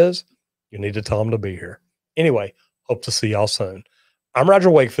who is, you need to tell them to be here. Anyway, hope to see y'all soon. I'm Roger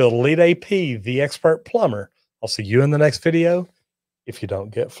Wakefield, Lead AP, the expert plumber. I'll see you in the next video if you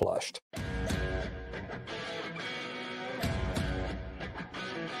don't get flushed.